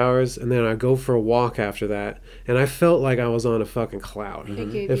for 2 hours, and then I'd go for a walk after that, and I felt like I was on a fucking cloud.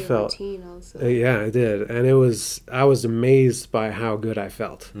 It gave you a routine also. Yeah, it did, and I was amazed by how good I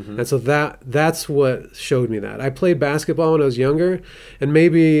felt, and so that's what showed me that. I played basketball when I was younger, and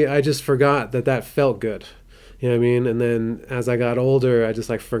maybe I just forgot that felt good. You know what I mean? And then as I got older, I just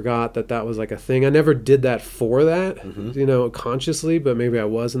like forgot that was like a thing. I never did that for that, consciously, but maybe I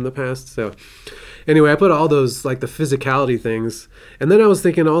was in the past. So anyway, I put all those like the physicality things. And then I was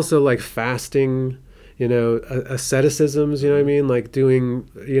thinking also like fasting, asceticisms, you know what I mean? Like doing,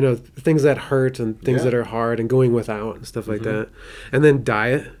 things that hurt and things that are hard and going without and stuff like that. And then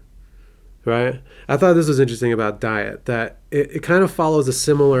diet. Right? I thought this was interesting about diet, that it kind of follows a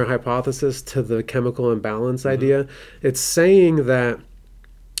similar hypothesis to the chemical imbalance idea. It's saying that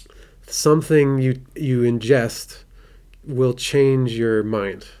something you ingest will change your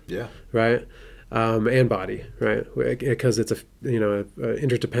mind. Yeah. Right? And body, right? Because it's a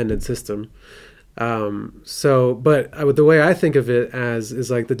interdependent system. But the way I think of it as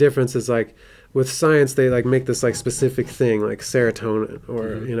is like the difference is like with science, they like make this like specific thing like serotonin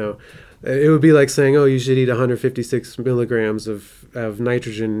or, it would be like saying, oh, you should eat 156 milligrams of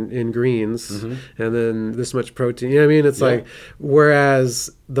nitrogen in greens and then this much protein. You know what I mean? It's like,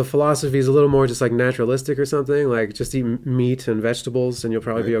 whereas the philosophy is a little more just like naturalistic or something, like just eat meat and vegetables and you'll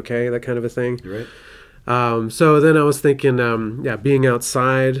probably be okay, that kind of a thing. Right. So then I was thinking, being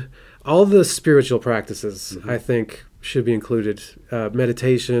outside, all the spiritual practices, I think, should be included.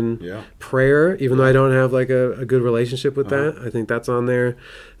 Meditation, prayer, even though I don't have like a good relationship with that. I think that's on there.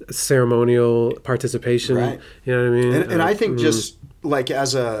 Ceremonial participation. Right. You know what I mean? And I think just like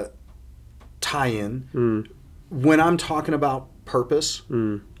as a tie-in, when I'm talking about purpose,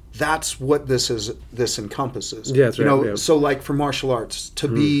 that's what this encompasses. Yeah, that's right. So like for martial arts, to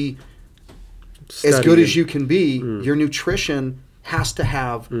be as good as you can be, your nutrition has to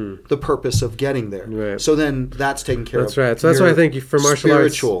have the purpose of getting there. Right. So then that's taken care of. That's right. So that's why I think for martial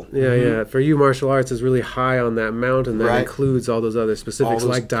arts, for you, martial arts is really high on that mountain that includes all those other specifics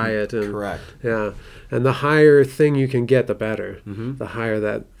like diet and correct. Yeah. And the higher thing you can get, the better. The higher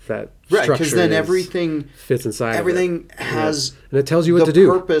that structure because then everything fits inside. Everything has and it tells you what to do.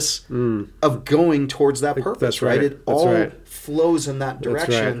 The purpose of going towards that purpose. That's right. It all flows in that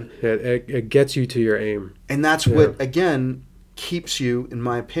direction. That's right. It gets you to your aim. And that's what again keeps you, in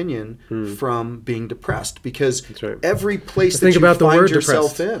my opinion, from being depressed, because every place that you find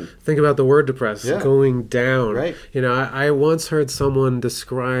yourself in. Think about the word depressed, going down. Right. I once heard someone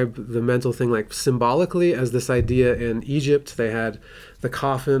describe the mental thing like symbolically as this idea in Egypt. They had the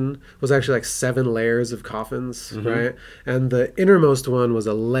coffin was actually like 7 layers of coffins, right? And the innermost one was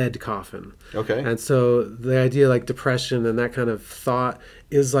a lead coffin. Okay. And so the idea like depression and that kind of thought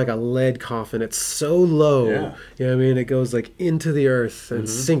is like a lead coffin. It's so low, you know what I mean? It goes like into the earth and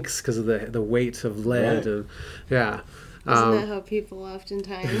sinks because of the weight of lead. And Isn't that how people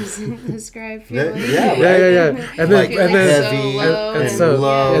oftentimes describe feelings? Yeah. And then heavy and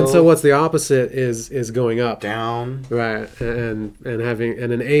so what's the opposite is going up, down, right? And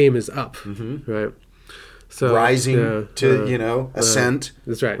an aim is up, right? So rising to ascent.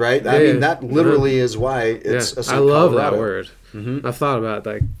 That's right. Right. I mean that literally is why it's. I love that word. I've thought about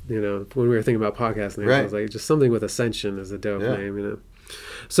like when we were thinking about podcasting, I was like just something with ascension is a dope name,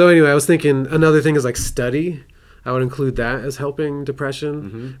 So anyway, I was thinking another thing is like study. I would include that as helping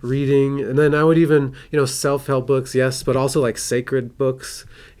depression, reading, and then I would even, self-help books, yes, but also like sacred books,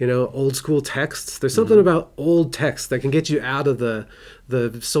 old school texts. There's something about old texts that can get you out of the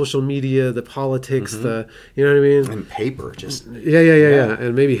social media, the politics, the, you know what I mean? And paper, just. Yeah.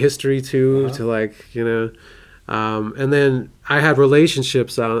 And maybe history too, to like, and then I had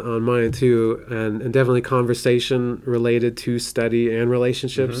relationships on mine too, and definitely conversation related to study and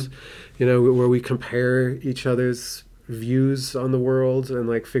relationships, where we compare each other's, views on the world and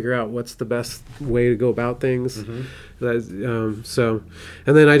like figure out what's the best way to go about things. So,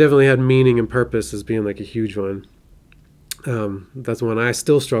 and then I definitely had meaning and purpose as being like a huge one. That's one I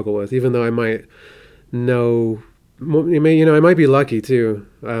still struggle with, even though I might know, I might be lucky too,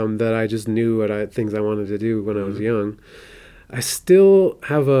 that I just knew things I wanted to do when I was young. I still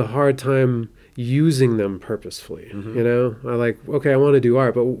have a hard time using them purposefully. I like, okay, I want to do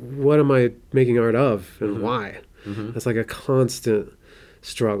art, but what am I making art of and why? That's like a constant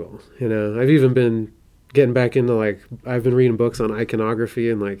struggle. I've even been getting back into I've been reading books on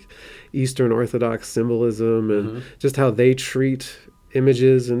iconography and like Eastern Orthodox symbolism and just how they treat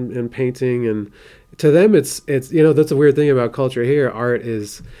images and painting. And to them, it's that's a weird thing about culture here. Art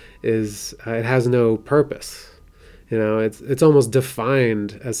is it has no purpose. It's almost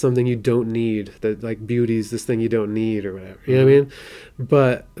defined as something you don't need, that like beauty is this thing you don't need or whatever. You know what I mean?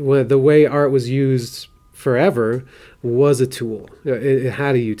 But the way art was used forever was a tool. It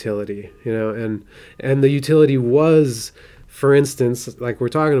had a utility, and the utility was, for instance, like we're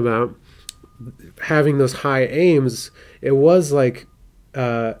talking about, having those high aims. It was like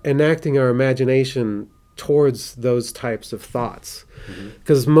enacting our imagination towards those types of thoughts,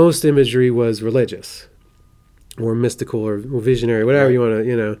 because most imagery was religious or mystical or visionary, whatever you want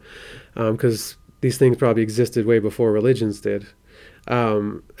to, because these things probably existed way before religions did.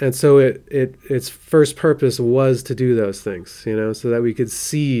 And so its first purpose was to do those things, so that we could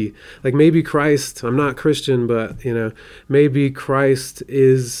see, like, maybe Christ, I'm not Christian, but, maybe Christ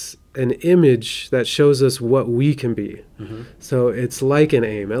is an image that shows us what we can be. So it's like an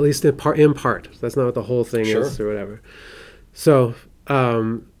aim, at least in part. That's not what the whole thing is or whatever. So,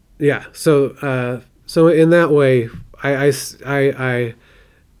 so in that way, I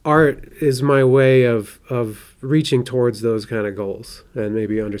art is my way of reaching towards those kind of goals and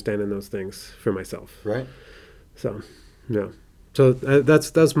maybe understanding those things for myself. Right. So, yeah. So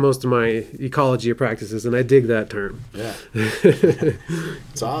that's most of my ecology of practices, and I dig that term. Yeah.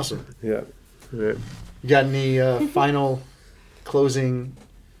 It's awesome. Yeah. Right. You got any final closing?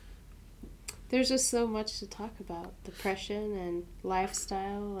 There's just so much to talk about. Depression and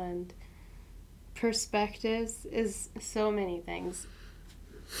lifestyle and perspectives is so many things,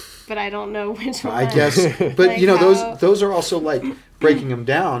 but I don't know which one. I guess, but those are also like breaking them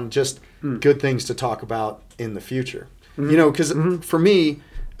down, just good things to talk about in the future. Because for me,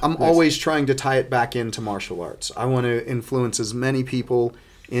 I'm always trying to tie it back into martial arts. I want to influence as many people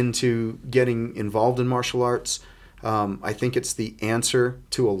into getting involved in martial arts. I think it's the answer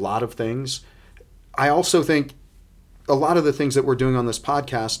to a lot of things. I also think a lot of the things that we're doing on this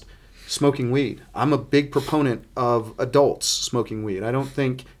podcast, smoking weed. I'm a big proponent of adults smoking weed. I don't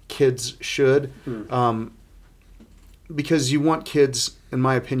think kids should, because you want kids, in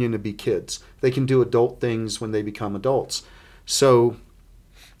my opinion, to be kids. They can do adult things when they become adults. So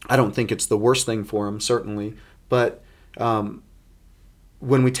I don't think it's the worst thing for them, certainly. But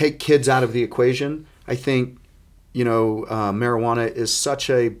when we take kids out of the equation, I think, marijuana is such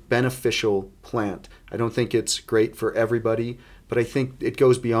a beneficial plant. I don't think it's great for everybody, but I think it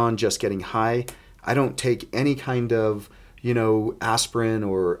goes beyond just getting high. I don't take any kind of, aspirin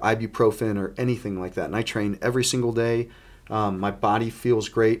or ibuprofen or anything like that. And I train every single day. My body feels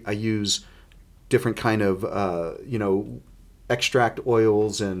great. I use different kind of, extract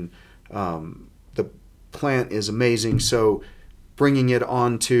oils, and the plant is amazing. So bringing it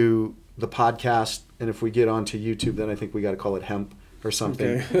onto the podcast, and if we get onto YouTube, then I think we got to call it hemp or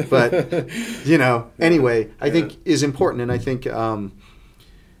something. Okay. But, anyway, I think is important. And I think,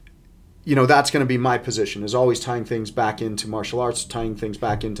 that's going to be my position, is always tying things back into martial arts, tying things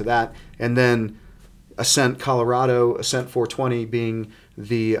back into that. And then Ascent Colorado, Ascent 420 being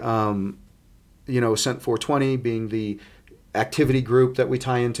the, Ascent 420 being the activity group that we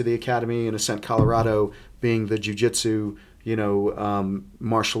tie into the academy, and Ascent Colorado being the jiu-jitsu,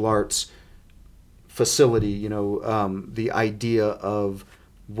 martial arts facility, the idea of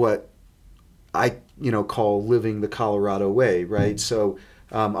what I, call living the Colorado way, right? So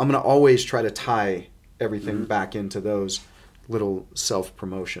I'm going to always try to tie everything back into those little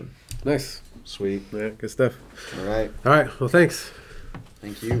self-promotion. Nice. Sweet. Yeah, good stuff. All right. Well, thanks.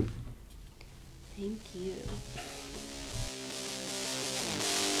 Thank you. Thank you.